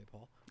grew up in St.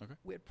 Paul. Okay.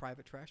 We had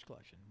private trash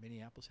collection.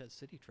 Minneapolis had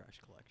city trash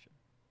collection.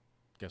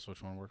 Guess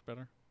which one worked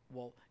better?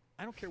 Well,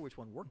 I don't care which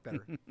one worked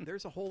better.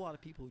 There's a whole lot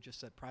of people who just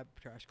said private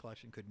trash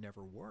collection could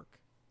never work.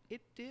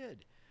 It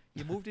did.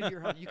 You moved into your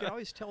house. You could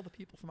always tell the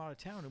people from out of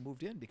town who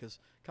moved in because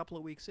a couple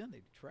of weeks in,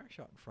 they'd trash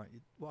out in front.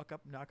 You'd walk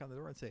up, knock on the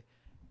door, and say,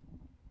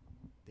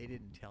 they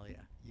didn't tell you.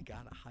 You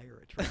got to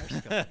hire a trash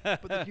company.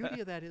 But the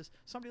beauty of that is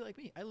somebody like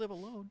me, I live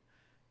alone.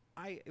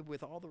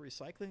 With all the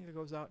recycling that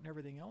goes out and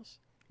everything else,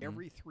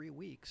 every 3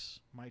 weeks,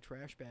 my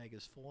trash bag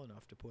is full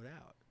enough to put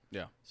out.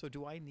 Yeah. So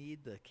do I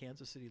need the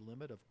Kansas City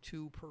limit of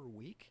 2 per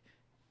week?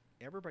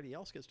 Everybody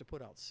else gets to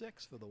put out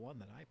 6 for the one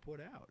that I put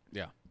out.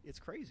 Yeah. It's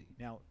crazy.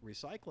 Now,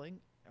 recycling,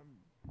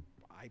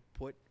 I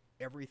put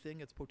everything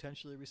that's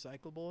potentially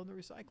recyclable in the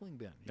recycling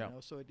bin. You know,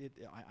 so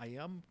I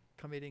am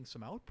committing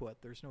some output.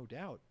 There's no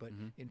doubt. But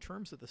in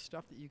terms of the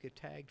stuff that you get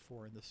tagged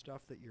for and the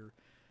stuff that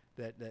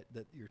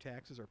your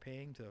taxes are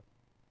paying to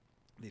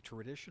the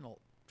traditional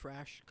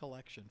trash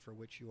collection for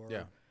which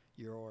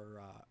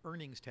your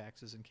earnings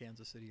taxes in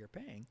Kansas City are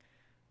paying,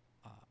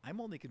 I'm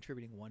only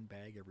contributing 1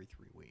 bag every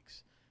 3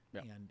 weeks.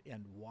 Yeah.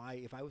 And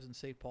why, if I was in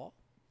St. Paul,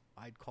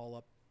 I'd call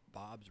up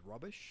Bob's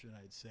Rubbish and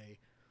I'd say,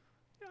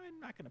 I'm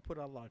not going to put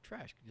out a lot of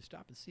trash. Could you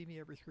stop and see me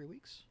every 3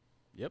 weeks?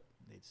 Yep.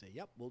 And they'd say,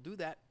 yep, we'll do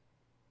that.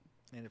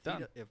 And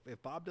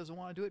if Bob doesn't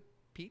want to do it,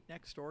 Pete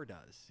next door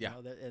does. Yeah.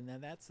 You know, and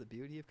then that's the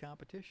beauty of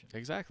competition.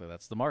 Exactly.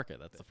 That's the market.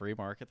 That's the free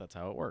market. That's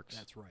how it works.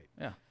 That's right.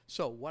 Yeah.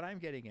 So what I'm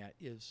getting at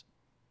is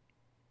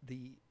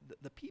the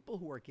people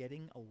who are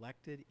getting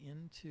elected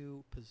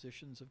into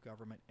positions of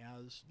government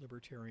as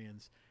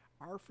libertarians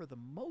are, for the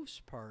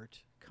most part,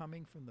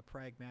 coming from the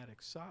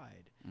pragmatic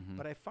side.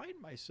 But I find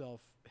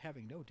myself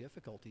having no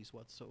difficulties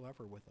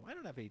whatsoever with them. I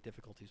don't have any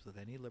difficulties with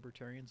any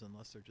libertarians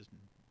unless they're just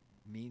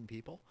mean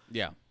people.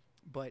 Yeah.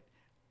 But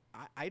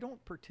I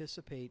don't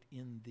participate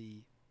in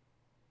the...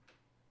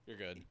 You're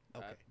good.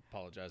 Okay. I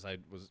apologize. I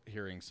was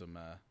hearing some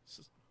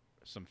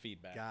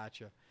feedback.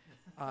 Gotcha.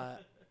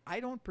 I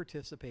don't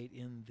participate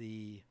in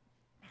the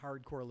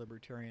hardcore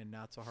libertarian,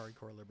 not so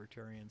hardcore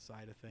libertarian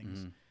side of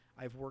things. Mhm.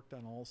 I've worked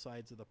on all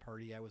sides of the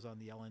party. I was on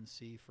the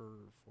LNC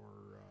for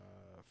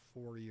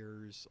 4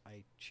 years.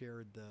 I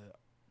chaired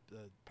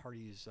the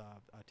party's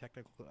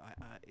technical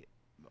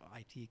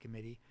IT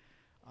committee.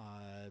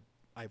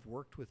 I've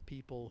worked with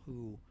people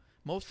who,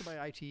 most of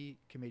my IT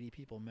committee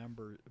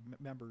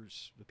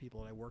members, the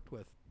people that I worked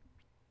with,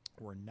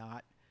 were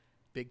not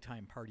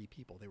big-time party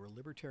people. They were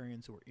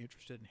libertarians who were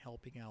interested in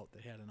helping out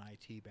that had an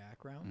IT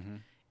background. Mm-hmm.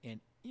 And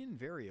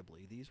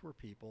invariably, these were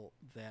people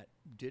that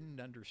didn't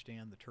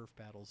understand the turf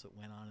battles that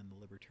went on in the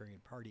Libertarian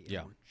Party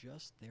and were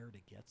just there to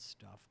get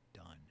stuff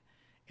done.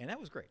 And that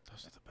was great.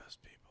 Those are the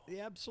best people.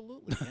 Yeah,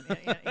 absolutely.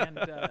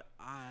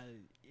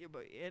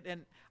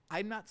 And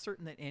I'm not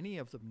certain that any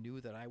of them knew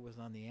that I was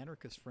on the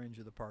anarchist fringe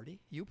of the party.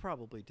 You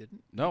probably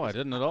didn't. No, I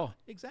didn't at all.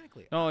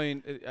 Exactly. No, I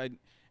mean,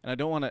 I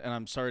don't want to, and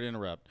I'm sorry to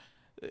interrupt.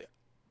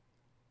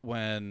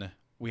 When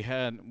we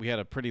had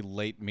a pretty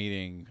late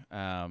meeting,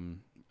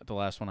 the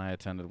last one I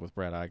attended with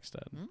Brad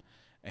Eichstead,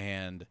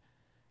 and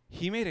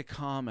he made a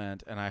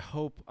comment, and I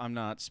hope I'm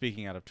not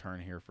speaking out of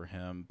turn here for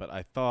him, but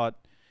I thought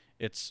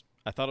it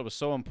was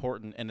so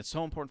important, and it's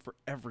so important for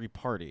every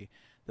party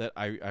that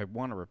I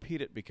want to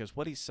repeat it, because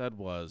what he said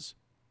was,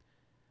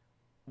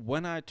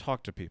 when I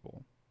talk to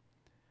people,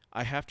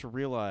 I have to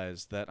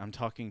realize that I'm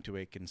talking to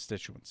a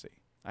constituency.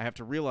 I have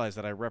to realize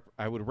that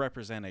I would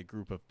represent a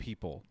group of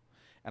people,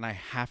 and I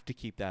have to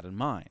keep that in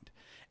mind.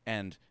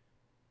 And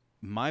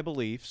my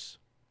beliefs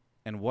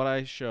and what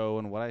I show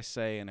and what I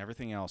say and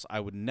everything else, I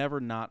would never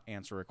not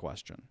answer a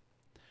question.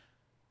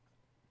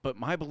 But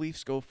my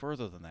beliefs go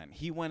further than that.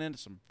 He went into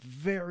some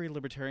very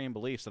libertarian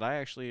beliefs that I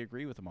actually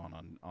agree with him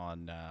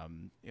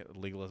on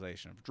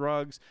legalization of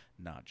drugs,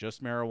 not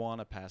just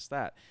marijuana, past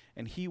that.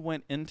 And he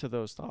went into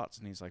those thoughts,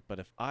 and he's like, but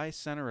if I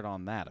center it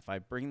on that, if I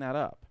bring that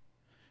up,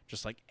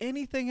 just like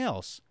anything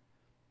else,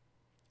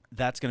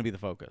 that's going to be the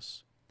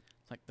focus.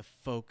 It's like the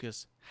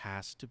focus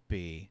has to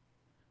be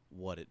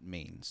what it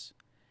means.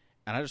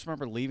 And I just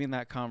remember leaving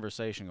that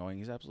conversation going,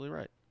 he's absolutely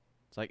right.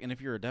 It's like, and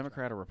if you're a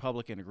Democrat, a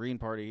Republican, a Green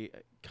Party,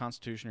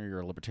 Constitution, or you're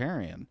a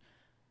Libertarian,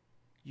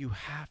 you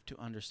have to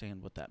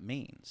understand what that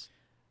means.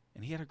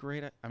 And he had a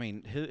great, I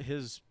mean,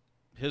 his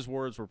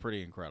words were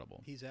pretty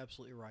incredible. He's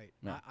absolutely right.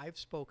 Yeah. I've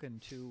spoken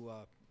to,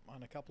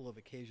 on a couple of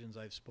occasions,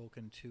 I've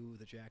spoken to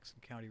the Jackson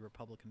County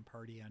Republican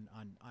Party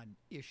on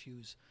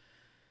issues,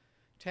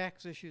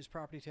 tax issues,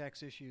 property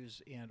tax issues,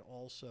 and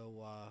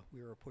also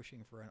we were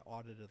pushing for an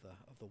audit of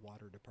the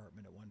water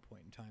department at one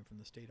point in time from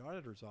the state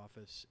auditor's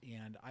office.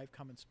 And I've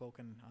come and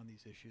spoken on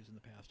these issues in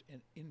the past.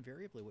 And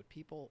invariably, what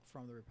people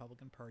from the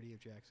Republican Party of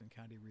Jackson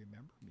County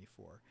remember me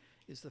for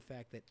is the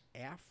fact that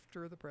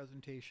after the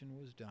presentation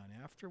was done,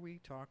 after we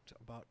talked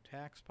about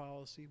tax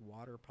policy,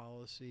 water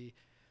policy,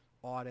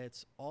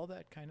 audits, all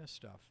that kind of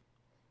stuff,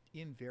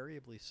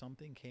 invariably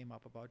something came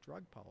up about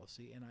drug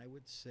policy. And I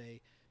would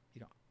say,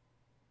 you know,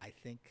 I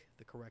think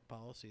the correct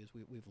policy is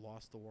we've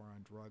lost the war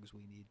on drugs.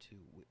 We need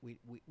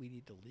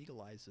to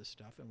legalize this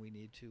stuff, and we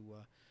need to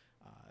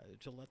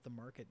let the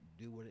market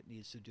do what it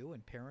needs to do.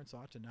 And parents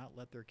ought to not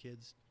let their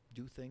kids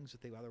do things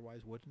that they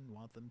otherwise wouldn't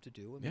want them to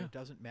do. I mean, It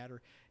doesn't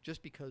matter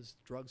just because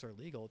drugs are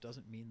legal. It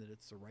doesn't mean that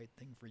it's the right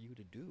thing for you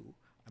to do.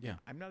 I mean,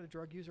 I'm not a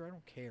drug user. I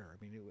don't care.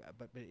 I mean,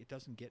 but it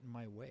doesn't get in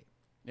my way.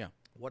 Yeah.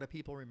 What do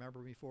people remember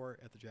me for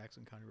at the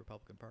Jackson County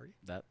Republican Party?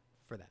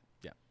 For that.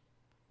 Yeah.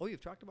 Oh, you've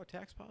talked about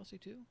tax policy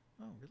too?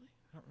 Oh, really?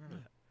 I don't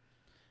remember that.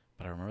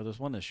 But I remember there's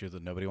one issue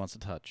that nobody wants to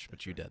touch,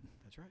 but you did.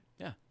 That's right.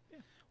 Yeah.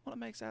 Well, it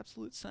makes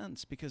absolute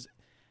sense, because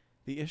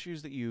the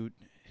issues that you,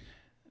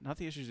 not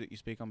the issues that you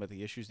speak on, but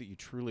the issues that you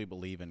truly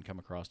believe in come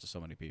across to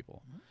so many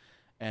people. Mm-hmm.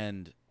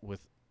 And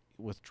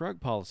with drug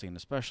policy, and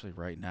especially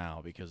right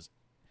now, because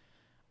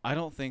I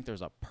don't think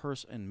there's a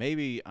person, and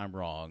maybe I'm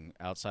wrong,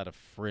 outside of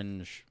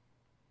fringe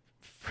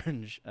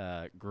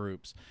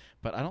groups,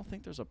 but I don't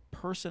think there's a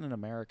person in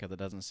America that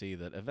doesn't see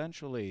that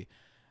eventually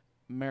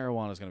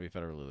marijuana is going to be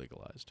federally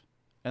legalized,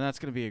 and that's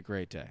going to be a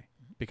great day,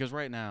 because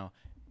right now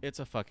it's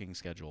a fucking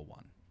Schedule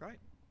 1. Right.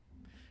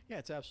 Yeah,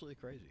 it's absolutely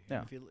crazy.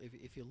 Yeah.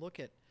 If you look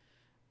at,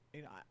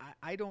 you know,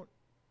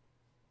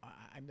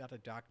 I'm not a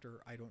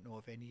doctor. I don't know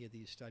if any of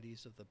these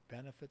studies of the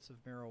benefits of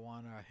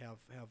marijuana have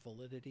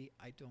validity.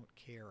 I don't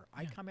care.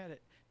 I come at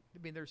it.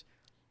 I mean,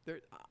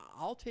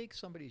 I'll take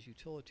somebody's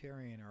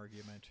utilitarian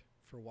argument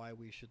for why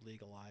we should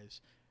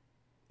legalize.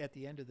 At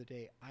the end of the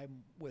day,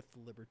 I'm with the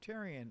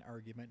libertarian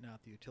argument,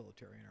 not the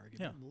utilitarian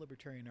argument. Yeah. And the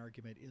libertarian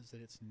argument is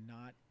that it's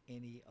not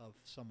any of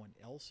someone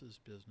else's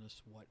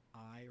business what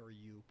I or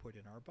you put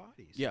in our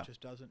bodies. Yeah. It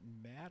just doesn't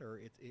matter.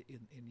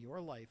 In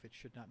your life, it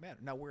should not matter.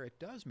 Now, where it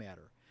does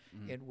matter,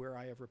 and where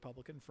I have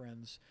Republican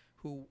friends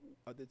who,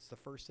 it's the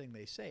first thing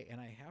they say, and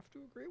I have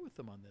to agree with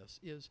them on this,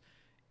 is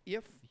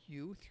if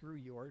you, through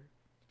your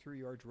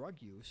drug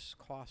use,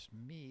 cost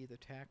me, the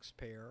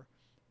taxpayer,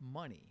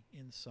 money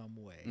in some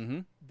way, Mm-hmm.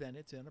 then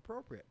it's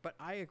inappropriate. But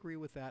I agree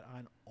with that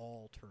on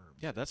all terms.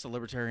 Yeah, that's the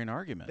libertarian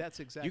argument. That's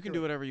exactly. You can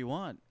do whatever you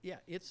want. Yeah,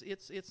 it's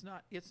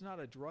not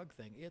a drug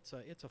thing. It's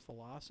a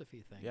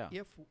philosophy thing. Yeah.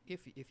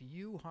 If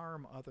you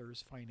harm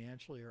others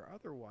financially or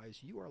otherwise,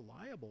 you are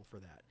liable for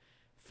that,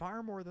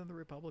 far more than the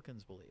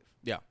Republicans believe.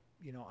 Yeah.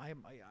 You know,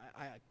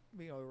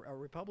 a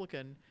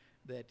Republican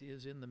that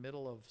is in the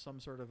middle of some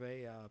sort of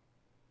a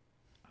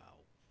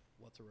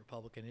what's a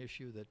Republican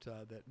issue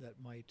that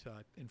might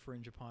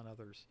infringe upon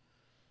others.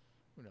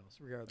 Who knows?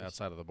 Regardless,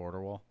 Outside of the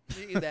border wall.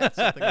 that's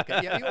something.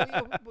 Okay.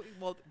 Yeah,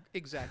 well,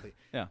 exactly.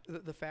 Yeah.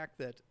 The fact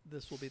that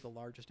this will be the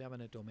largest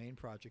eminent domain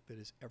project that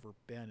has ever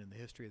been in the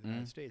history of the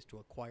United States to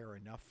acquire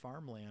enough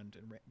farmland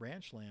and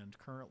ranch land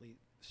currently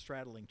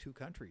straddling two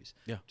countries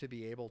to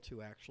be able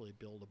to actually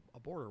build a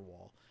border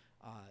wall.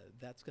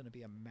 That's going to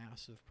be a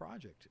massive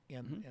project,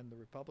 and the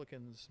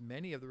Republicans,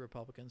 many of the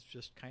Republicans,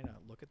 just kind of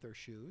look at their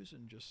shoes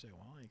and just say,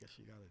 "Well, I guess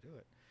you got to do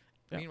it."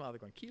 Yeah. Meanwhile, they're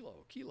going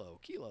kilo.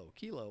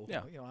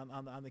 Yeah. You know,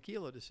 on the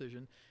kilo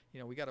decision, you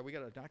know, we got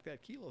to knock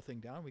that kilo thing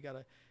down. We got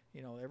to,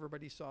 you know,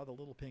 everybody saw the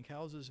Little Pink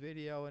Houses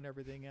video and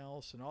everything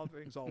else, and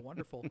everything's all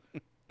wonderful.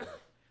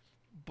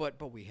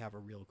 But we have a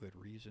real good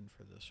reason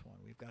for this one.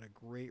 We've got a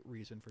great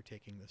reason for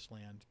taking this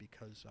land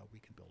because we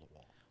can build a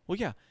wall. Well,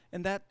 yeah,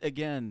 and that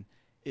again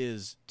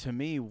is to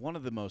me one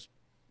of the most.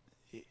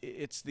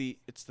 It's the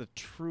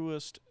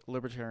truest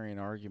libertarian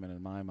argument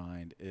in my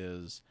mind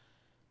is.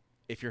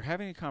 If you're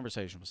having a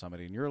conversation with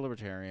somebody and you're a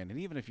libertarian, and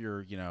even if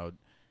you're, you know,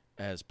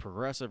 as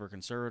progressive or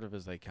conservative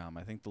as they come,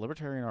 I think the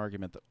libertarian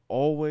argument that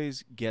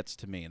always gets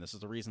to me, and this is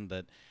the reason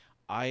that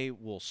I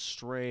will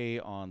stray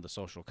on the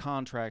social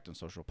contract and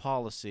social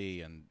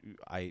policy, and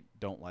I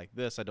don't like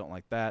this, I don't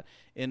like that,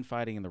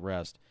 infighting and the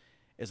rest,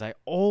 is I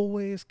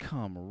always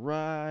come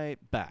right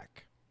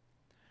back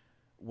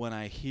when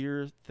I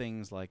hear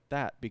things like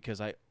that,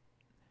 because I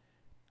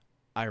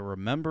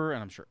remember,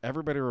 and I'm sure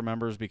everybody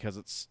remembers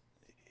because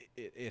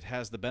it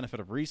has the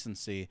benefit of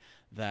recency,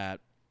 that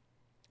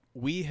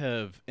we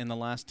have, in the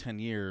last 10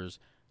 years,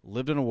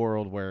 lived in a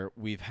world where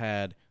we've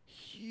had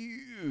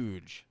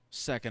huge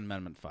Second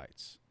Amendment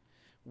fights.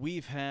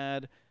 We've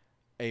had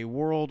a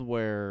world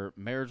where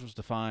marriage was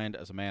defined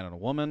as a man and a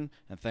woman,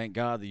 and thank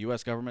God the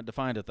U.S. government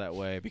defined it that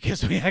way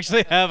because we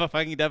actually have a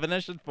fucking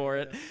definition for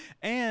it.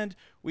 And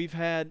we've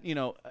had, you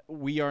know,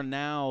 we are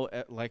now,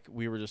 like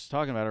we were just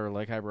talking about, or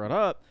like I brought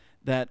up,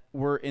 that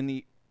we're in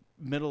the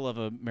middle of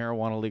a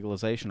marijuana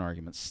legalization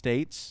argument.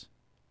 States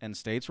and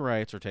states'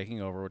 rights are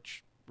taking over,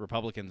 which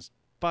Republicans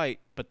fight,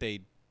 but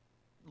they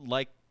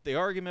like the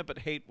argument but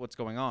hate what's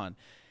going on.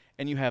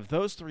 And you have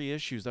those three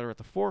issues that are at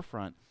the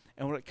forefront.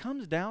 And what it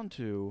comes down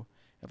to,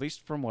 at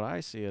least from what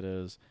I see it,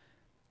 is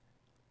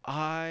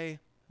I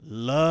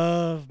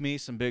love me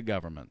some big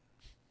government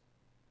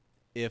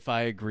if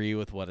I agree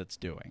with what it's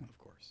doing. Of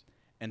course.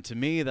 And to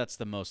me, that's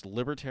the most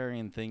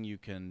libertarian thing you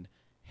can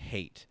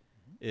hate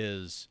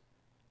is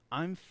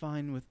I'm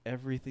fine with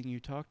everything you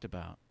talked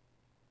about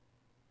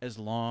as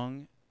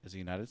long as the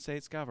United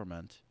States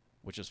government,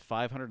 which is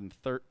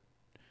 530,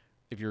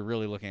 if you're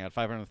really looking at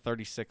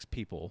 536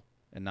 people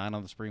and 9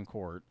 on the Supreme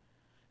Court,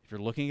 if you're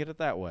looking at it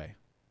that way,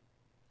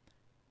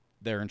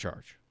 they're in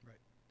charge. Right.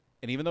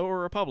 And even though we're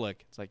a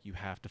republic, it's like you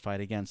have to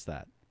fight against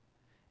that.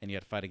 And you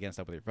have to fight against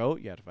that with your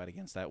vote. You have to fight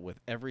against that with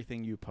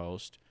everything you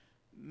post.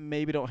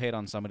 Maybe don't hate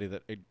on somebody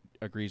that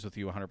agrees with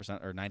you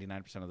 100% or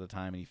 99% of the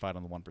time and you fight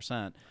on the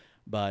 1%.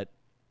 But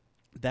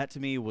that to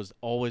me was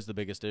always the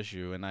biggest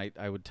issue, and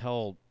I would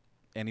tell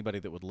anybody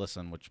that would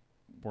listen, which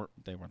weren't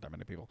that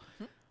many people,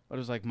 but it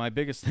was like my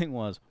biggest thing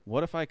was,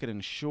 what if I could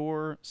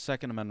ensure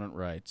Second Amendment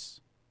rights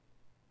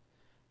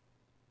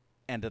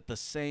and at the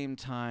same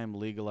time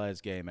legalize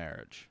gay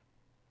marriage?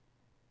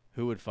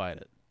 Who would fight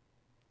it?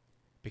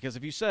 Because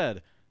if you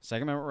said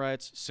Second Amendment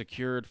rights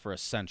secured for a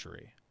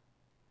century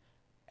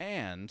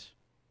and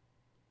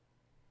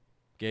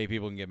gay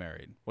people can get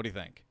married, what do you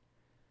think?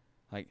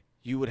 Like,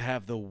 you would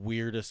have the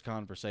weirdest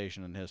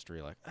conversation in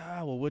history. Like,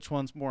 well, which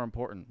one's more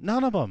important?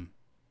 None of them.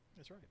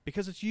 That's right.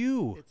 Because it's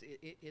you.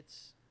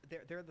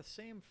 They're the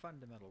same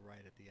fundamental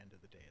right at the end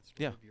of the day. It's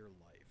to Yeah. live your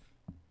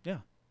life. Yeah.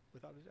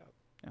 Without a doubt.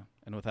 Yeah.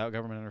 And without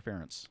government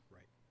interference.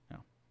 Right. Yeah.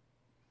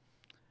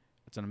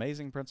 It's an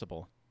amazing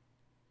principle.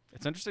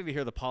 It's interesting to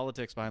hear the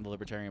politics behind the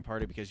Libertarian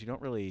Party because you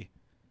don't really,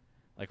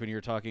 like when you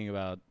were talking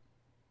about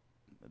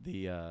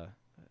the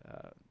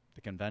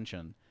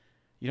convention,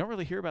 you don't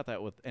really hear about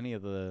that with any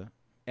of the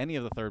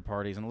third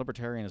parties, and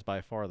Libertarian is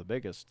by far the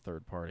biggest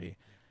third party.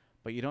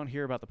 But you don't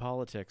hear about the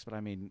politics. But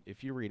I mean,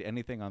 if you read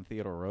anything on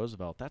Theodore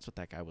Roosevelt, that's what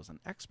that guy was an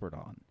expert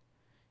on.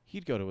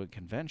 He'd go to a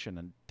convention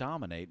and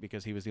dominate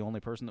because he was the only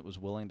person that was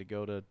willing to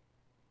go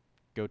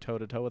toe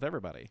to toe with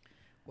everybody.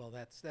 Well,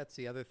 that's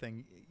the other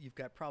thing. You've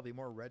got probably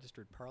more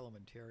registered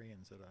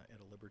parliamentarians at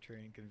a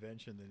libertarian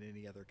convention than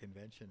any other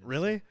convention. And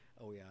Really?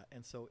 So, oh yeah,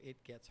 and so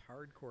it gets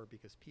hardcore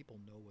because people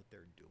know what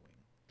they're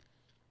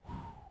doing.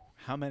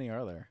 How many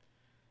are there?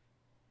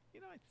 You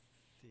know,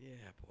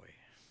 yeah, boy,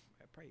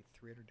 probably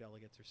 300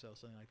 delegates or so,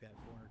 something like that,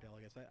 400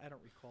 delegates. I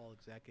don't recall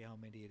exactly how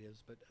many it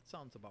is, but that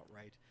sounds about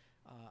right.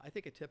 I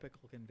think a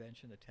typical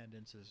convention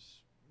attendance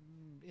is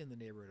in the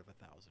neighborhood of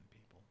 1,000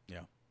 people.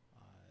 Yeah.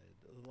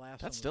 The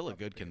last That's one was still a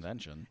couple good days.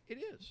 convention. It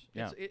is.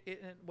 Yeah.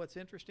 And what's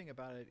interesting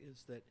about it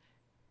is that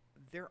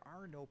there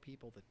are no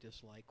people that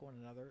dislike one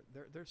another.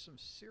 There's some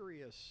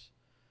serious.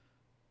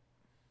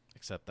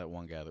 Except that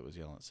one guy that was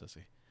yelling at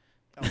Sissy.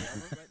 Oh,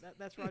 right,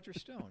 that's Roger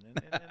Stone, and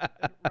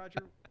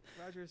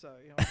Roger's a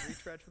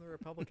retread from the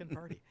Republican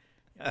Party.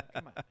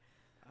 Come on,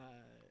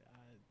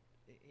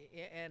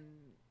 and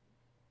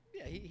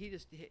yeah,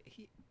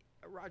 he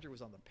Roger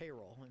was on the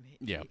payroll, and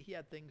he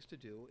had things to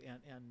do,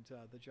 and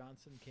the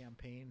Johnson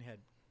campaign had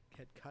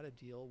cut a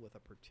deal with a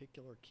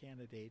particular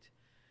candidate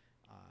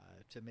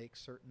to make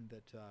certain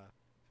that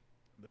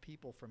the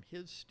people from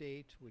his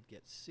state would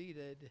get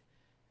seated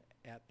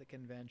at the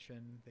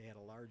convention. They had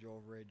a large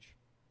overage,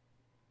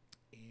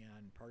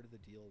 and part of the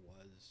deal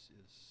is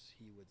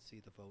he would see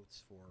the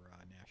votes for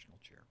national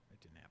chair. It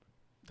didn't happen.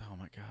 Oh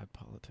my God,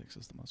 politics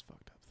is the most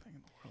fucked up thing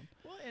in the world.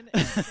 Well, and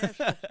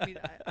national, I mean,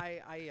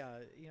 I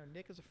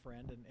Nick is a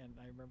friend, and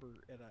I remember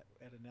at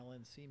an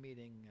LNC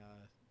meeting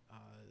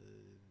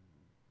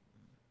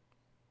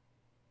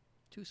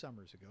 2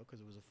 summers ago, because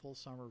it was a full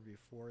summer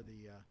before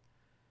the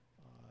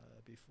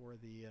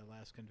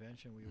last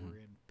convention. We were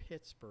in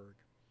Pittsburgh,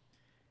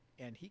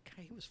 and he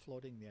was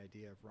floating the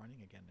idea of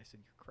running again. I said,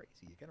 "You're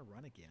crazy. You're going to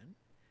run again?"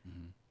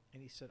 Mm-hmm.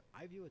 And he said,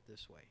 "I view it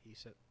this way." He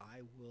said,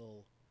 "I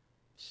will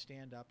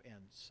stand up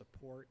and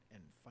support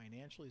and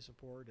financially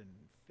support and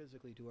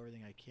physically do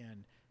everything I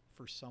can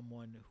for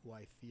someone who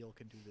I feel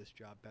can do this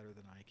job better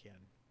than I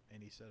can."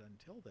 And he said,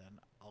 "Until then,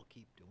 I'll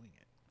keep doing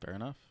it." Fair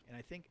enough. And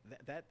I think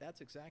that's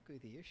exactly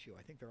the issue.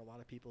 I think there are a lot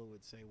of people who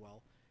would say,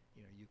 "Well,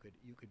 you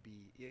could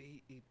be."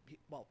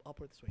 Well, I'll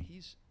put it this way: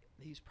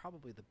 he's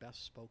probably the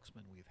best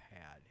spokesman we've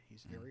had.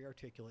 He's very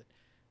articulate.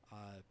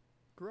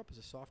 Grew up as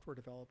a software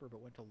developer,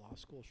 but went to law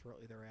school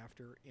shortly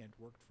thereafter and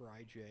worked for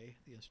IJ,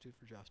 the Institute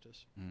for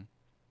Justice,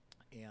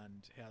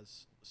 and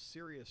has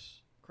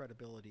serious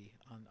credibility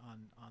on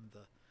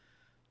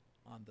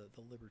the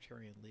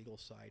libertarian legal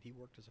side. He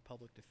worked as a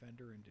public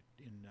defender in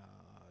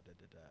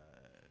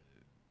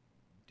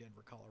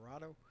Denver,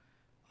 Colorado,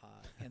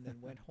 and then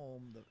went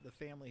home. The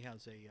family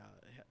has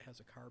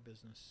a car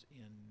business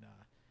in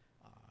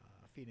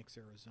Phoenix,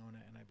 Arizona,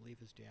 and I believe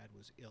his dad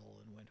was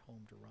ill and went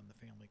home to run the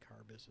family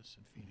car business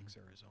in Phoenix,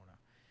 Arizona.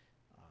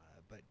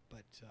 But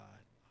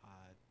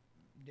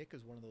Nick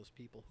is one of those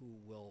people who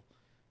will.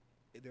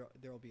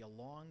 There will be a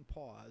long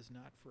pause,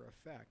 not for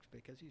effect,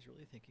 because he's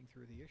really thinking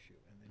through the issue,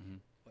 and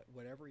then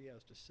whatever he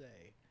has to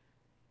say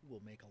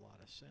will make a lot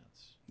of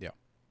sense. Yeah.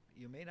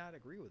 You may not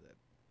agree with it,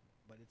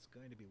 but it's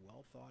going to be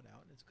well thought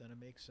out, and it's going to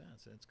make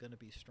sense, and it's going to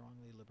be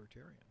strongly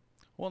libertarian.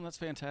 Well, and that's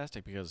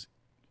fantastic because,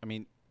 I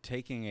mean,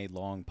 taking a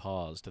long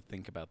pause to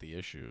think about the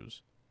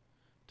issues,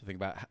 to think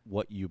about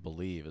what you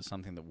believe, is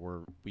something that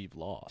we've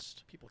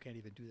lost. People can't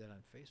even do that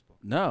on Facebook.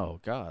 No,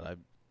 God,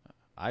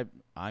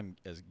 I'm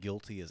as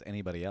guilty as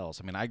anybody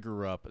else. I mean, I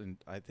grew up in,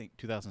 I think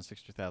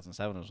 2006,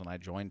 2007 was when I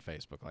joined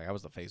Facebook. Like, I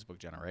was the Facebook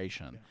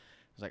generation. Yeah.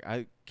 It's like,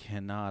 I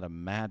cannot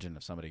imagine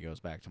if somebody goes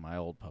back to my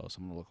old posts,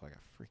 I'm going to look like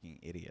a freaking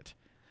idiot.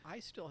 I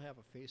still have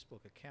a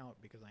Facebook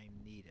account because I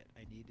need it.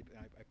 I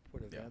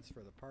put events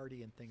for the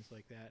party and things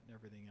like that and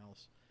everything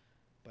else.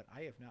 But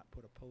I have not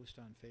put a post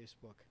on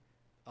Facebook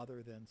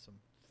other than some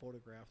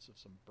photographs of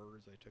some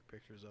birds I took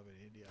pictures of in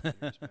India a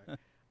few years back.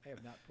 I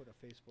have not put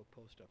a Facebook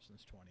post up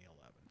since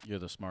 2011. You're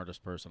the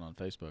smartest person on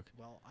Facebook.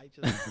 Well, I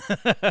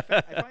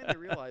finally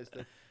realized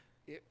that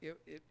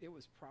it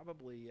was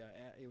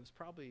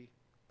probably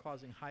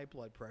causing high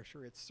blood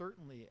pressure. It's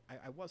certainly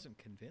I wasn't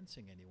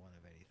convincing anyone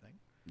of anything.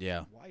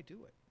 Yeah. Why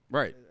do it?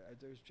 Right.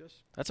 There's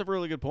just That's a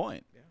really good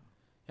point. yeah.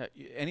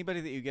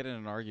 Anybody that you get in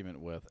an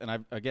argument with,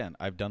 and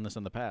I've done this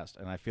in the past,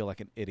 and I feel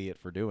like an idiot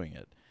for doing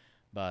it,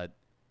 but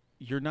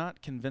you're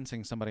not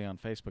convincing somebody on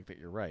Facebook that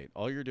you're right.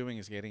 All you're doing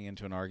is getting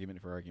into an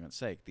argument for argument's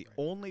sake. The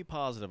only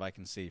positive I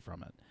can see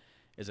from it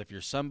is if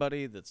you're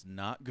somebody that's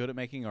not good at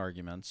making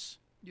arguments,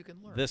 You can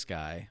learn. this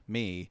guy,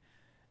 me,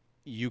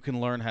 you can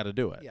learn how to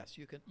do it. Yes,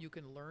 you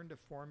can learn to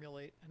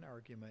formulate an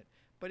argument,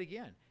 but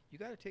again, you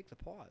got to take the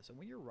pause. And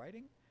when you're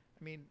writing,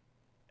 I mean,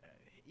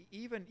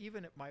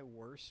 even at my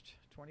worst,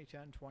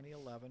 2010,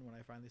 2011, when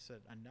I finally said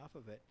enough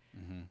of it,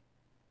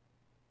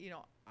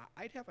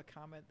 I'd have a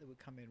comment that would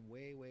come in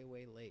way, way,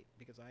 way late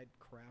because I'd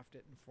craft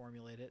it and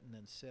formulate it and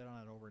then sit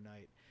on it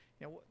overnight.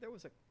 There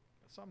was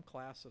some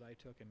class that I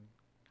took in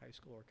high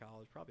school or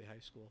college, probably high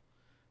school,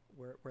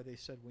 where they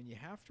said when you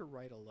have to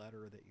write a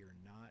letter that you're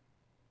not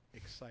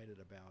excited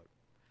about,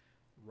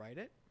 write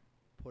it,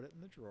 put it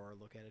in the drawer,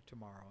 look at it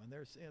tomorrow. And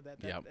there's and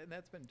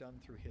that's been done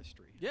through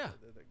history. Yeah.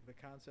 The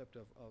concept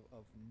of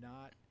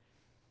not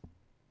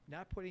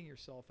putting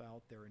yourself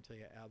out there until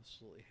you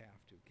absolutely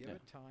have to. Give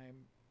it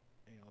time.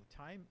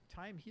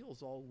 Time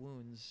heals all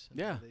wounds,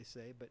 as they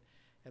say. But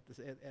at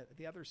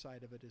the other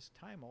side of it is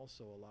time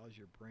also allows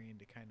your brain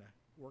to kind of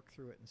work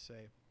through it and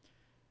say,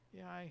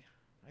 yeah,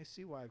 I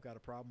see why I've got a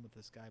problem with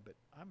this guy, but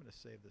I'm going to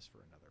save this for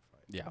another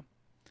fight. Yeah.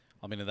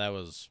 I mean, that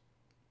was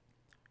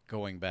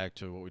going back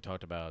to what we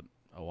talked about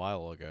a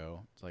while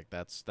ago. It's like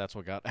that's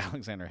what got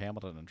Alexander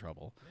Hamilton in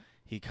trouble. Yeah.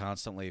 He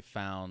constantly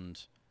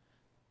found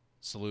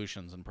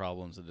solutions and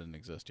problems that didn't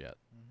exist yet.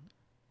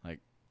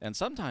 And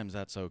sometimes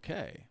that's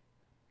okay.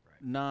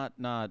 Right.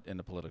 Not in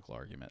a political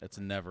argument. It's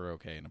never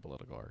okay in a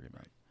political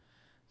argument.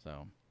 Right.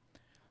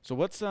 So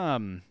what's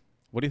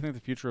what do you think the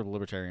future of the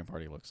Libertarian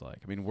Party looks like?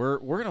 I mean,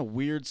 we're in a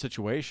weird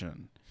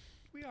situation.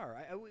 We are.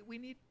 We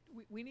need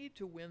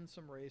to win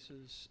some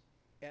races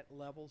at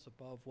levels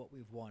above what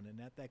we've won, and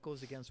that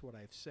goes against what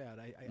I've said.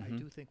 I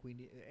do think we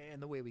need,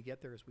 and the way we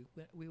get there is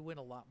we win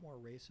a lot more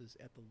races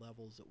at the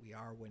levels that we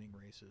are winning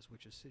races,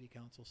 which is city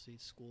council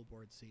seats, school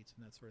board seats,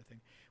 and that sort of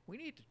thing. We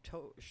need to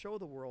show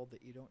the world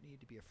that you don't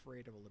need to be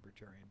afraid of a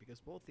libertarian, because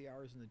both the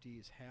R's and the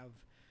D's have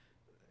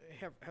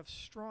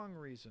strong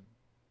reason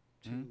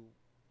to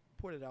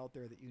put it out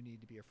there that you need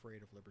to be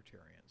afraid of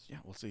libertarians. Yeah,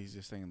 well, it's the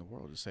easiest thing in the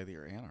world to say that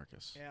you're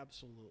anarchists.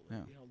 Absolutely.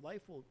 Yeah.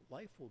 Life will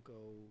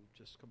go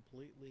just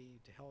completely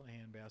to hell in a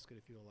handbasket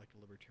if you elect a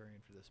libertarian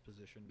for this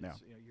position. Yeah.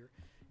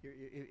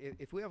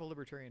 If we have a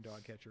libertarian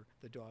dog catcher,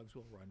 the dogs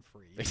will run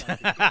free.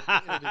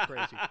 It'll be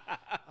crazy.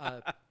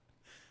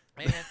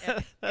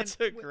 That's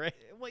great.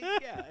 Well,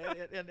 yeah,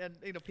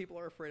 and people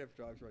are afraid of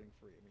dogs running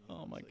free. I mean,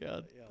 oh my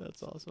God,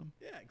 that's awesome.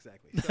 Yeah,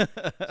 exactly.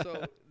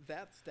 So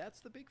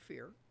that's the big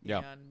fear.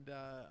 Yeah. And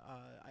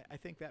I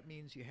think that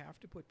means you have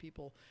to put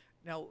people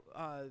now.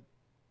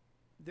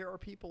 There are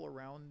people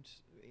around.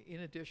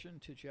 In addition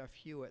to Jeff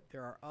Hewitt,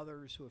 there are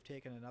others who have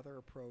taken another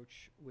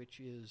approach, which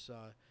is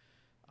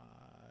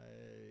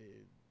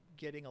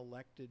getting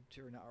elected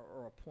to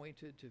or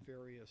appointed to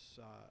various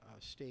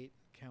state,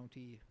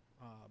 county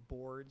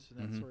boards and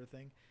that sort of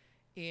thing,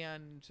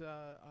 and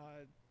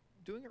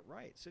doing it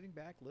right, sitting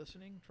back,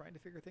 listening, trying to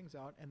figure things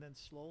out, and then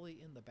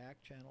slowly in the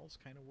back channels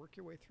kind of work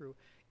your way through.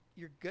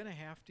 You're going to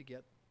have to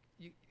get,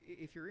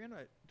 if you're in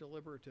a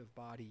deliberative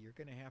body, you're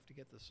going to have to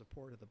get the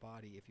support of the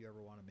body if you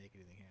ever want to make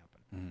anything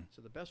happen.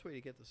 So the best way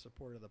to get the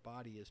support of the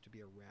body is to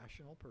be a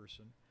rational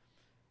person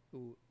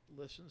who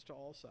listens to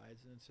all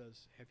sides and then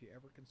says, have you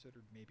ever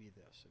considered maybe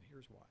this, and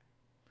here's why.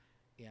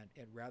 And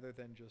rather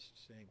than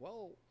just saying,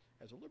 well,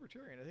 as a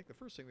libertarian, I think the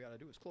first thing we ought to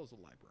do is close the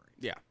library.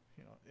 Yeah.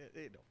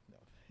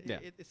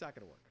 It's not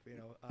going to work.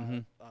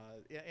 And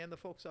the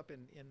folks up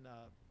in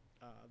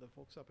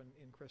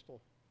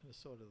Crystal,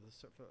 Minnesota,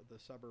 the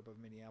suburb of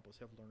Minneapolis,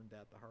 have learned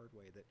that the hard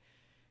way, that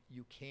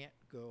you can't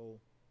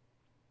go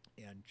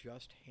and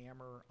just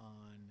hammer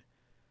on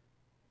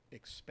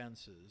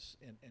expenses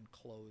and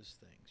close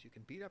things. You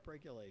can beat up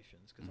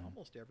regulations, because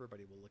almost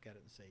everybody will look at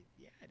it and say,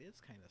 yeah, it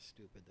is kind of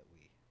stupid that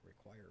we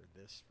require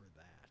this for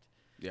that.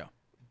 Yeah.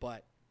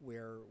 But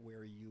where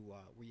you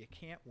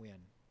can't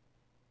win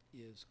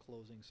is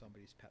closing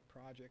somebody's pet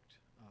project.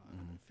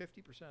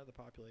 50% of the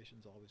population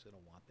is always going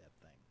to want that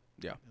thing.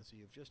 Yeah. And so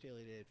you've just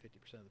alienated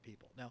 50% of the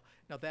people. Now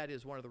that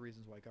is one of the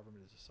reasons why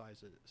government is the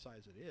size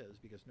it is,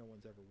 because no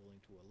one's ever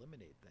willing to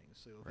eliminate things.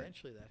 So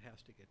eventually that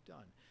has to get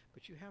done.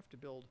 But you have to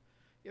build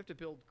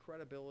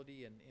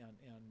credibility and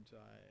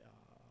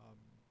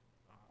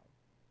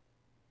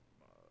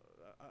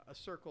a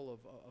circle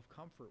of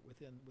comfort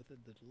within the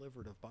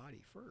deliberative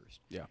body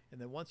first. Yeah. And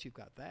then once you've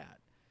got that,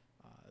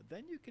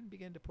 then you can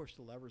begin to push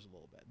the levers a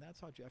little bit. And that's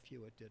how Jeff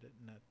Hewitt did it,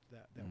 and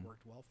that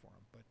worked well for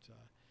him. But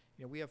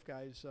we have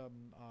guys.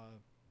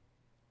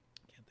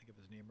 Can't think of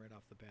his name right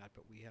off the bat,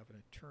 but we have an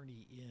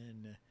attorney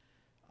in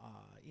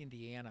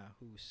Indiana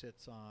who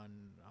sits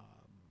on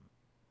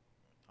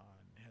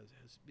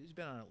he's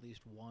been on at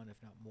least one,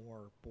 if not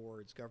more,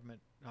 boards, governor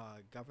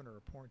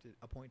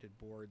appointed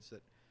boards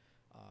that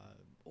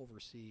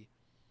oversee,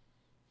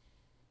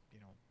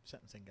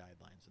 sentencing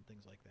guidelines and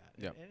things like that.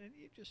 Yep. And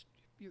you just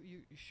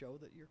you show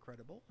that you're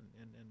credible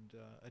and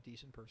a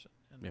decent person,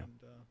 and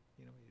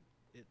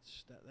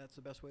that's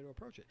the best way to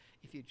approach it.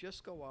 If you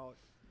just go out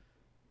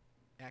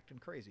acting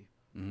crazy,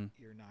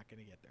 you're not going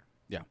to get there.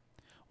 Yeah.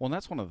 Well, and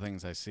that's one of the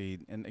things I see.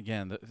 And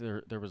again,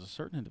 there was a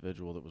certain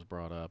individual that was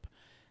brought up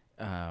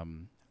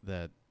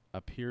that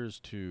appears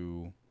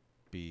to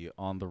be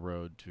on the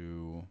road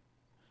to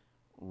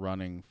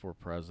running for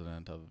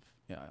president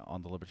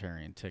on the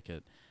Libertarian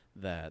ticket,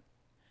 that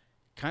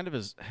kind of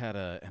has had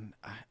and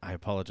I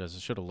apologize, I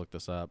should have looked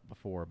this up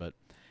before, but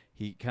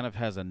he kind of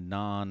has a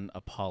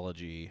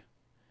non-apology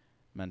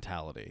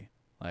mentality.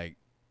 Like,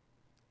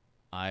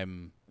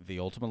 I'm the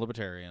ultimate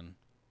libertarian.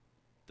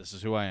 This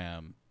is who I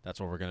am. That's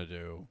what we're going to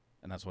do.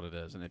 And that's what it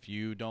is. And if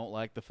you don't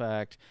like the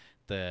fact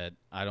that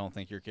I don't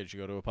think your kid should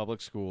go to a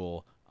public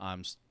school,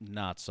 I'm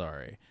not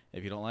sorry.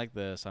 If you don't like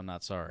this, I'm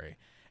not sorry.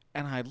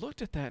 And I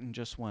looked at that and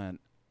just went,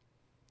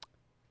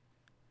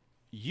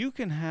 you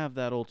can have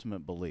that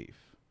ultimate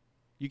belief.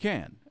 You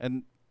can.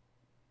 And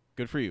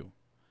good for you.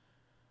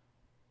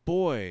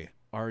 Boy,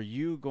 are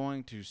you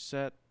going to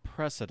set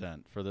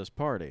precedent for this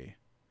party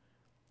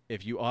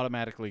if you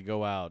automatically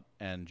go out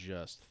and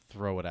just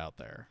throw it out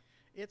there.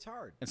 It's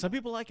hard. And some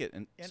people like it,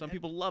 and some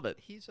people love it.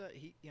 He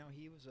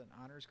was an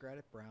honors grad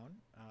at Brown.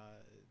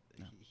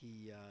 Yeah.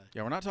 He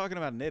Yeah, we're not talking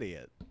about an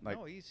idiot. Like,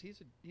 no,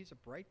 he's a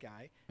bright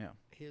guy. yeah,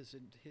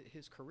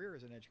 His career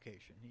is in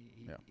education.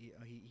 Yeah.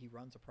 He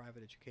runs a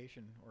private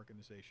education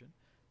organization.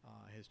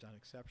 Has done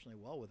exceptionally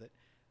well with it.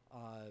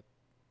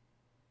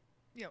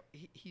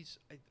 He's.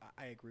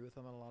 I agree with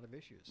him on a lot of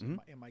issues. Mhm.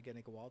 Am I going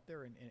to go out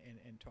there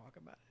and talk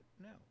about it?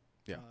 No.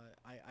 Yeah.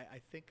 I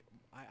think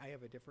I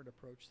have a different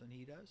approach than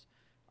he does.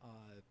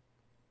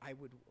 I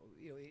would,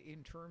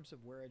 in terms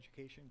of where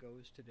education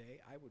goes today,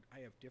 I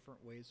have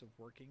different ways of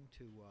working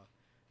to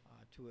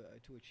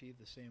achieve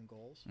the same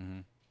goals.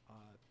 Mm-hmm.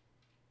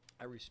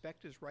 I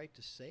respect his right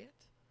to say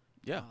it.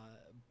 Yeah.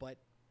 But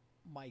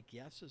my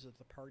guess is that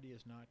the party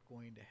is not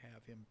going to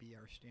have him be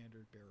our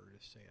standard bearer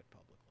to say it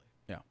publicly.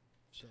 Yeah.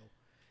 So,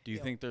 Do you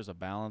think there's a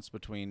balance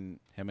between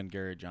him and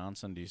Gary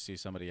Johnson? Do you see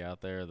somebody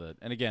out there that,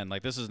 and again,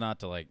 like, this is not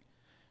to, like,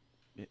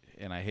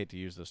 and I hate to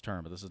use this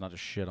term, but this is not to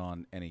shit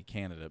on any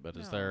candidate, but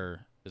No.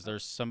 is there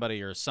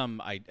somebody or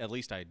some at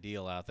least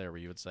ideal out there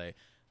where you would say,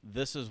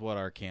 this is what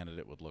our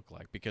candidate would look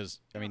like? Because,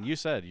 I mean, you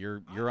said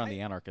you're on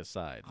the anarchist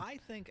side. I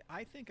think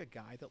a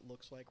guy that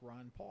looks like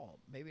Ron Paul,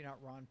 maybe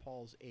not Ron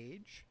Paul's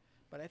age,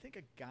 but I think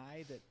a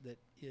guy that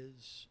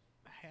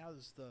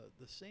has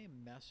the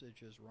same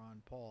message as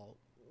Ron Paul.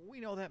 We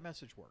know that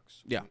message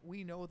works. Yeah.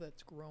 We know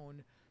that's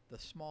grown the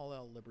small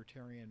L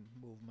libertarian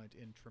movement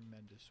in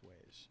tremendous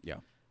ways.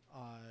 Yeah.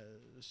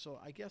 So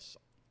I guess,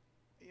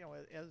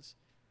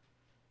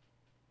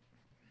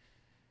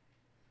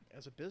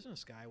 as a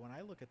business guy, when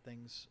I look at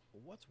things,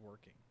 what's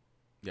working?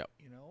 Yep.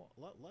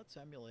 Let's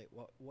emulate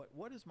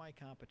what does my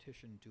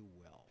competition do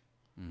well?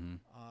 Mm-hmm.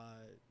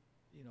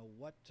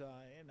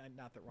 And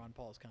not that Ron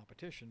Paul is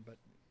competition, but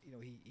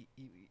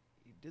he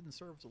didn't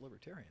serve as a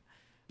libertarian.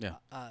 Yeah.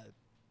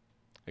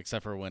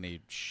 Except for when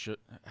he should,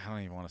 I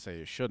don't even want to say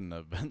he shouldn't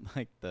have been,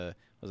 like,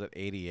 was it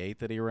 88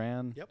 that he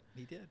ran? Yep,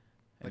 he did.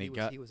 And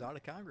But he was out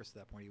of Congress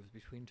at that point. He was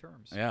between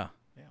terms. Yeah.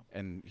 Yeah.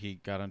 And he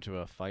got into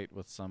a fight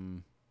with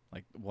some,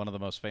 like, one of the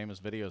most famous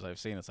videos I've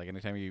seen. It's like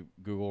anytime you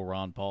Google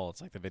Ron Paul,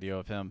 it's like the video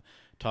of him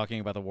talking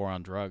about the war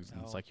on drugs.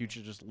 And it's like, you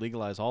should just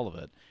legalize all of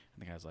it. And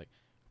the guy's like,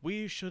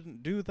 we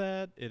shouldn't do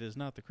that. It is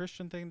not the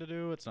Christian thing to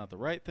do. It's not the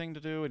right thing to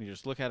do. And you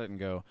just look at it and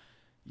go,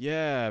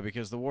 yeah,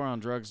 because the war on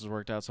drugs has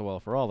worked out so well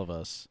for all of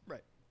us.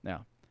 Right.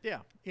 Now. Yeah.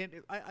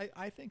 And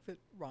I think that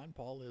Ron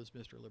Paul is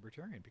Mr.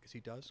 Libertarian because he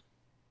does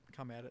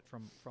come at it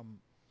from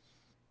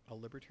a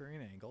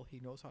libertarian angle. He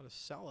knows how to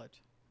sell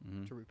it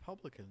to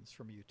Republicans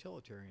from a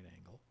utilitarian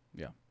angle.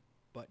 Yeah.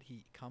 But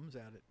he comes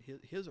at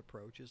it, his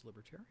approach is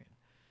libertarian.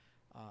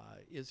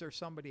 Is there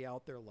somebody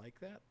out there like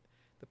that?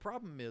 The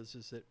problem is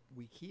that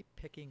we keep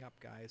picking up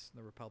guys in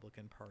the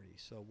Republican Party.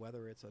 So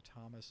whether it's a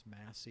Thomas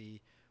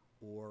Massey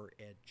or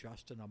a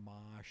Justin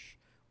Amash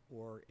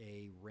or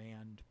a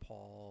Rand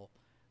Paul,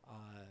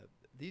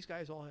 these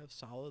guys all have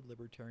solid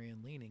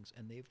libertarian leanings,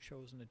 and they've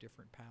chosen a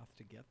different path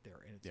to get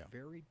there. And it's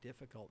very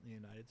difficult in the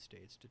United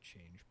States to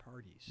change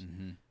parties.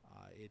 Mm-hmm.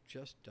 It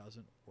just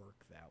doesn't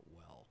work that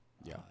well.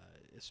 Yeah.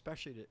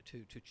 Especially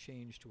to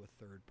change to a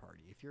third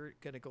party. If you're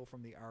going to go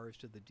from the R's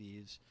to the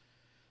D's,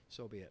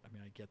 so be it. I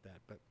mean, I get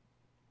that, but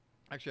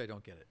actually, I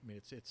don't get it. I mean,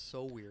 it's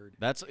so weird.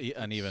 That's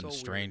an even so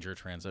stranger weird.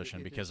 transition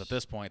It because is. at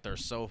this point they're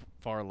so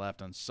far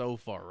left and so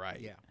far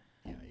right. Yeah,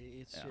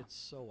 it's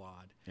so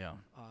odd. Yeah.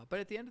 But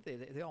at the end of the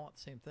day, they all want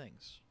the same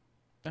things.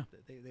 Yeah.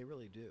 They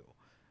really do.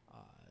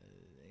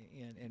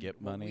 And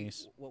Get what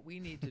monies. What we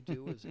need to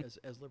do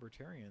as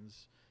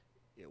libertarians,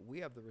 we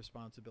have the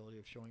responsibility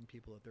of showing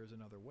people that there's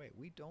another way.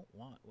 We don't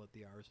want what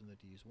the R's and the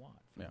D's want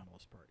for the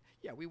most part.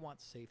 Yeah, we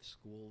want safe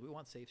school, we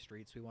want safe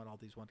streets, we want all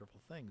these wonderful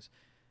things.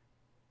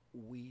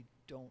 We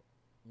don't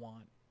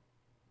want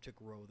to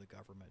grow the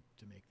government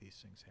to make these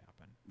things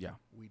happen. Yeah.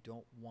 We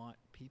don't want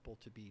people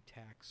to be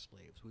tax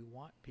slaves. We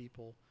want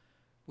people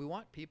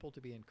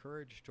to be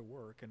encouraged to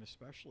work, and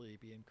especially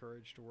be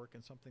encouraged to work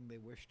in something they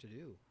wish to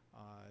do.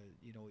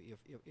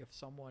 If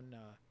someone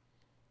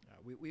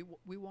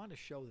we want to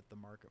show that the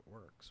market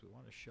works. We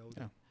want to show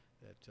that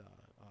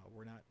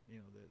we're not,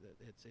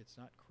 that it's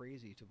not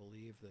crazy to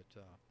believe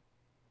that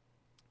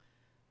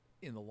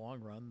in the long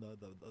run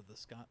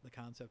the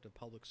concept of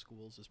public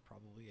schools is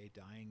probably a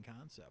dying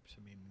concept.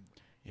 I mean,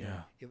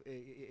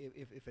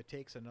 if it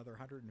takes another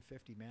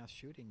 150 mass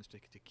shootings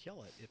to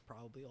kill it, it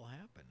probably will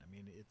happen. I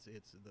mean, it's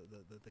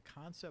the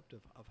concept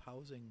of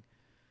housing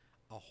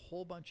a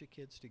whole bunch of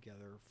kids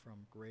together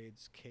from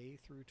grades K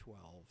through 12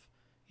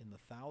 in the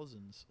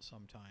thousands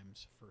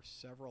sometimes for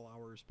several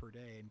hours per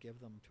day and give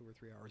them 2 or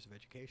 3 hours of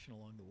education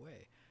along the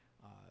way.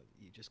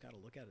 You just got to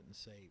look at it and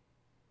say,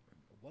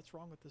 what's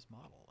wrong with this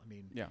model? I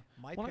mean,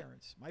 my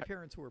parents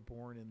who were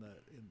born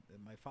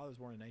my father was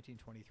born in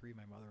 1923,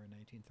 my mother in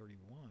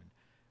 1931,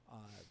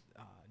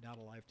 not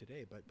alive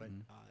today, but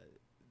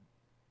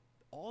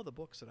all the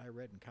books that I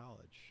read in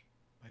college,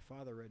 my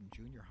father read in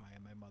junior high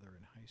and my mother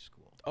in high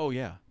school. Oh,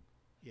 yeah.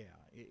 Yeah,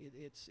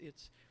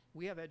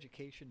 we have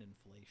education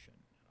inflation.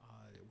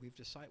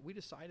 We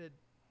decided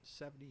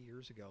 60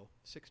 years ago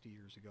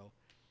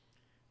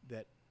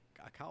that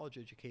a college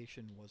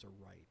education was a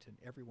right, and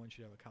everyone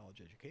should have a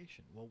college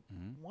education. Well,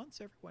 Mm-hmm.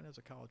 once everyone has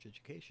a college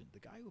education, the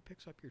guy who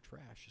picks up your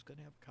trash is going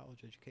to have a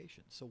college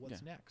education. So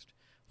what's next?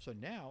 So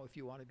now, if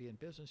you want to be in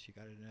business, you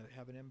got to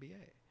have an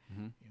MBA.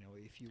 Mm-hmm.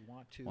 If you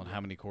want to. Well, and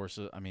how many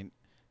courses? I mean,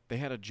 they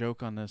had a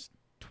joke on this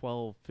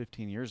 12,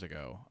 15 years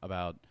ago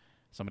about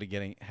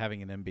somebody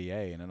having an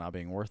MBA and it not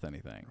being worth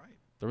anything. Right.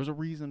 There was a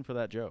reason for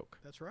that joke.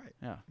 That's right.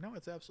 Yeah. No,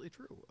 it's absolutely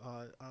true.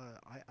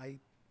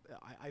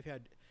 I've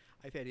had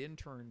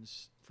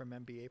interns from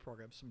MBA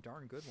programs, some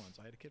darn good ones.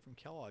 I had a kid from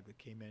Kellogg that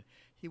came in.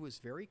 He was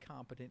very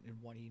competent in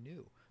what he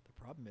knew. The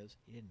problem is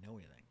he didn't know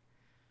anything.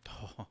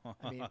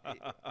 I mean,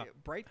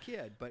 bright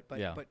kid, but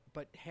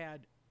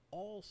had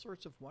all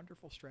sorts of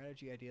wonderful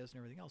strategy ideas and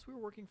everything else. We were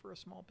working for a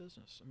small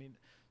business. I mean,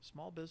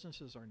 small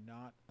businesses are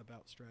not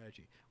about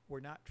strategy.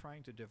 We're not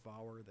trying to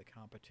devour the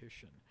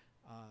competition.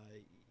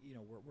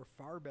 We're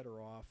far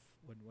better off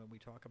when we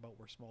talk about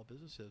where small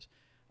business is.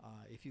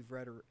 If you've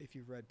read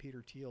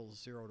Peter Thiel's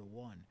 0 to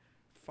 1,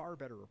 far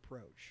better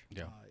approach.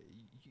 Yeah.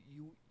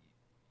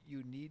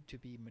 You need to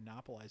be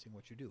monopolizing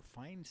what you do.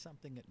 Find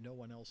something that no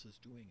one else is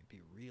doing and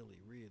be really,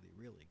 really,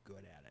 really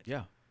good at it.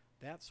 Yeah.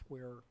 That's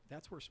where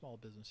small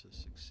businesses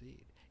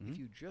succeed. Mm-hmm. If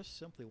you just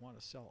simply want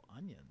to sell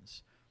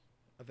onions,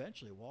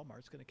 eventually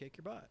Walmart's going to kick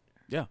your butt.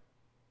 Yeah.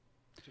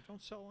 So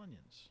don't sell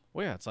onions.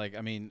 Well, yeah, it's like,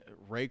 I mean,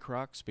 Ray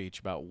Kroc's speech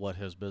about what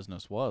his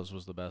business was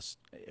the best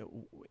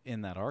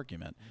in that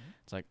argument. Mm-hmm.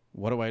 It's like,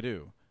 what do I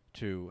do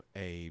to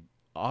a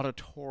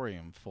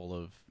auditorium full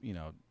of,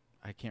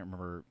 I can't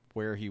remember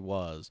where he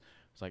was.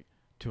 It's like,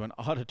 to an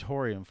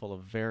auditorium full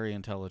of very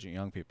intelligent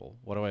young people,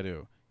 what do?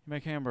 You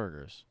make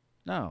hamburgers.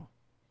 No.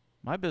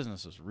 My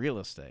business is real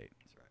estate.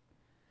 That's right.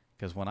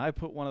 Because when I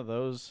put one of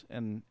those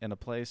in a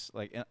place,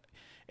 like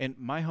in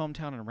my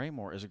hometown in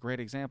Raymore is a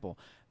great example.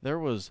 There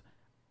was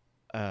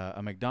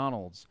a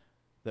McDonald's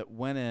that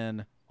went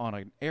in on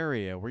an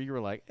area where you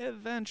were like,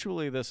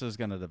 eventually this is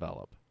going to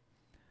develop.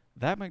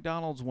 That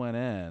McDonald's went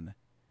in,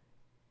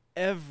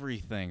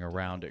 everything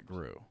around it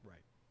grew. Right.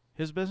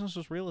 His business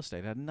was real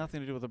estate. It had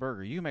nothing to do with the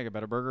burger. You make a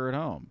better burger at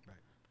home. Right.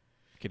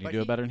 Can you But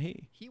do it better than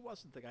he? He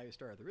wasn't the guy who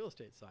started the real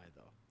estate side,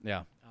 though.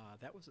 Yeah.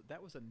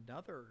 That was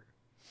another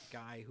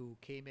guy who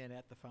came in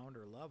at the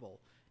founder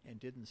level and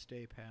didn't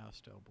stay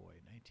past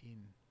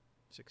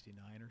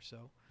 1969 or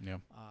so. Yeah.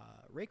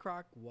 Ray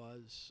Kroc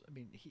was,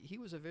 he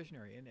was a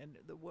visionary, and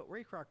what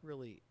Ray Kroc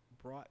really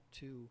brought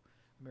to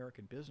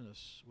American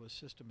business was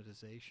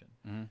systematization.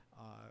 Mm-hmm.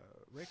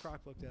 Ray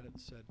Kroc looked at it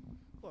and said,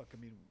 "Look,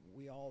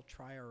 we all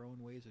try our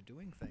own ways of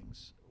doing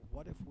things.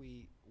 What if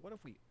we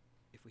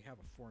have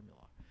a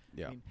formula?"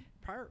 Yeah.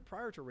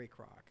 Prior to Ray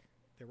Kroc,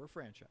 there were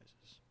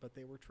franchises, but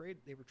they were trade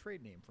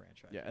name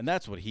franchises. Yeah, and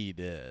that's what he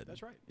did.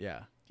 That's right.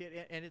 Yeah.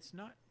 And it's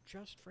not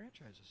just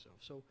franchises, though.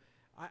 So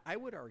I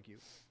would argue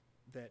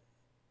that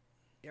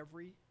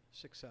every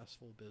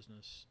successful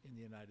business in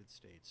the United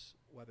States,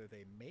 whether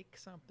they make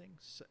something,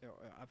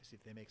 obviously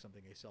if they make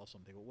something, they sell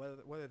something, but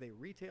whether they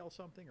retail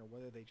something or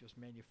whether they just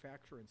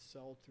manufacture and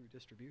sell through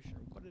distribution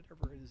or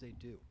whatever it is they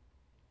do,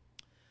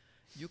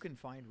 you can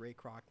find Ray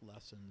Kroc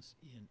lessons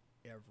in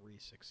every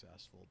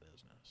successful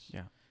business.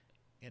 Yeah.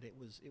 And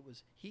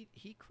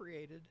he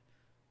created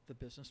the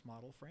business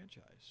model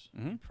franchise.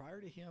 Mm-hmm. And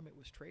prior to him, it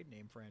was trade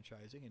name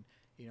franchising, and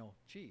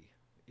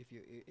if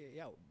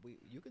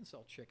you can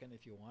sell chicken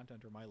if you want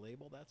under my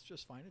label. That's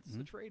just fine. It's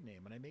the trade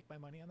name, and I make my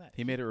money on that.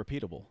 He made it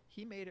repeatable.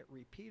 He made it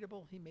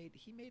repeatable.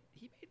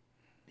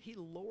 He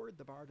lowered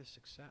the bar to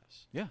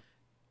success. Yeah.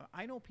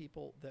 I know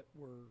people that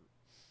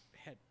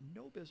had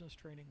no business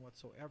training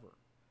whatsoever,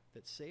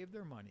 that saved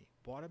their money,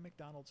 bought a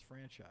McDonald's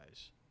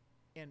franchise,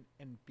 and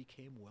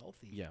became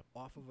wealthy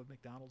off of a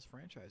McDonald's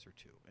franchise or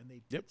two. And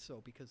they did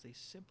so because they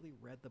simply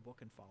read the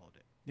book and followed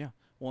it. Yeah.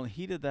 Well, and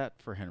he did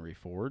that for Henry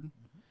Ford,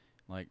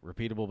 like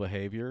repeatable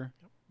behavior.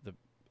 Yep.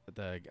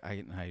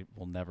 I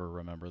will never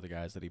remember the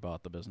guys that he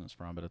bought the business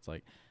from, but it's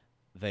like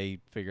they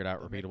figured out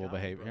The repeatable McDonald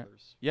behavior.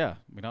 brothers. Yeah,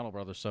 McDonald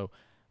Brothers. So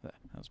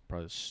that's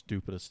probably the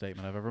stupidest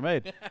statement I've ever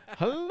made.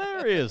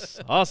 Hilarious.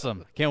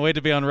 Awesome. Can't wait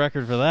to be on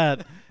record for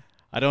that.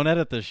 I don't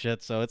edit this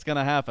shit, so it's going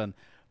to happen.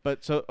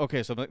 But so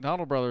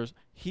McDonald Brothers,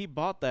 he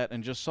bought that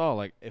and just saw,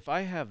 like, if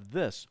I have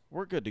this,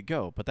 we're good to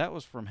go. But that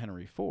was from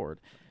Henry Ford.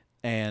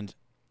 And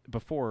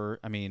before,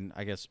 I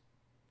guess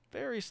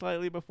very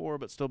slightly before,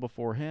 but still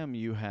before him,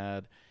 you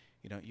had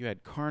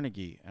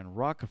Carnegie and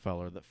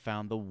Rockefeller that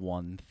found the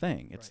one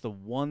thing. It's the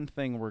one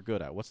thing we're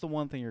good at. What's the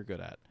one thing you're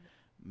good at?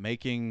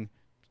 Making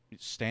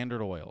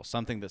Standard Oil,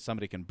 something that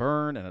somebody can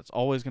burn, and it's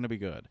always going to be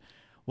good.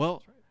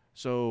 Well,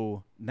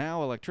 so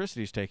now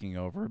electricity's taking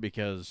over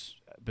because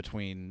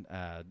between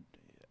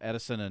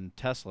Edison and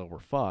Tesla were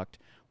fucked.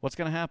 What's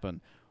going to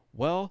happen?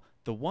 Well,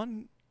 the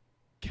one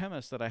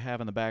chemist that I have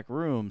in the back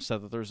room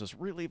said that there's this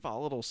really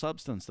volatile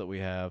substance that we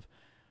have,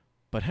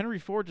 but Henry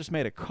Ford just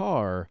made a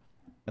car,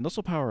 and this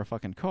will power a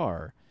fucking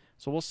car.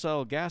 So we'll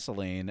sell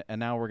gasoline, and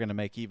now we're going to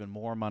make even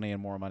more money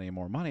and more money and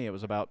more money. It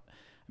was about,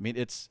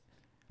 it's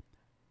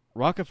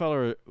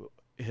Rockefeller,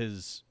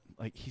 his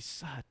like he's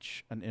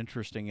such an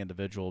interesting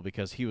individual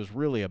because he was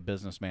really a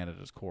businessman at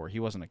his core. He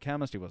wasn't a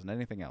chemist. He wasn't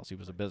anything else. He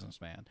was a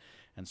businessman.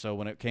 And so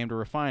when it came to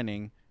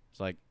refining, it's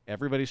like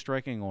everybody's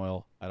striking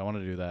oil. I don't want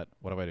to do that.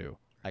 What do?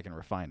 I can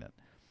refine it.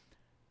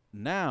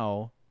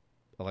 Now,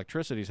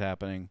 electricity's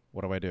happening.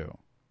 What do?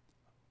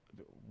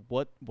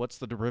 What's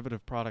the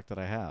derivative product that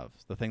I have?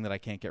 The thing that I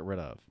can't get rid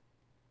of?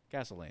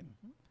 Gasoline.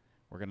 Mhm.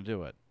 We're going to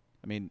do it.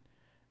 I mean,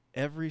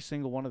 every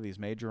single one of these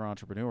major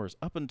entrepreneurs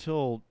up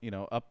until,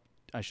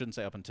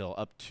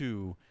 up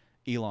to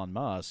Elon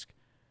Musk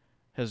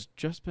has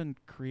just been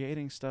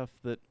creating stuff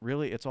that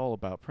really it's all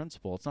about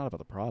principle. It's not about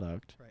the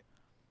product. Right.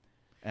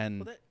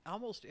 And Well, that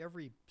almost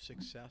every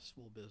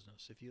successful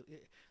business,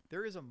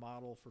 there is a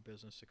model for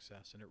business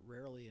success, and it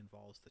rarely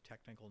involves the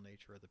technical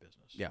nature of the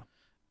business. yeah.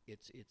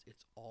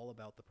 It's all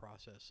about the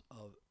process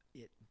of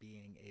it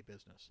being a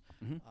business.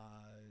 Mm-hmm.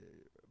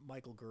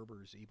 Michael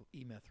Gerber's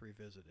E-Myth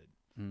Revisited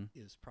Mm-hmm.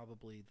 is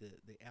probably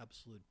the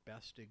absolute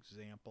best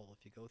example.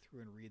 If you go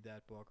through and read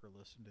that book or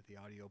listen to the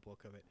audio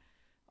book of it,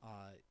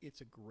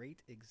 it's a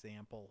great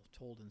example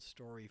told in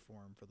story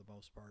form for the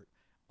most part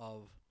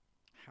of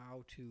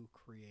how to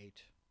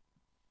create.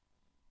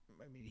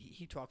 I mean,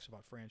 he talks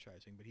about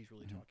franchising, but he's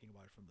really Mhm. talking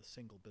about it from the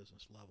single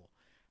business level.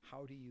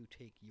 How do you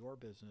take your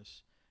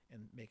business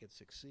and make it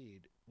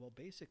succeed? Well,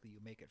 basically, you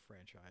make it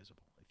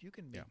franchisable. If you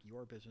can make Yeah.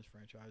 your business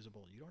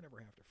franchisable, you don't ever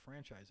have to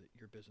franchise it.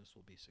 Your business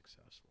will be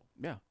successful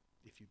Yeah.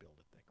 if you build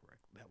it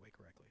that way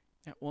correctly.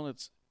 Yeah. Well,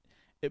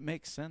 it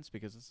makes sense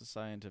because it's a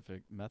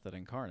scientific method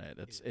incarnate.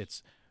 is.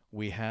 It's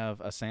we have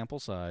a sample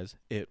size.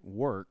 It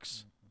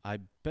works. Mhm. I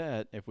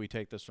bet if we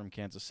take this from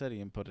Kansas City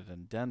and put it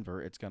in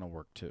Denver, it's going to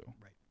work too.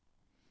 Right.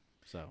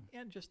 So,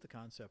 And just the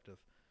concept of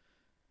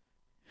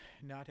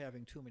not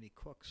having too many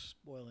cooks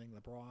spoiling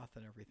the broth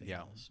and everything Yeah.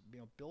 else.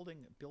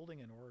 Building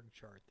an org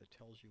chart that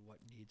tells you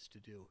what needs to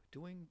do.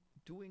 Doing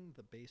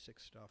the basic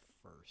stuff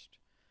first.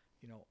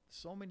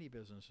 So many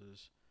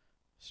businesses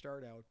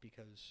start out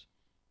because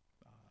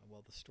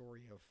the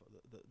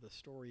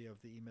story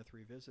of the E-Myth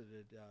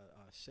Revisited,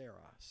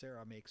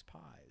 Sarah makes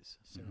pies.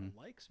 Sarah Mhm.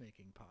 likes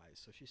making pies,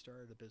 so she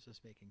started a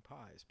business making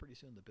pies. Pretty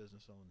soon the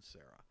business owns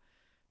Sarah.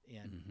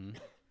 And mm-hmm.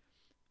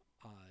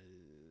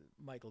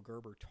 Michael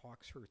Gerber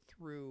talks her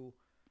through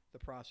the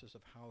process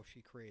of how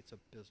she creates a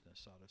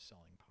business out of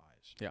selling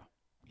pies. Yeah.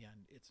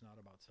 And it's not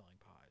about selling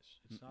pies.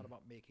 It's not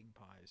about making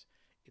pies.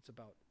 It's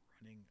about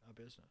running a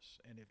business.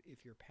 And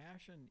if your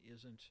passion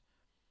isn't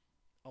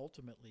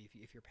ultimately,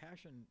 if your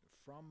passion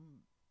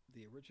from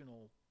the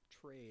original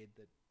trade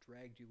that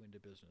dragged you into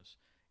business,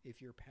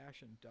 if your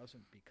passion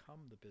doesn't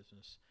become the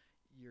business,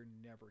 you're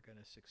never going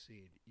to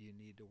succeed. You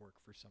need to work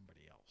for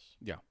somebody else.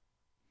 Yeah.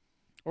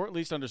 Or at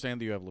least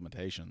understand that you have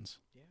limitations.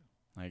 Yeah.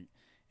 Like,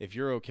 if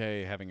you're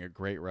okay having a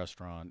great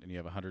restaurant and you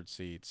have 100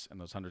 seats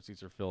and those 100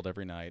 seats are filled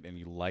every night and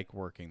you like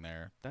working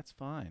there, that's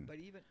fine. But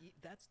even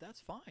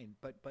that's fine.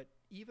 But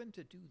even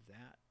to do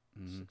that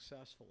Mhm.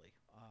 successfully,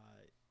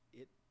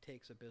 it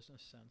takes a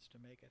business sense to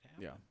make it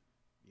happen. Yeah.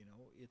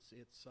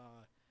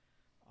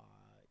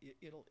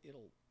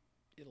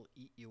 It'll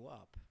eat you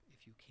up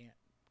if you can't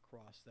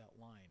cross that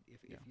line. If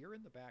you're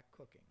in the back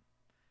cooking,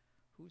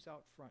 who's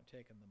out front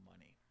taking the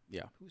money?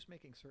 Yeah. Who's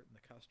making certain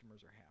the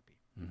customers are happy?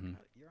 Mhm.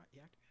 You have to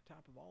be on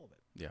top of all of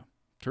it. Yeah.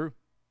 True.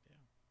 Yeah.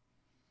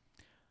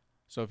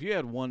 So if you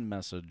had one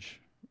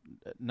message,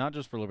 not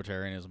just for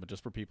libertarianism, but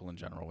just for people in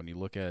general, when you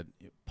look at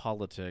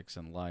politics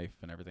and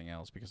life and everything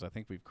else, because I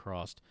think we've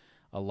crossed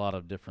a lot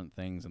of different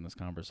things in this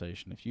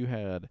conversation. If you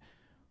had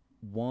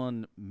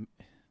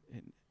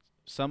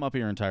sum up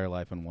your entire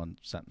life in one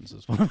sentence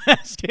is what I'm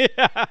asking.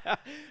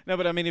 No,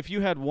 but I mean, if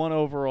you had one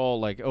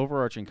overall,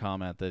 overarching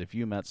comment that if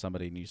you met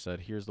somebody and you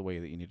said, here's the way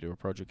that you need to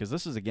approach it, because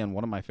this is, again,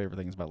 one of my favorite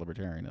things about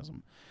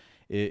libertarianism.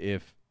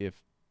 If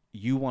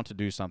you want to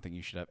do something,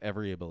 you should have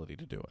every ability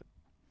to do it.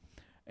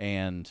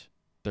 And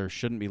there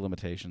shouldn't be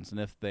limitations. And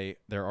if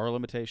there are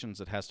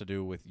limitations, it has to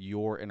do with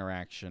your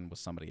interaction with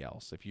somebody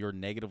else. If you're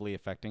negatively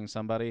affecting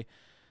somebody,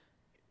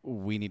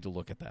 we need to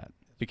look at that.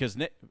 Because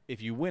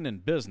if you win in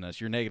business,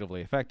 you're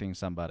negatively affecting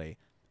somebody,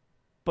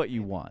 but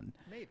you won.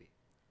 Maybe.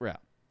 Yeah,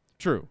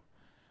 true.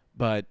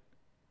 But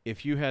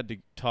if you had to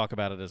talk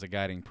about it as a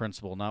guiding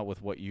principle, not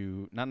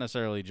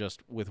necessarily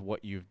just with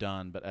what you've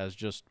done, but as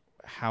just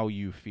how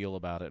you feel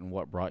about it and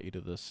what brought you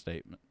to this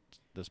statement,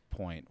 this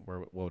point,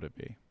 what would it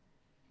be?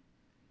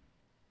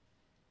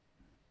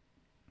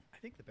 I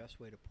think the best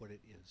way to put it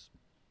is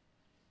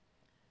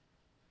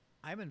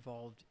I'm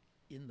involved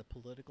in the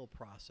political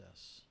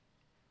process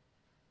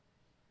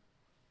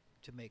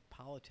to make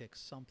politics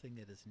something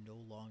that is no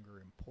longer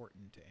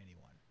important to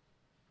anyone.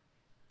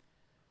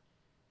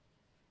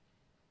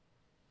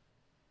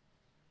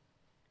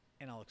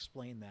 And I'll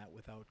explain that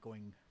without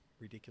going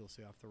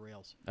ridiculously off the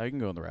rails. I can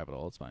go in the rabbit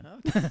hole. It's fine.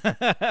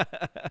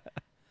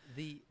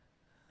 The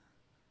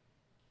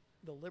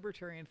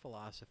libertarian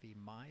philosophy,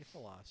 my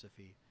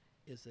philosophy,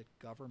 is that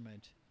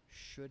government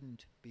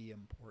shouldn't be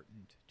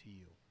important to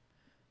you.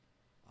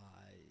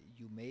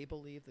 You may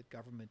believe that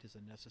government is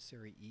a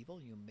necessary evil.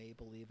 You may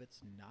believe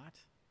it's not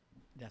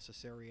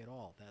necessary at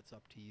all. That's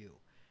up to you.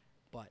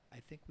 But I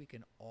think we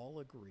can all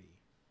agree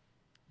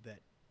that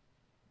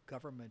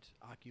government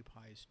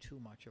occupies too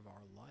much of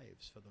our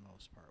lives for the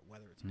most part,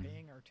 whether it's Mhm.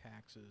 paying our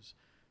taxes,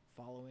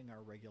 following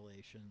our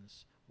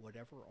regulations,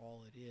 whatever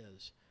all it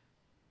is.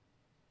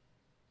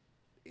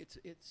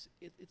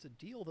 It's a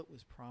deal that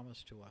was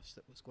promised to us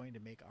that was going to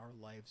make our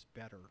lives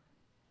better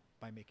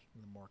by making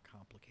them more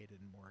complicated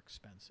and more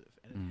expensive,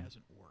 and it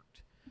hasn't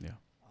worked. Yeah.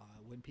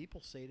 When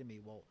people say to me,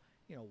 well,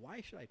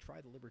 why should I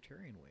try the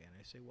libertarian way? And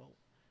I say, well,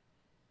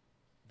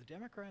 the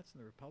Democrats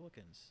and the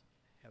Republicans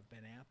have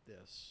been at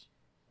this.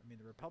 I mean,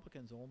 the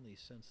Republicans only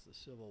since the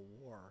Civil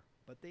War,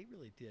 but they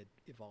really did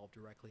evolve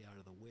directly out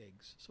of the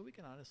Whigs. So we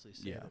can honestly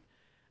say that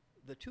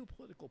the two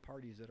political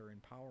parties that are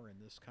in power in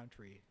this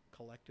country,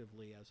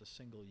 collectively as a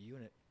single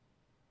unit,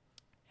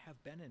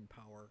 have been in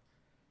power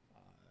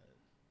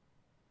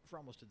for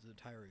almost its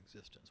entire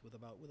existence, with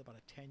about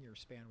a 10-year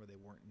span where they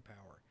weren't in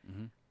power.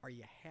 Mm-hmm. Are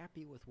you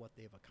happy with what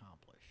they've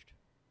accomplished?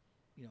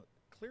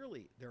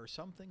 Clearly there are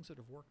some things that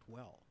have worked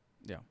well.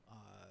 Yeah.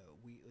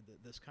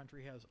 This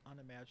country has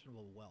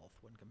unimaginable wealth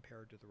when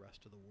compared to the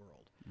rest of the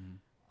world. Mm-hmm.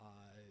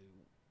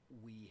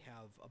 We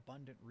have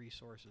abundant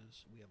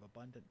resources. We have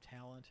abundant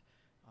talent.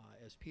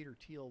 As Peter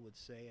Thiel would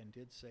say, and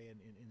did say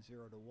in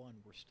 0 to 1,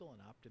 we're still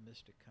an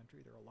optimistic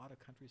country. There are a lot of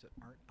countries that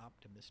aren't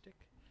optimistic.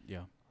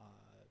 Yeah.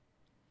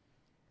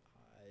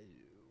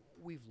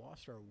 We've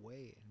lost our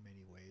way in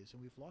many ways,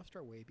 and we've lost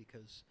our way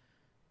because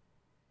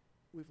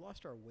we've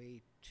lost our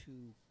way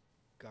to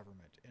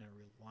government and a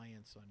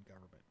reliance on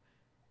government.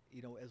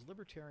 As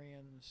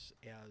libertarians,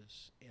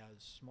 as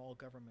small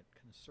government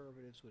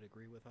conservatives would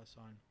agree with us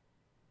on,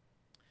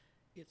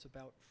 it's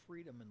about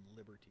freedom and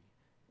liberty.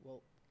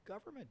 Well,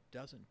 government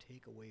doesn't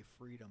take away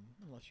freedom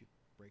unless you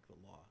break the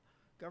law.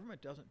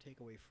 Government doesn't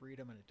take away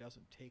freedom, and it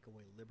doesn't take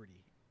away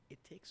liberty.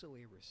 It takes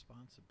away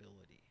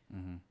responsibility.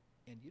 Mm-hmm.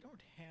 And you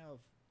don't have,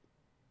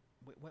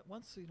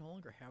 once you no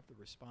longer have the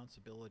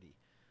responsibility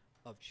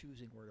of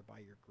choosing where to buy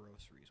your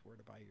groceries, where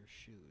to buy your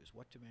shoes,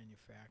 what to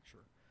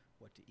manufacture,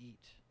 what to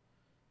eat.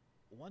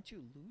 Once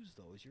you lose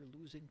those, you're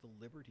losing the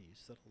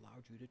liberties that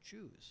allowed you to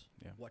choose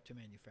what to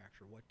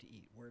manufacture, what to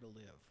eat, where to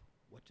live,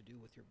 what to do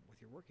with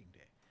your working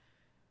day.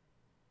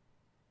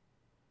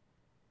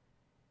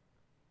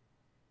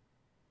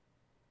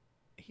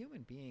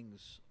 Human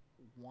beings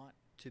want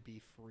to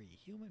be free.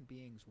 Human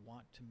beings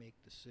want to make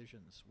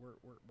decisions. We're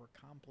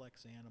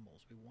complex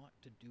animals. We want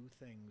to do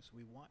things.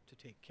 We want to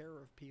take care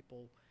of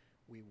people.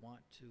 We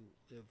want to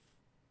live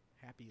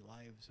happy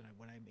lives. And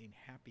when I mean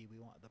happy, we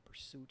want the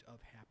pursuit of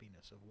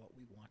happiness, of what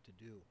we want to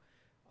do.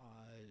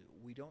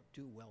 We don't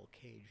do well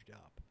caged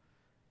up.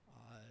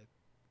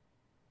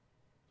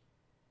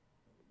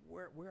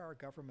 Where our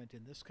government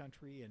in this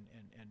country and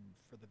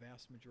for the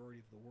vast majority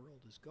of the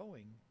world is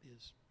going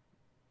is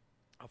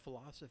a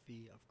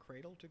philosophy of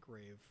cradle to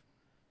grave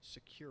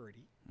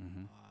security.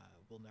 Mm-hmm.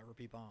 We'll never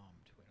be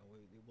bombed.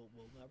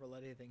 We'll never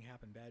let anything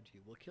happen bad to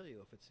you. We'll kill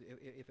you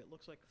if it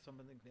looks like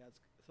something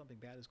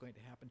bad is going to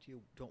happen to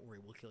you. Don't worry,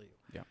 we'll kill you.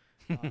 Yeah.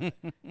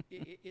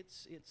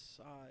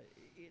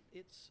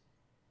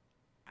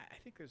 I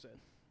think there's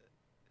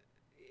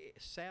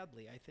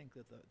sadly, I think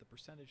that the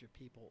percentage of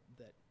people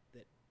that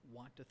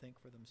want to think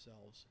for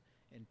themselves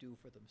and do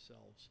for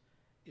themselves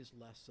is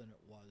less than it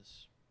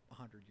was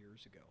 100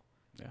 years ago.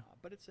 Yeah.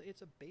 But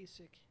it's a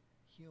basic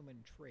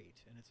human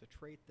trait, and it's a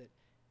trait that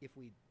if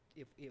we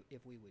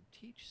would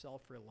teach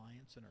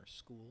self-reliance in our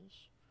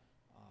schools,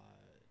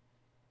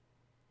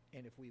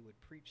 and if we would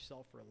preach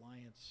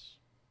self-reliance,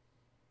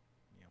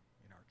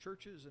 in our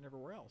churches and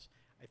everywhere else,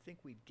 I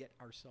think we'd get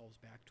ourselves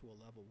back to a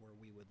level where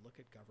we would look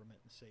at government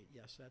and say,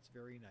 yes, that's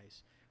very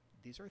nice.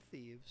 These are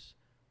thieves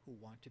who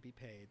want to be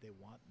paid. They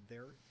want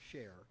their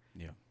share.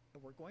 Yeah.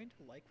 And we're going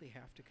to likely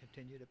have to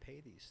continue to pay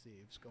these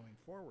thieves going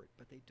forward,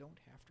 but they don't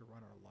have to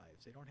run our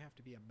lives. They don't have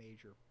to be a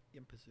major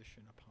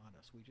imposition upon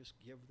us. We just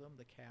give them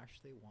the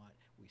cash they want.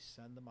 We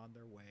send them on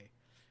their way.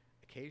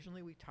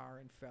 Occasionally we tar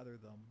and feather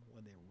them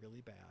when they're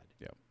really bad.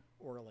 Yep.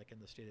 Or like in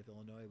the state of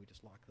Illinois, we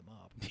just lock them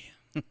up.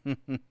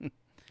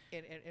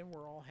 and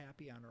we're all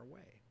happy on our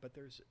way. But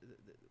there's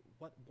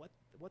what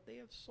they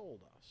have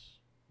sold us.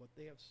 What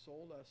they have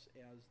sold us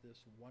as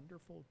this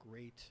wonderful,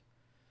 great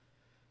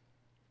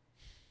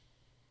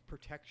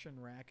protection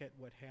racket,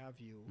 what have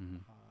you, Mm-hmm.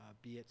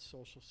 Be it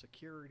Social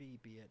Security,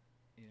 be it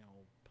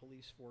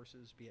police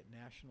forces, be it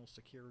national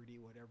security,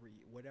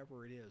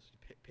 whatever it is,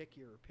 pick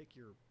your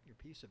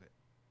piece of it.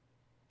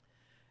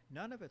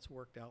 None of it's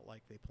worked out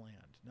like they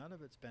planned. None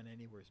of it's been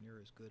anywhere near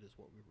as good as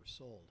what we were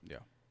sold.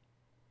 Yeah.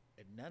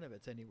 And none of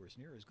it's anywhere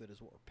near as good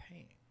as what we're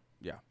paying.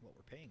 Yeah. What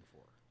we're paying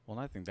for. Well,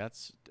 and I think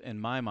that's, in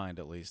my mind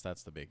at least,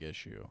 that's the big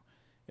issue.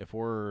 If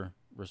we're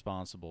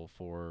responsible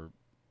for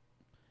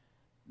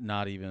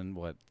not even,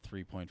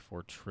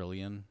 3.4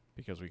 trillion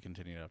because we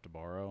continue to have to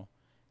borrow,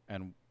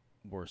 and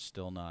we're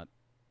still not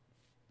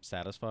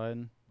satisfied,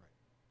 Right.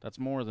 That's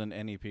more than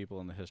any people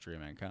in the history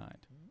of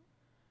mankind.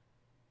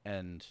 Mm-hmm.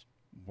 And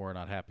we're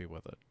not happy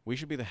with it. We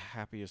should be the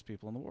happiest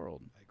people in the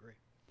world, I agree.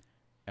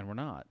 and we're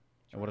not.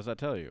 That's And what right. does that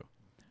tell you?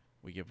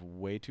 We give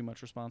way too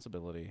much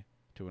responsibility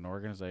to an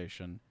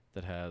organization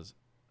that has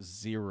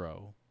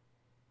zero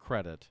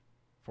credit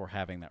for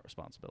having that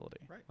responsibility.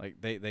 Right.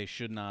 Like they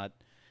should not.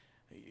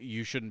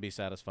 You shouldn't be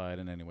satisfied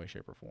in any way,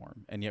 shape, or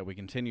form. And yet we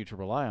continue to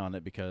rely on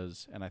it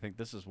because, and I think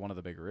this is one of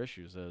the bigger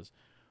issues, is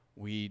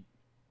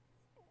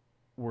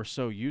we're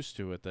so used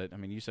to it that, I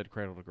mean, you said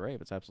cradle to grave.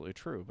 It's absolutely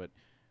true, but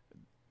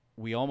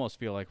we almost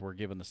feel like we're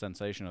given the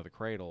sensation of the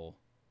cradle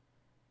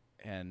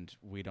and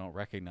we don't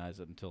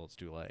recognize it until it's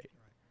too late.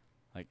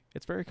 Right. Like,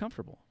 it's very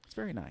comfortable. It's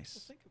very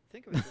nice. Well,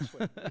 think of it this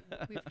way.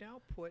 We've now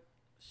put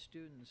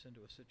students into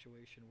a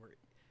situation where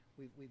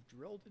we've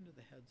drilled into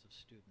the heads of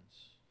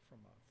students from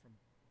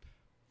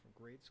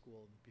grade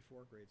school and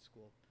before grade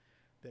school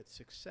that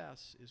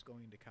success is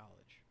going to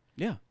college.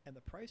 Yeah. And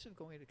the price of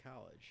going to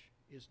college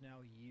is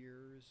now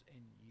years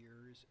and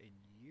years and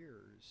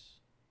years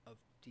of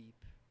deep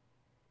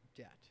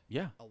debt.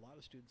 Yeah. A lot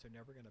of students are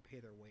never going to pay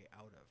their way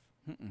out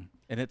of. Mm-mm.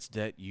 And it's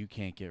debt you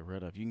can't get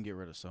rid of. You can get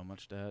rid of so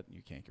much debt,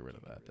 you can't get rid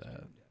of that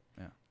debt.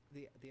 Yeah.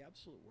 The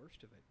absolute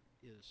worst of it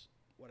is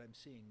what I'm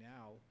seeing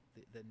now,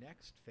 the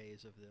next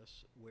phase of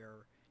this,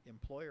 where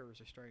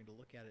employers are starting to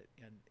look at it,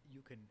 and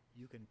you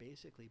can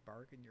basically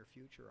bargain your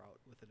future out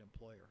with an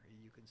employer.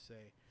 You can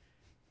say,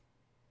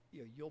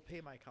 you'll pay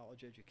my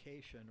college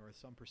education or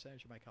some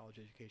percentage of my college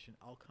education.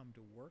 I'll come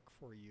to work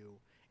for you,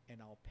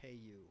 and I'll pay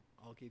you.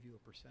 I'll give you a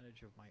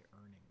percentage of my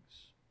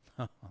earnings.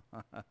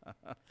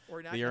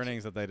 Or not the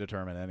earnings that they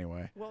determine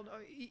anyway. Well, no,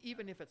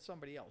 even if it's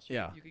somebody else,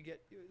 yeah, you can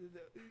get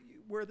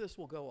where this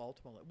will go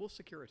ultimately. We'll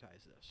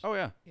securitize this. Oh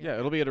yeah, yeah.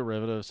 It'll be a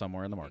derivative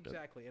somewhere in the market.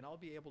 Exactly, and I'll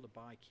be able to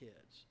buy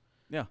kids.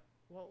 Yeah.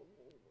 Well,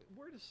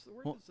 where does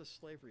the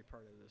slavery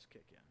part of this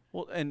kick in?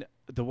 Well, and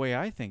the way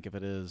I think of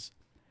it is,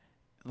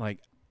 like,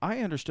 I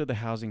understood the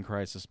housing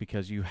crisis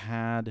because you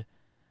had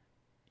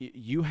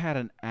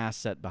an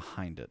asset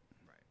behind it.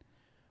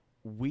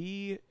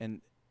 Right.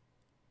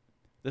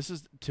 This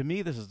is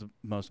the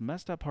most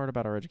messed up part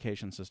about our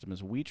education system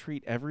is we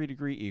treat every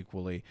degree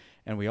equally,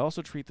 and we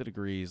also treat the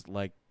degrees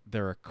like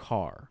they're a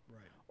car,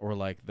 right, or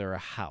like they're a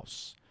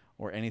house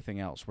or anything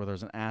else where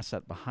there's an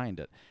asset behind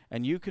it.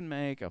 And you can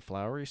make a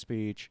flowery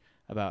speech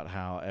about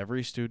how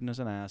every student is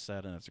an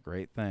asset and it's a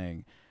great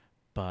thing,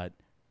 but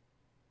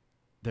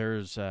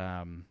there's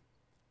and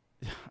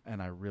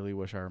I really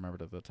wish I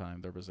remembered at the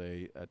time, there was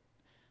a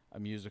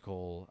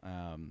musical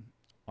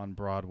on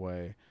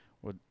Broadway.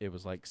 It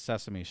was like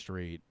Sesame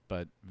Street,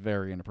 but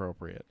very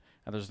inappropriate.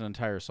 And there's an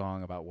entire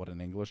song about what an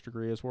English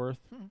degree is worth.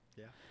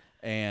 Yeah.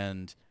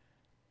 And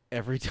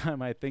every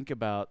time I think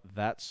about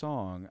that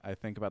song, I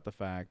think about the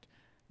fact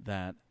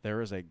that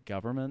there is a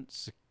government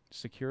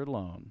secured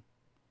loan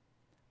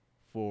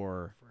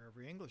for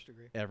every English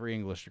degree. Every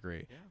English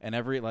degree. Yeah. And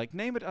every, like,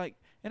 name it, like,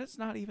 and it's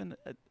not even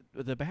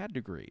the bad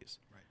degrees.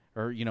 Right.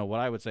 Or, what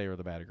I would say are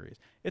the bad degrees.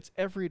 It's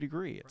every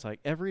degree. It's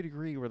like every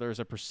degree where there's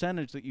a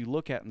percentage that you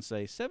look at and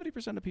say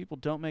 70% of people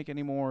don't make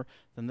any more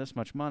than this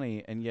much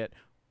money, and yet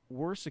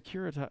we're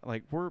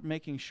we're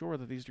making sure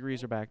that these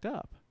degrees are backed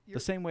up. The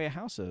same way a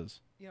house is.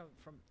 You're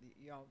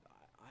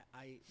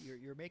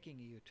making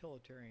a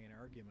utilitarian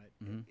argument.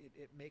 Mm-hmm.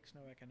 It makes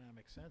no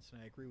economic sense,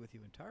 and I agree with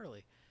you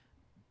entirely.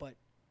 But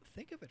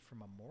think of it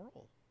from a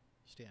moral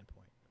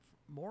standpoint.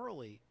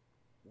 Morally,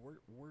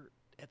 we're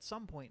at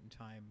some point in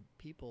time,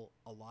 people,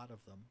 a lot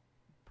of them,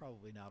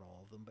 probably not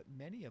all of them, but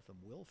many of them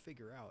will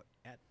figure out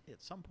at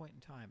some point in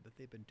time that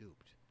they've been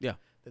duped. Yeah.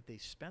 That they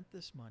spent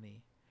this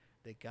money,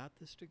 they got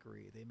this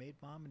degree, they made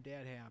mom and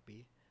dad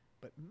happy,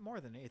 but more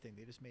than anything,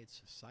 they just made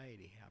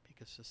society happy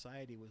because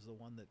society was the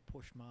one that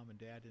pushed mom and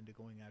dad into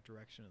going that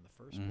direction in the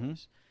first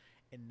place.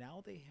 And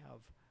now they have,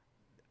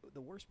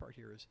 the worst part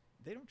here is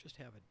they don't just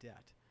have a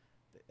debt.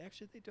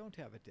 Actually, they don't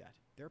have a debt.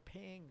 They're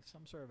paying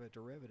some sort of a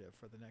derivative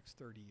for the next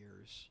 30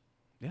 years.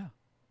 Yeah.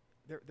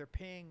 They're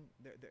paying,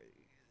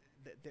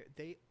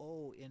 they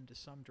owe into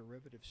some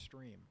derivative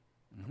stream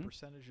a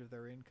percentage of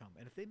their income.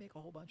 And if they make a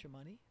whole bunch of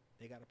money,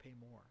 they got to pay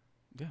more.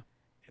 Yeah.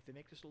 If they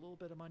make just a little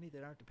bit of money, they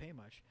don't have to pay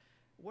much.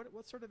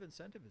 What sort of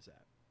incentive is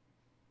that?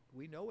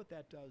 We know what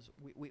that does.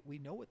 We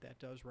know what that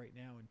does right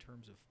now in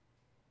terms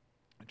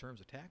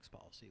of tax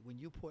policy. When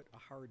you put a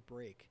hard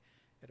break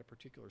at a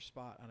particular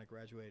spot on a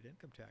graduated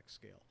income tax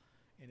scale,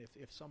 and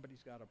if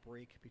somebody's got a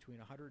break between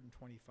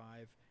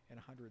 125 and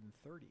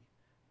 130,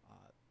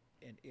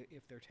 and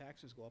if their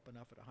taxes go up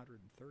enough at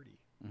 130,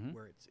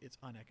 where it's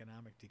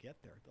uneconomic to get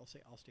there, they'll say,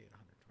 "I'll stay at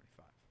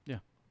 125." Yeah,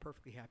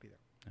 perfectly happy there.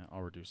 Yeah,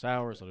 I'll reduce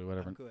hours. I'll do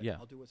whatever. I'm good. Yeah,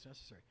 I'll do what's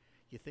necessary.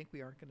 You think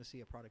we aren't going to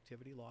see a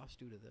productivity loss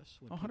due to this?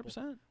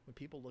 100%. When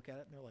people look at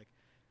it and they're like,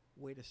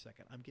 "Wait a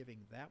second, I'm giving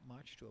that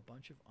much to a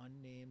bunch of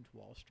unnamed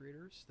Wall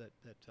Streeters that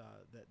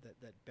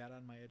bet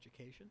on my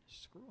education?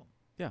 Screw them."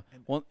 Yeah.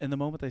 Well, and the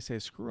moment they say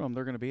screw them,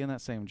 they're going to be in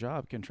that same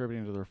job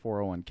contributing to their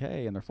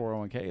 401k, and their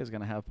 401k is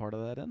going to have part of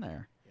that in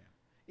there. Yeah.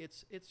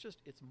 It's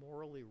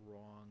morally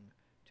wrong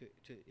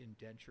to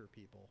indenture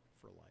people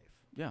for life.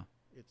 Yeah.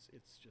 It's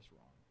just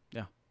wrong.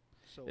 Yeah.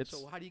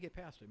 So how do you get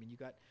past it? I mean, you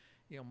got,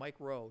 Mike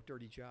Rowe,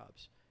 Dirty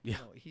Jobs. Yeah.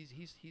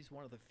 He's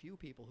one of the few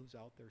people who's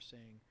out there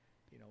saying,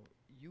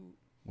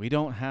 We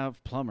don't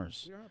have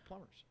plumbers. We don't have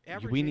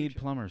plumbers. We need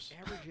plumbers.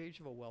 Average age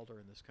of a welder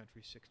in this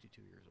country is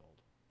 62 years old.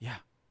 Yeah.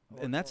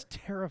 Or- And that's or-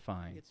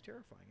 terrifying. It's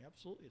terrifying.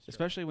 Absolutely. It's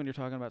Especially when you're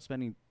talking about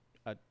spending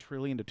 $1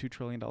 trillion to $2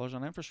 trillion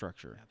on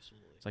infrastructure. terrifying.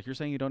 Absolutely. It's like you're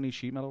saying you don't need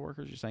sheet metal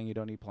workers. You're saying you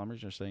don't need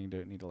plumbers. You're saying you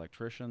don't need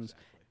electricians.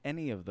 Exactly.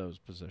 Any of those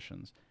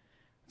positions.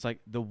 It's like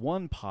the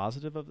one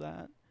positive of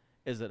that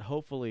is that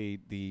hopefully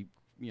the,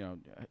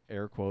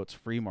 air quotes,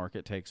 free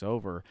market takes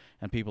over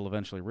and people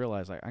eventually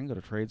realize, like, I can go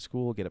to trade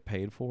school, get it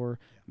paid for,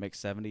 make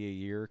 70 a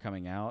year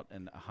coming out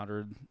and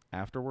 100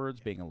 afterwards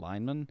being a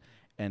lineman,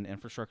 and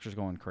infrastructure's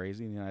going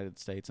crazy in the United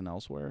States and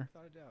elsewhere.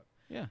 Without a doubt.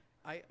 Yeah.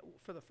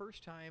 For the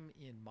first time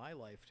in my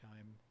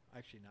lifetime,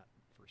 actually not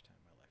first time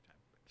in my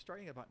lifetime,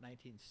 starting about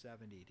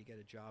 1970, to get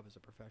a job as a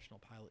professional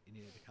pilot, you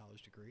needed a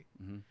college degree.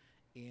 Mm-hmm.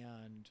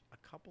 And a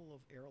couple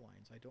of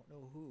airlines, I don't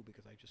know who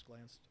because I just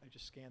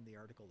scanned the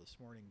article this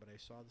morning, but I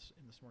saw this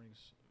in this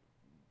morning's,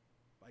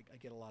 I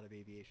get a lot of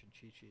aviation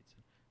cheat sheets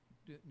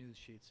and news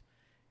sheets,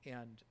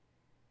 and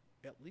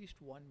at least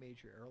one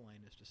major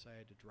airline has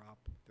decided to drop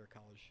their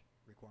college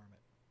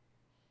requirement.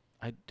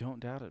 I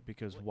don't doubt it,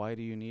 because why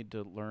do you need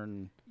to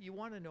learn? You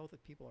want to know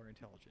that people are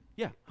intelligent.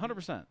 Yeah,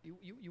 100%.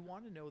 You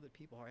want to know that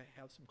people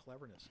have some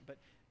cleverness, but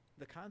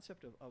the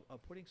concept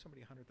of putting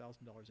somebody $100,000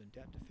 in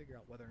debt to figure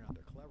out whether or not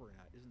they're clever or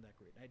not isn't that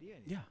great an idea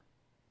anymore.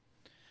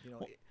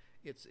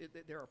 Yeah.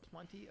 There are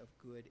plenty of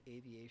good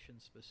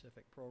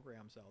aviation-specific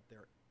programs out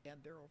there,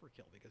 and they're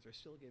overkill because they're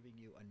still giving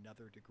you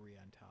another degree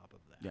on top of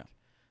that. Yeah.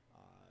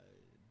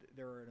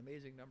 There are an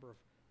amazing number of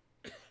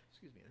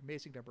an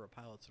amazing number of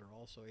pilots that are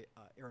also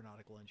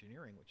aeronautical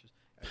engineering, which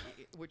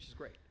is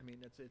great. I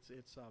mean, it's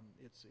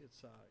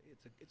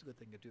a good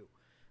thing to do,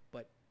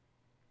 but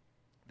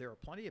there are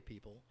plenty of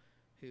people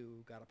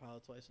who got a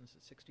pilot's license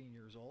at 16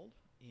 years old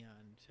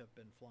and have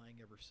been flying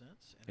ever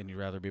since. And you'd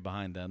rather be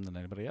behind them than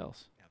anybody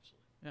else.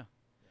 Absolutely. Yeah.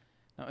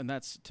 No, and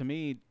that's, to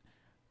me,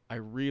 I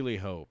really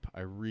hope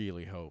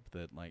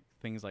that like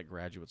things like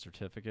graduate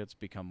certificates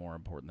become more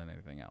important than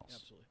anything else.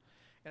 Absolutely.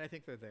 And I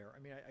think they're there. I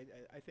mean,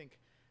 I think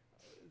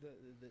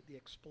the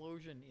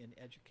explosion in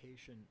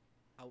education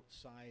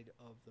outside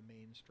of the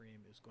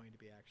mainstream is going to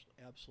be actually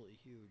absolutely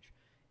huge.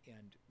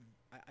 And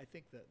I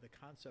think that the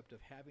concept of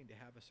having to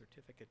have a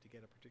certificate to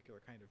get a particular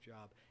kind of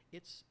job,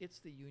 it's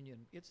the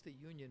union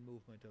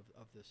movement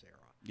of this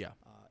era. Yeah.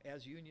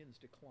 As unions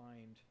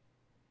declined,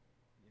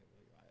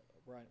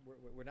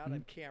 we're not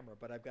on camera,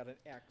 but I've got an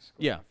X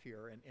going off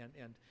here,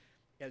 and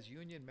as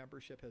union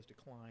membership has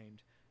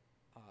declined,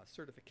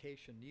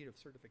 need of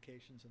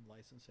certifications and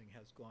licensing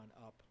has gone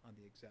up on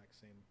the exact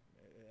same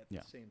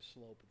the same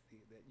slope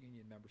that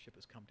union membership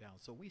has come down.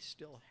 So we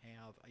still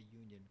have a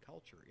union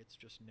culture. It's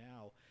just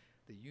now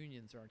the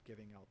unions aren't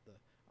giving out the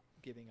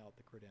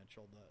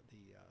credential.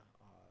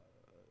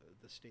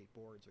 The state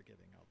boards are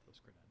giving out those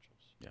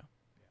credentials. Yeah.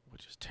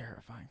 Which is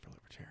terrifying for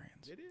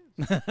libertarians. It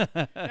is.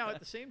 Now, at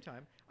the same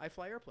time, I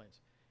fly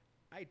airplanes.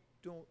 I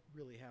don't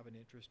really have an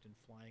interest in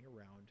flying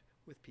around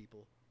with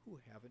people who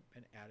haven't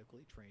been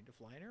adequately trained to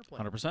fly an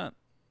airplane. 100%.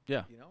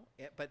 Yeah.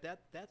 But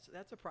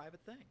that's a private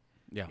thing.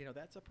 Yeah.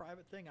 That's a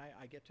private thing.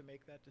 I get to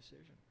make that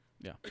decision.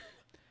 Yeah.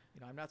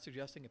 I'm not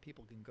suggesting that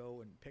people can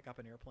go and pick up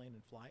an airplane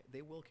and fly.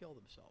 They will kill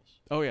themselves.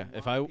 Oh yeah.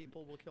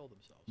 People will kill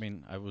themselves. I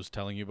mean, I was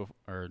telling you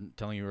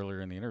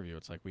earlier in the interview,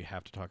 it's like we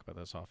have to talk about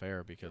this off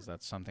air because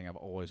that's something I've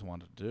always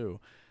wanted to do.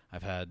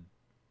 I've had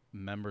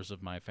members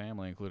of my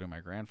family, including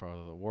my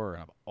grandfather, that were,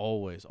 and I've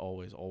always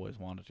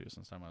wanted to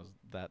since the time I was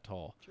that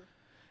tall. Sure.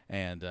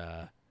 And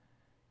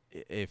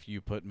if you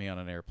put me on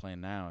an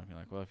airplane now, I'd be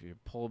like, well, if you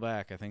pull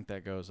back, I think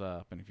that goes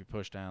up, and if you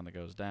push down, that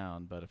goes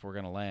down. But if we're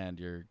gonna land,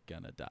 you're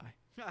gonna die.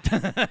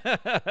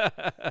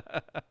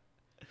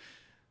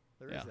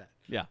 There is that.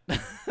 Yeah.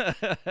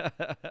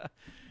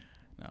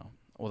 No.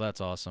 Well, that's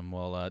awesome.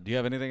 Well, do you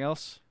have anything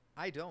else?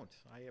 I don't.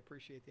 I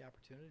appreciate the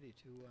opportunity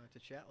to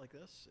chat like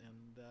this,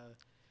 and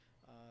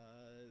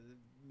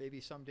maybe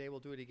someday we'll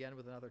do it again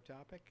with another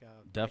topic.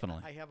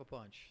 Definitely. I have a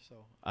bunch,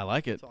 so I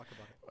like it. Talk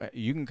about it.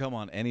 You can come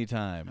on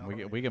anytime.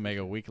 We can make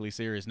a weekly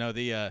series. No,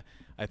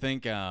 I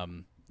think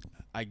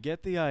I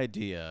get the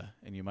idea,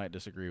 and you might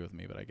disagree with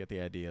me, but I get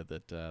the idea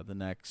that the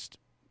next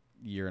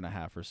year and a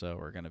half or so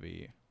are going to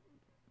be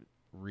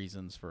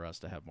reasons for us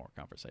to have more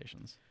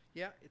conversations.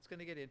 Yeah, it's going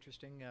to get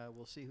interesting.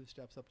 We'll see who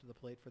steps up to the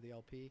plate for the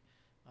LP.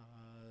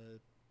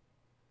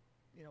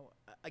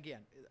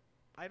 Again,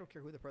 I don't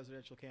care who the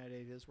presidential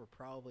candidate is. We're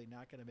probably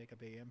not going to make a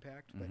big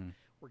impact, but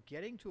we're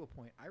getting to a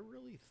point. I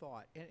really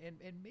thought,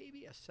 and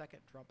maybe a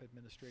second Trump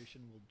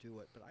administration will do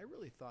it, but I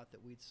really thought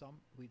that we'd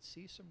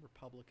see some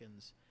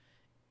Republicans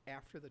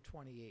after the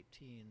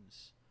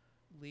 2018s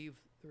leave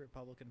the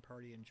Republican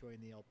Party and join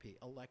the LP,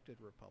 elected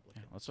Republicans.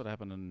 Yeah, that's what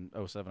happened in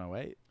 07,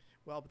 08.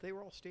 Well, but they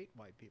were all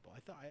statewide people. I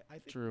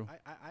think True.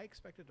 I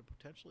expected to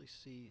potentially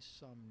see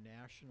some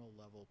national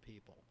level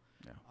people.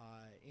 Yeah.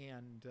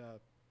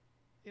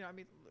 I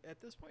mean,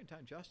 at this point in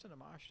time, Justin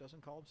Amash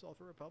doesn't call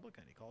himself a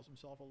Republican. He calls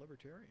himself a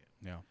libertarian.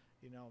 Yeah.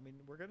 I mean,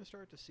 we're going to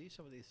start to see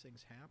some of these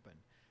things happen.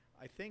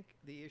 I think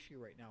the issue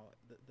right now,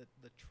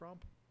 the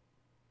Trump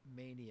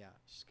mania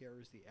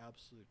scares the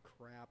absolute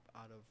crap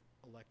out of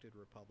elected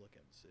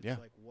Republicans. It's Yeah.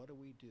 like, what do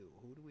we do?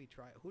 Who do we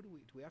try?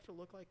 Do we have to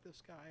look like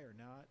this guy or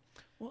not?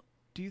 Well,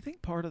 do you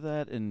think part of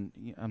that,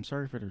 and I'm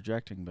sorry for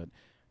interjecting, but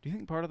do you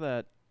think part of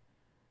that,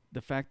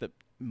 the fact that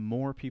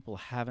more people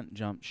haven't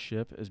jumped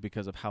ship, is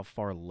because of how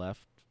far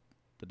left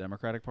the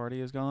Democratic Party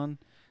has gone?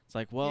 It's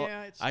like, well,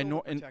 yeah, it's I still know,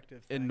 a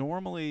protective thing. and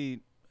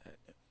normally,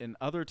 in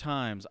other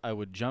times, I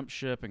would jump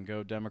ship and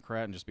go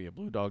Democrat and just be a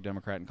blue dog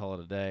Democrat and call it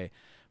a day.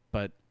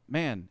 But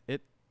man,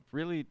 it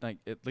really, like,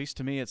 at least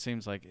to me, it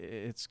seems like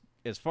it's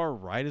as far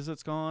right as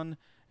it's gone.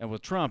 And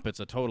with Trump, it's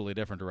a totally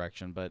different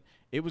direction. But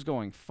it was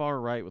going far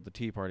right with the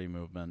Tea Party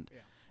movement,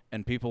 Yeah.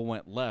 and people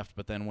went left.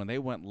 But then when they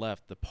went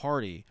left, the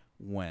party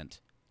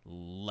went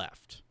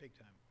left. Big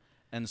time.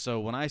 And so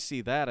when I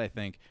see that, I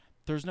think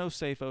there's no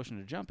safe ocean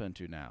to jump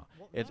into now.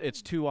 Well,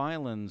 It's two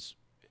islands,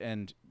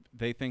 and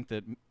they think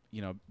that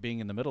being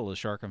in the middle is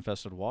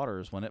shark-infested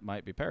waters when it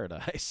might be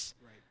paradise.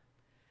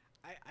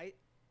 Right.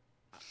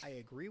 I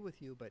agree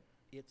with you, but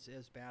it's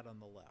as bad on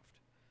the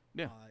left.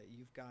 Yeah.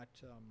 You've got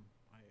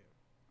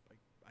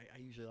I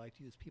usually like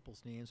to use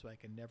people's names, but I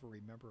can never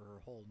remember her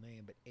whole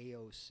name. But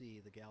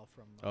AOC, the gal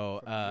from from New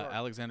York.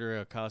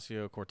 Alexandria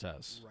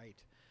Ocasio-Cortez. Right.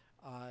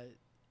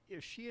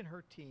 She and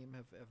her team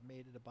have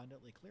made it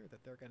abundantly clear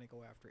that they're going to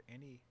go after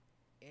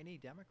any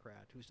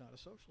Democrat who's not a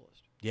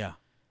socialist. Yeah.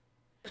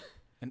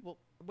 Well,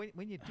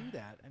 when you do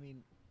that, I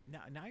mean,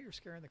 now you're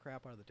scaring the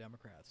crap out of the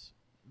Democrats.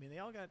 I mean, they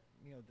all got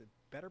the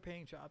better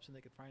paying jobs than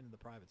they could find in the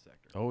private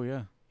sector. Oh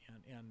yeah.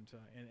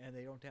 And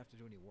they don't have to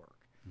do any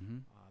work. Mm-hmm.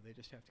 They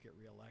just have to get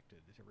reelected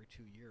every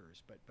 2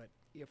 years. But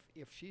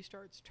if she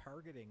starts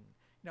targeting,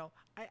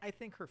 I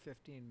think her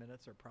 15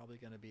 minutes are probably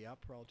going to be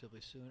up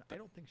relatively soon. I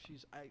don't think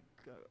she's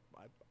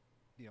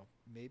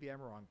maybe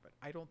I'm wrong, but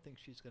I don't think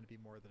she's going to be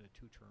more than a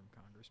 2-term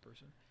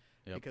congressperson,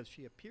 because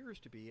she appears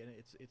to be, and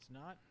it's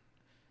not.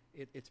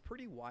 It's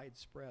pretty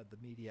widespread, the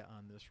media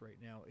on this right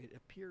now. It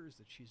appears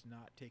that she's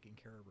not taking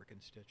care of her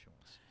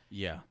constituents.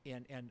 Yeah.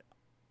 And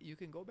you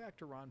can go back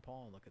to Ron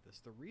Paul and look at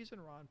this. The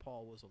reason Ron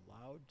Paul was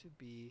allowed to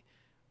be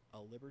a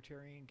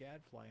libertarian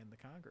gadfly in the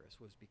Congress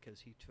was because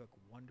he took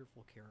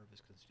wonderful care of his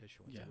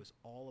constituents. Yeah. It was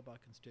all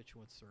about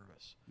constituent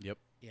service. Yep.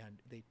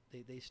 And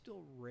they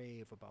still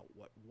rave about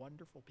what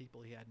wonderful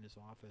people he had in his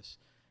office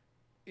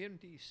in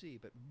D.C.,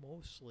 but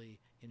mostly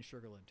in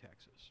Sugar Land,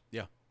 Texas.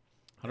 Yeah.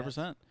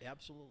 100%.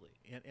 Absolutely.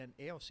 And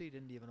AOC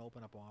didn't even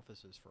open up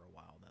offices for a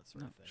while and that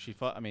sort of thing. She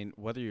fought. I mean,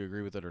 whether you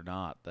agree with it or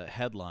not, the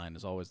headline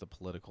is always the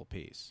political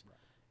piece. Right.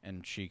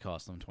 And she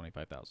cost them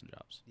 25,000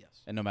 jobs.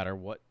 Yes. And no matter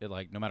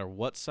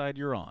what side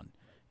you're on,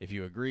 if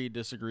you agree,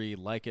 disagree,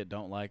 like it,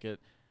 don't like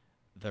it,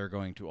 they're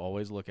going to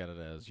always look at it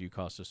as you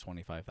cost us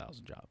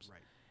 25,000 jobs.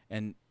 Right.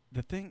 And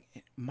the thing,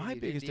 my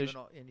biggest issue,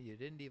 and you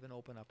didn't even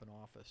open up an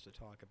office to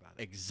talk about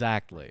it.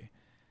 exactly.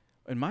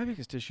 And my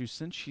biggest issue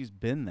since she's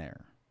been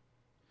there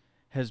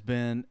has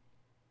been,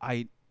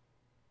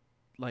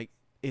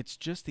 it's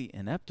just the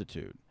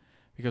ineptitude.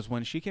 Because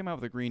when she came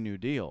out with the Green New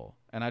Deal,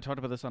 and I talked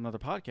about this on another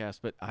podcast,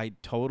 but I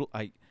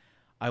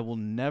will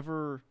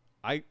never,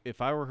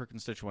 if I were her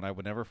constituent, I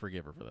would never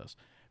forgive her for this,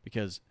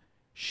 because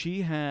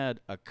she had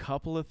a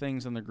couple of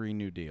things in the Green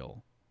New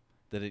Deal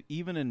that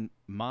even in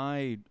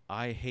my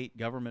I hate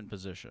government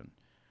position,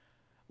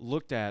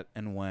 looked at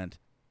and went,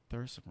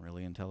 there's some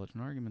really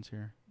intelligent arguments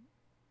here.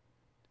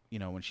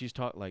 When she's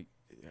taught, like,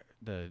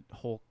 the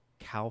whole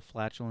cow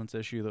flatulence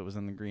issue that was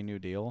in the Green New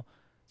Deal,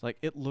 it's like,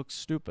 it looks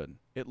stupid.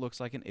 It looks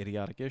like an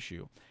idiotic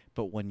issue.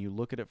 But when you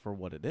look at it for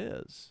what it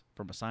is,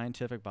 from a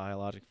scientific,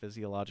 biologic,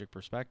 physiologic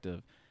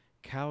perspective,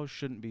 cows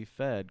shouldn't be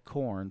fed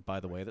corn, by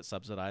the way, that's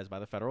subsidized by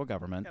the federal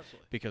government.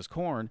 Absolutely. Because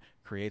corn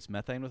creates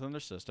methane within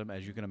their system.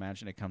 As you can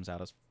imagine, it comes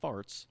out as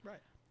farts.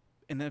 Right.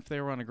 And if they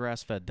were on a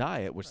grass-fed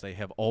diet, which they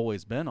have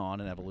always been on,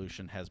 and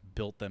evolution has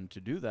built them to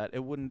do that,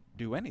 it wouldn't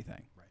do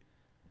anything. Right.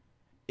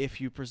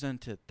 If you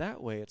present it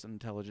that way, it's an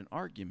intelligent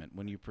argument.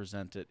 When you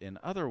present it in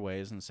other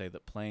ways and say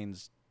that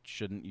planes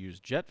shouldn't use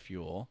jet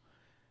fuel,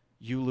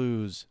 you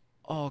lose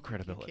all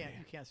credibility.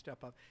 You can't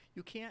step up.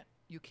 You can't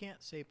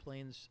say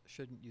planes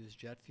shouldn't use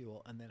jet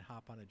fuel and then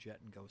hop on a jet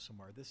and go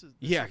somewhere.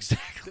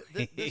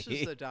 Exactly. This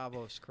is the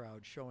Davos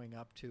crowd showing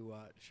up to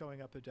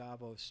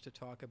Davos to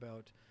talk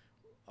about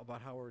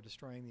how we're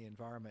destroying the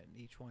environment,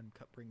 and each one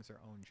brings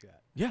their own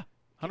jet. Yeah,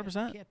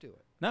 100%. Can't do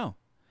it. No,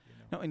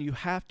 no, and you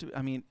have to.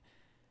 I mean,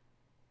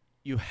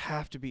 you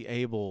have to be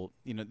able.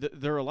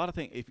 There are a lot of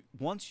things. If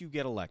once you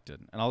get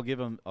elected, and I'll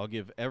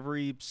give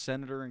every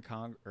senator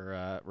and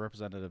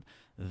representative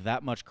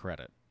that much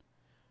credit.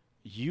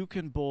 You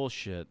can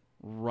bullshit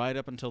right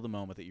up until the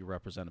moment that you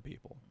represent a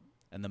people,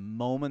 and the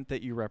moment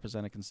that you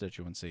represent a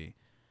constituency,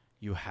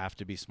 you have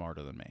to be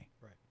smarter than me.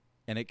 Right.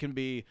 And it can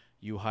be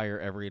you hire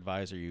every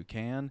advisor you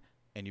can,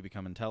 and you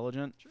become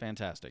intelligent. Sure.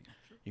 Fantastic.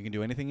 Sure. You can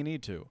do anything you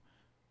need to,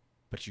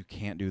 but you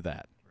can't do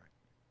that. Right.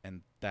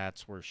 And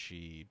that's where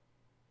she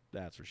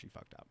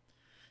fucked up.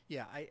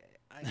 Yeah, I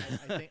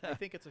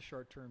think it's a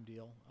short-term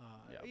deal.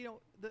 Yep.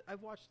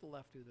 I've watched the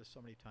left do this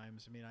so many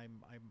times. I mean,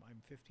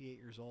 I'm 58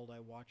 years old. I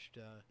watched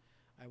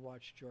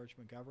George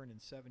McGovern in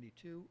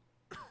 '72.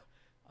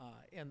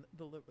 And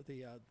the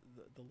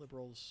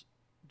liberals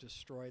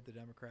destroyed the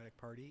Democratic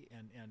Party,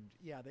 and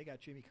yeah, they got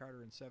Jimmy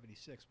Carter in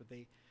 '76, but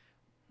they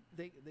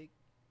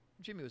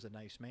Jimmy was a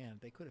nice man.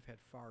 They could have had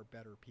far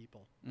better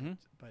people, Mm-hmm.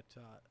 but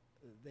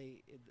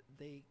they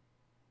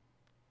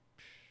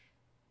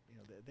you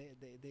know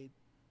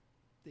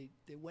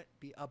they went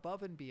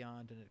above and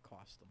beyond, and it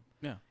cost them.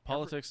 Yeah,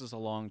 politics is a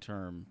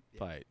long-term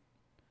fight.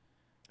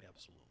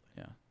 Absolutely.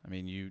 Yeah, I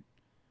mean,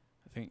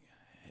 I think,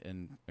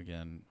 and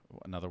again,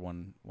 another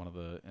one of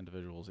the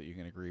individuals that you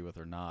can agree with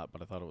or not,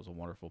 but I thought it was a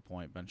wonderful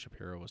point Ben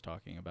Shapiro was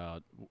talking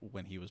about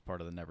when he was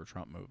part of the Never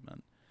Trump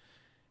movement.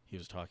 He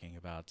was talking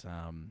about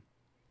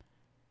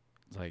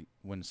like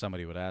when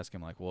somebody would ask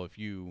him, like, well, if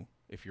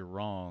you're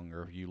wrong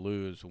or if you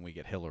lose when we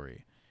get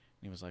Hillary,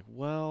 and he was like,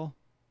 well,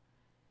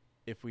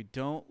 if we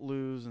don't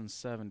lose in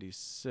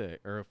 76,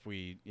 or if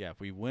we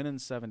win in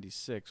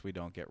 76, we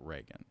don't get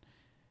Reagan.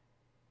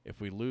 If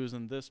we lose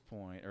in this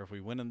point, or if we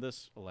win in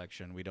this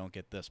election, we don't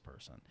get this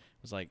person.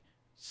 It was like,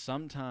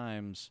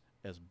 sometimes,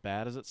 as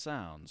bad as it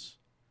sounds,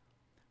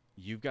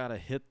 you've got to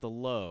hit the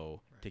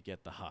low to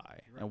get the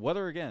high. Right. And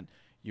whether, again,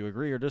 you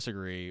agree or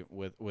disagree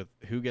with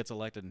who gets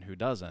elected and who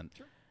doesn't,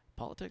 Sure.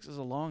 politics is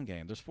a long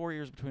game. There's 4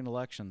 years between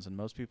elections, and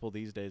most people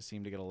these days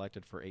seem to get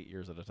elected for 8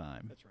 years at a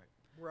time. That's right.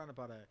 We're on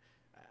about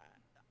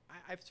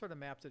I've sort of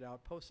mapped it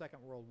out. Post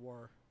Second World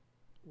War,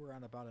 we're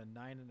on about a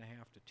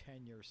 9.5 to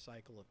 10 year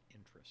cycle of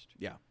interest.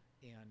 Yeah.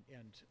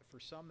 And for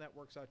some that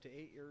works out to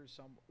 8 years,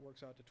 some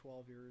works out to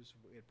 12 years.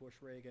 We had Bush,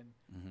 Reagan,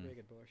 Mhm.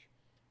 Reagan, Bush.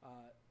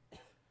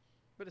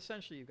 But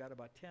essentially, you've got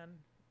about 10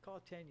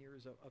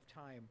 years of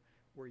time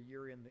where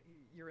you're in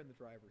the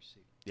driver's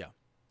seat. Yeah.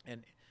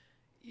 And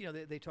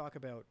they talk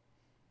about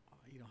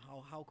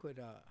how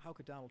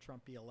could Donald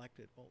Trump be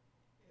elected? Well,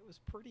 it was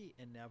pretty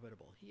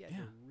inevitable. He had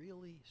to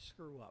really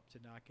screw up to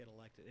not get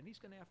elected, and he's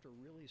going to have to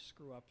really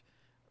screw up.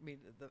 I mean,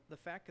 the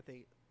fact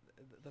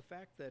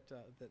that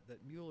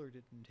that Mueller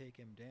didn't take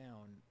him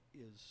down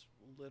is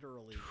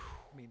literally.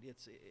 I mean,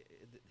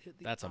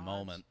 That's a odds-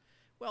 moment.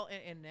 Well,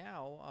 and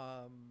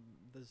now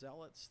the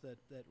zealots that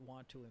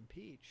want to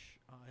impeach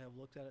have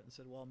looked at it and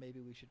said, well,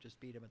 maybe we should just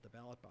beat him at the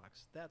ballot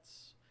box.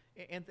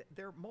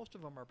 Most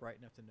of them are bright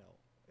enough to know.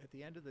 At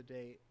the end of the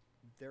day,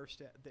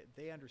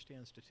 they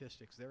understand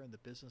statistics. They're in the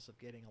business of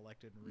getting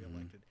elected and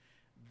reelected.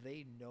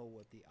 They know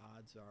what the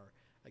odds are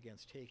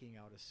against taking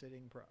out a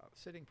sitting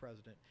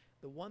president.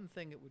 The one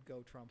thing that would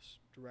go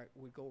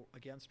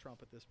against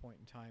Trump at this point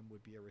in time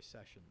would be a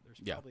recession. There's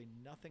probably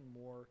nothing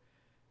more.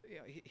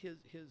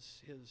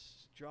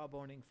 His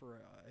jawboning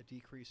for a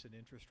decrease in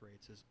interest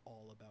rates is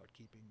all about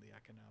keeping the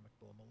economic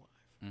boom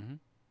alive. Mm-hmm.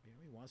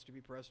 He wants to be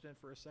president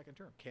for a second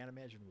term. Can't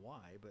imagine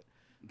why, but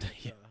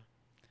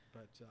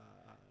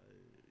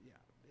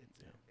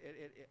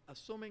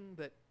assuming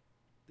that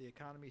the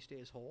economy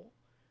stays whole,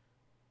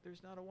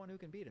 there's not a one who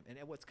can beat him. And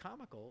what's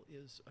comical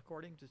is,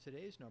 according to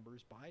today's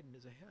numbers, Biden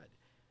is ahead.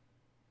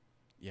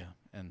 Yeah,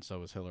 and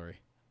so is Hillary.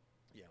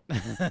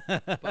 Yeah,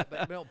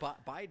 but no,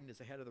 Biden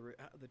is ahead of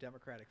the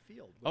Democratic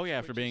field.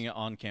 After being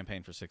on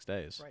campaign for 6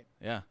 days. Right.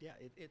 Yeah. Yeah,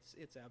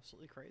 it's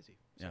absolutely crazy.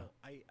 Yeah.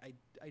 So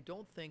I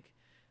don't think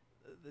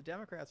the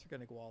Democrats are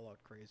going to go all out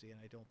crazy, and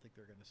I don't think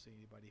they're going to see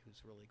anybody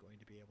who's really going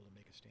to be able to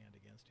make a stand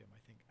against him.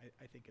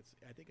 I think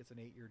it's an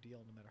 8-year deal,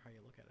 no matter how you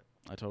look at it.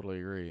 I totally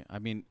agree. I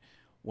mean,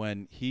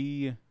 when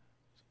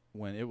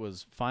it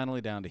was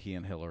finally down to he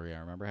and Hillary, I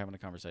remember having a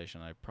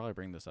conversation. I probably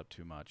bring this up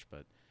too much,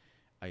 but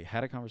I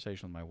had a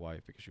conversation with my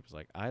wife because she was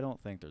like, I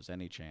don't think there's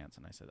any chance.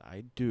 And I said,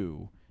 I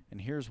do,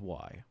 and here's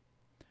why.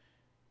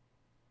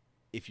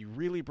 If you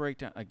really break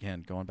down,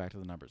 again, going back to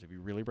the numbers, if you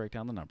really break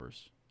down the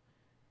numbers,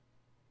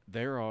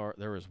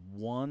 there is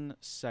one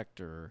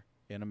sector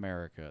in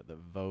America that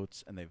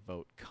votes, and they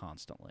vote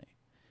constantly,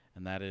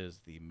 and that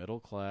is the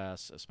middle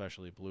class,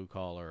 especially blue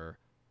collar,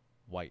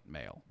 white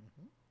male.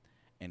 Mm-hmm.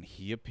 And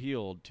he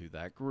appealed to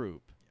that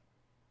group.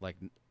 Like,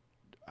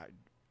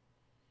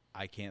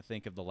 I can't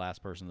think of the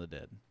last person that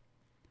did.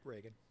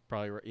 Reagan.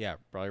 Probably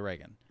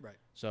Reagan. Right.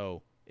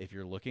 So if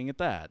you're looking at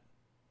that,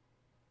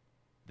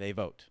 they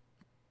vote.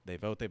 They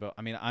vote.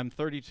 I mean, I'm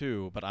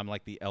 32, but I'm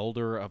like the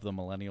elder of the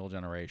millennial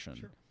generation.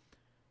 Sure.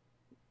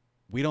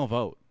 We don't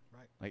vote.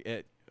 Right. Like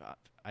it,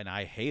 and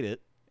I hate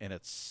it, and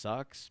it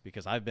sucks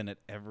because I've been at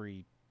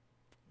every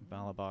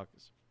ballot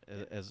box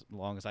as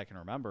long as I can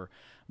remember,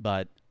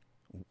 but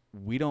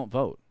we don't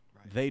vote.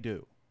 Right. They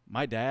do.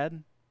 My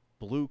dad,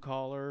 blue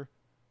collar,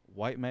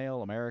 white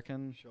male,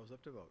 American, Shows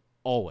up to vote.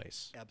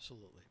 always.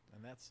 Absolutely.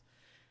 And that's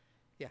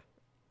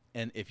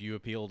And if you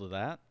appeal to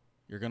that,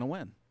 you're going to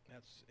win.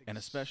 And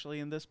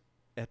especially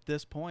at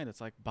this point,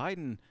 it's like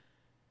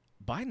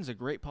Biden's a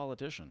great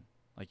politician.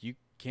 Like, you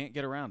can't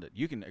get around it.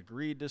 You can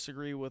agree,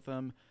 disagree with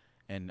him,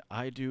 and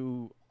I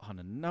do on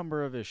a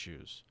number of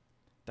issues.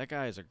 That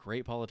guy is a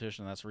great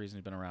politician. That's the reason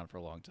he's been around for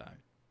a long time.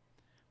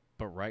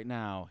 But right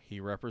now, he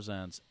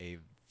represents a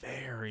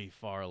very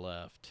far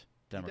left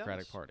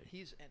Democratic Party.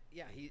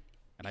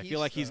 And I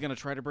feel like he's going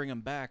to try to bring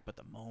him back, but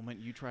the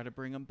moment you try to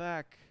bring him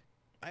back,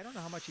 I don't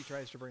know how much he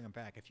tries to bring him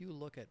back. If you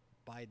look at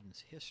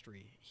Biden's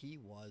history, he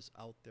was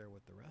out there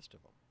with the rest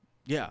of them.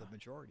 Yeah. for the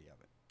majority of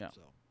it. Yeah.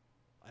 So,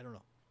 I don't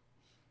know.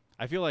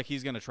 I feel like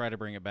he's going to try to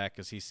bring it back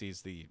because he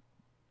sees the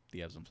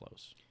ebbs and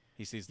flows.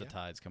 He sees the Yeah.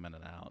 tides come in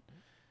and out.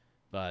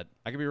 But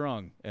I could be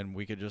wrong, and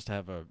we could just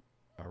have a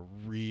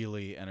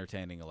really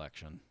entertaining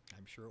election.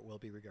 I'm sure it will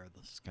be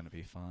regardless. It's going to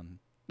be fun.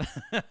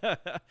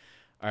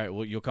 All right,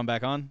 well, you'll come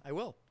back on? I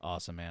will.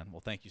 Awesome, man.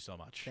 Well, thank you so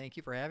much. Thank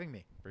you for having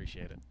me.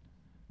 Appreciate it.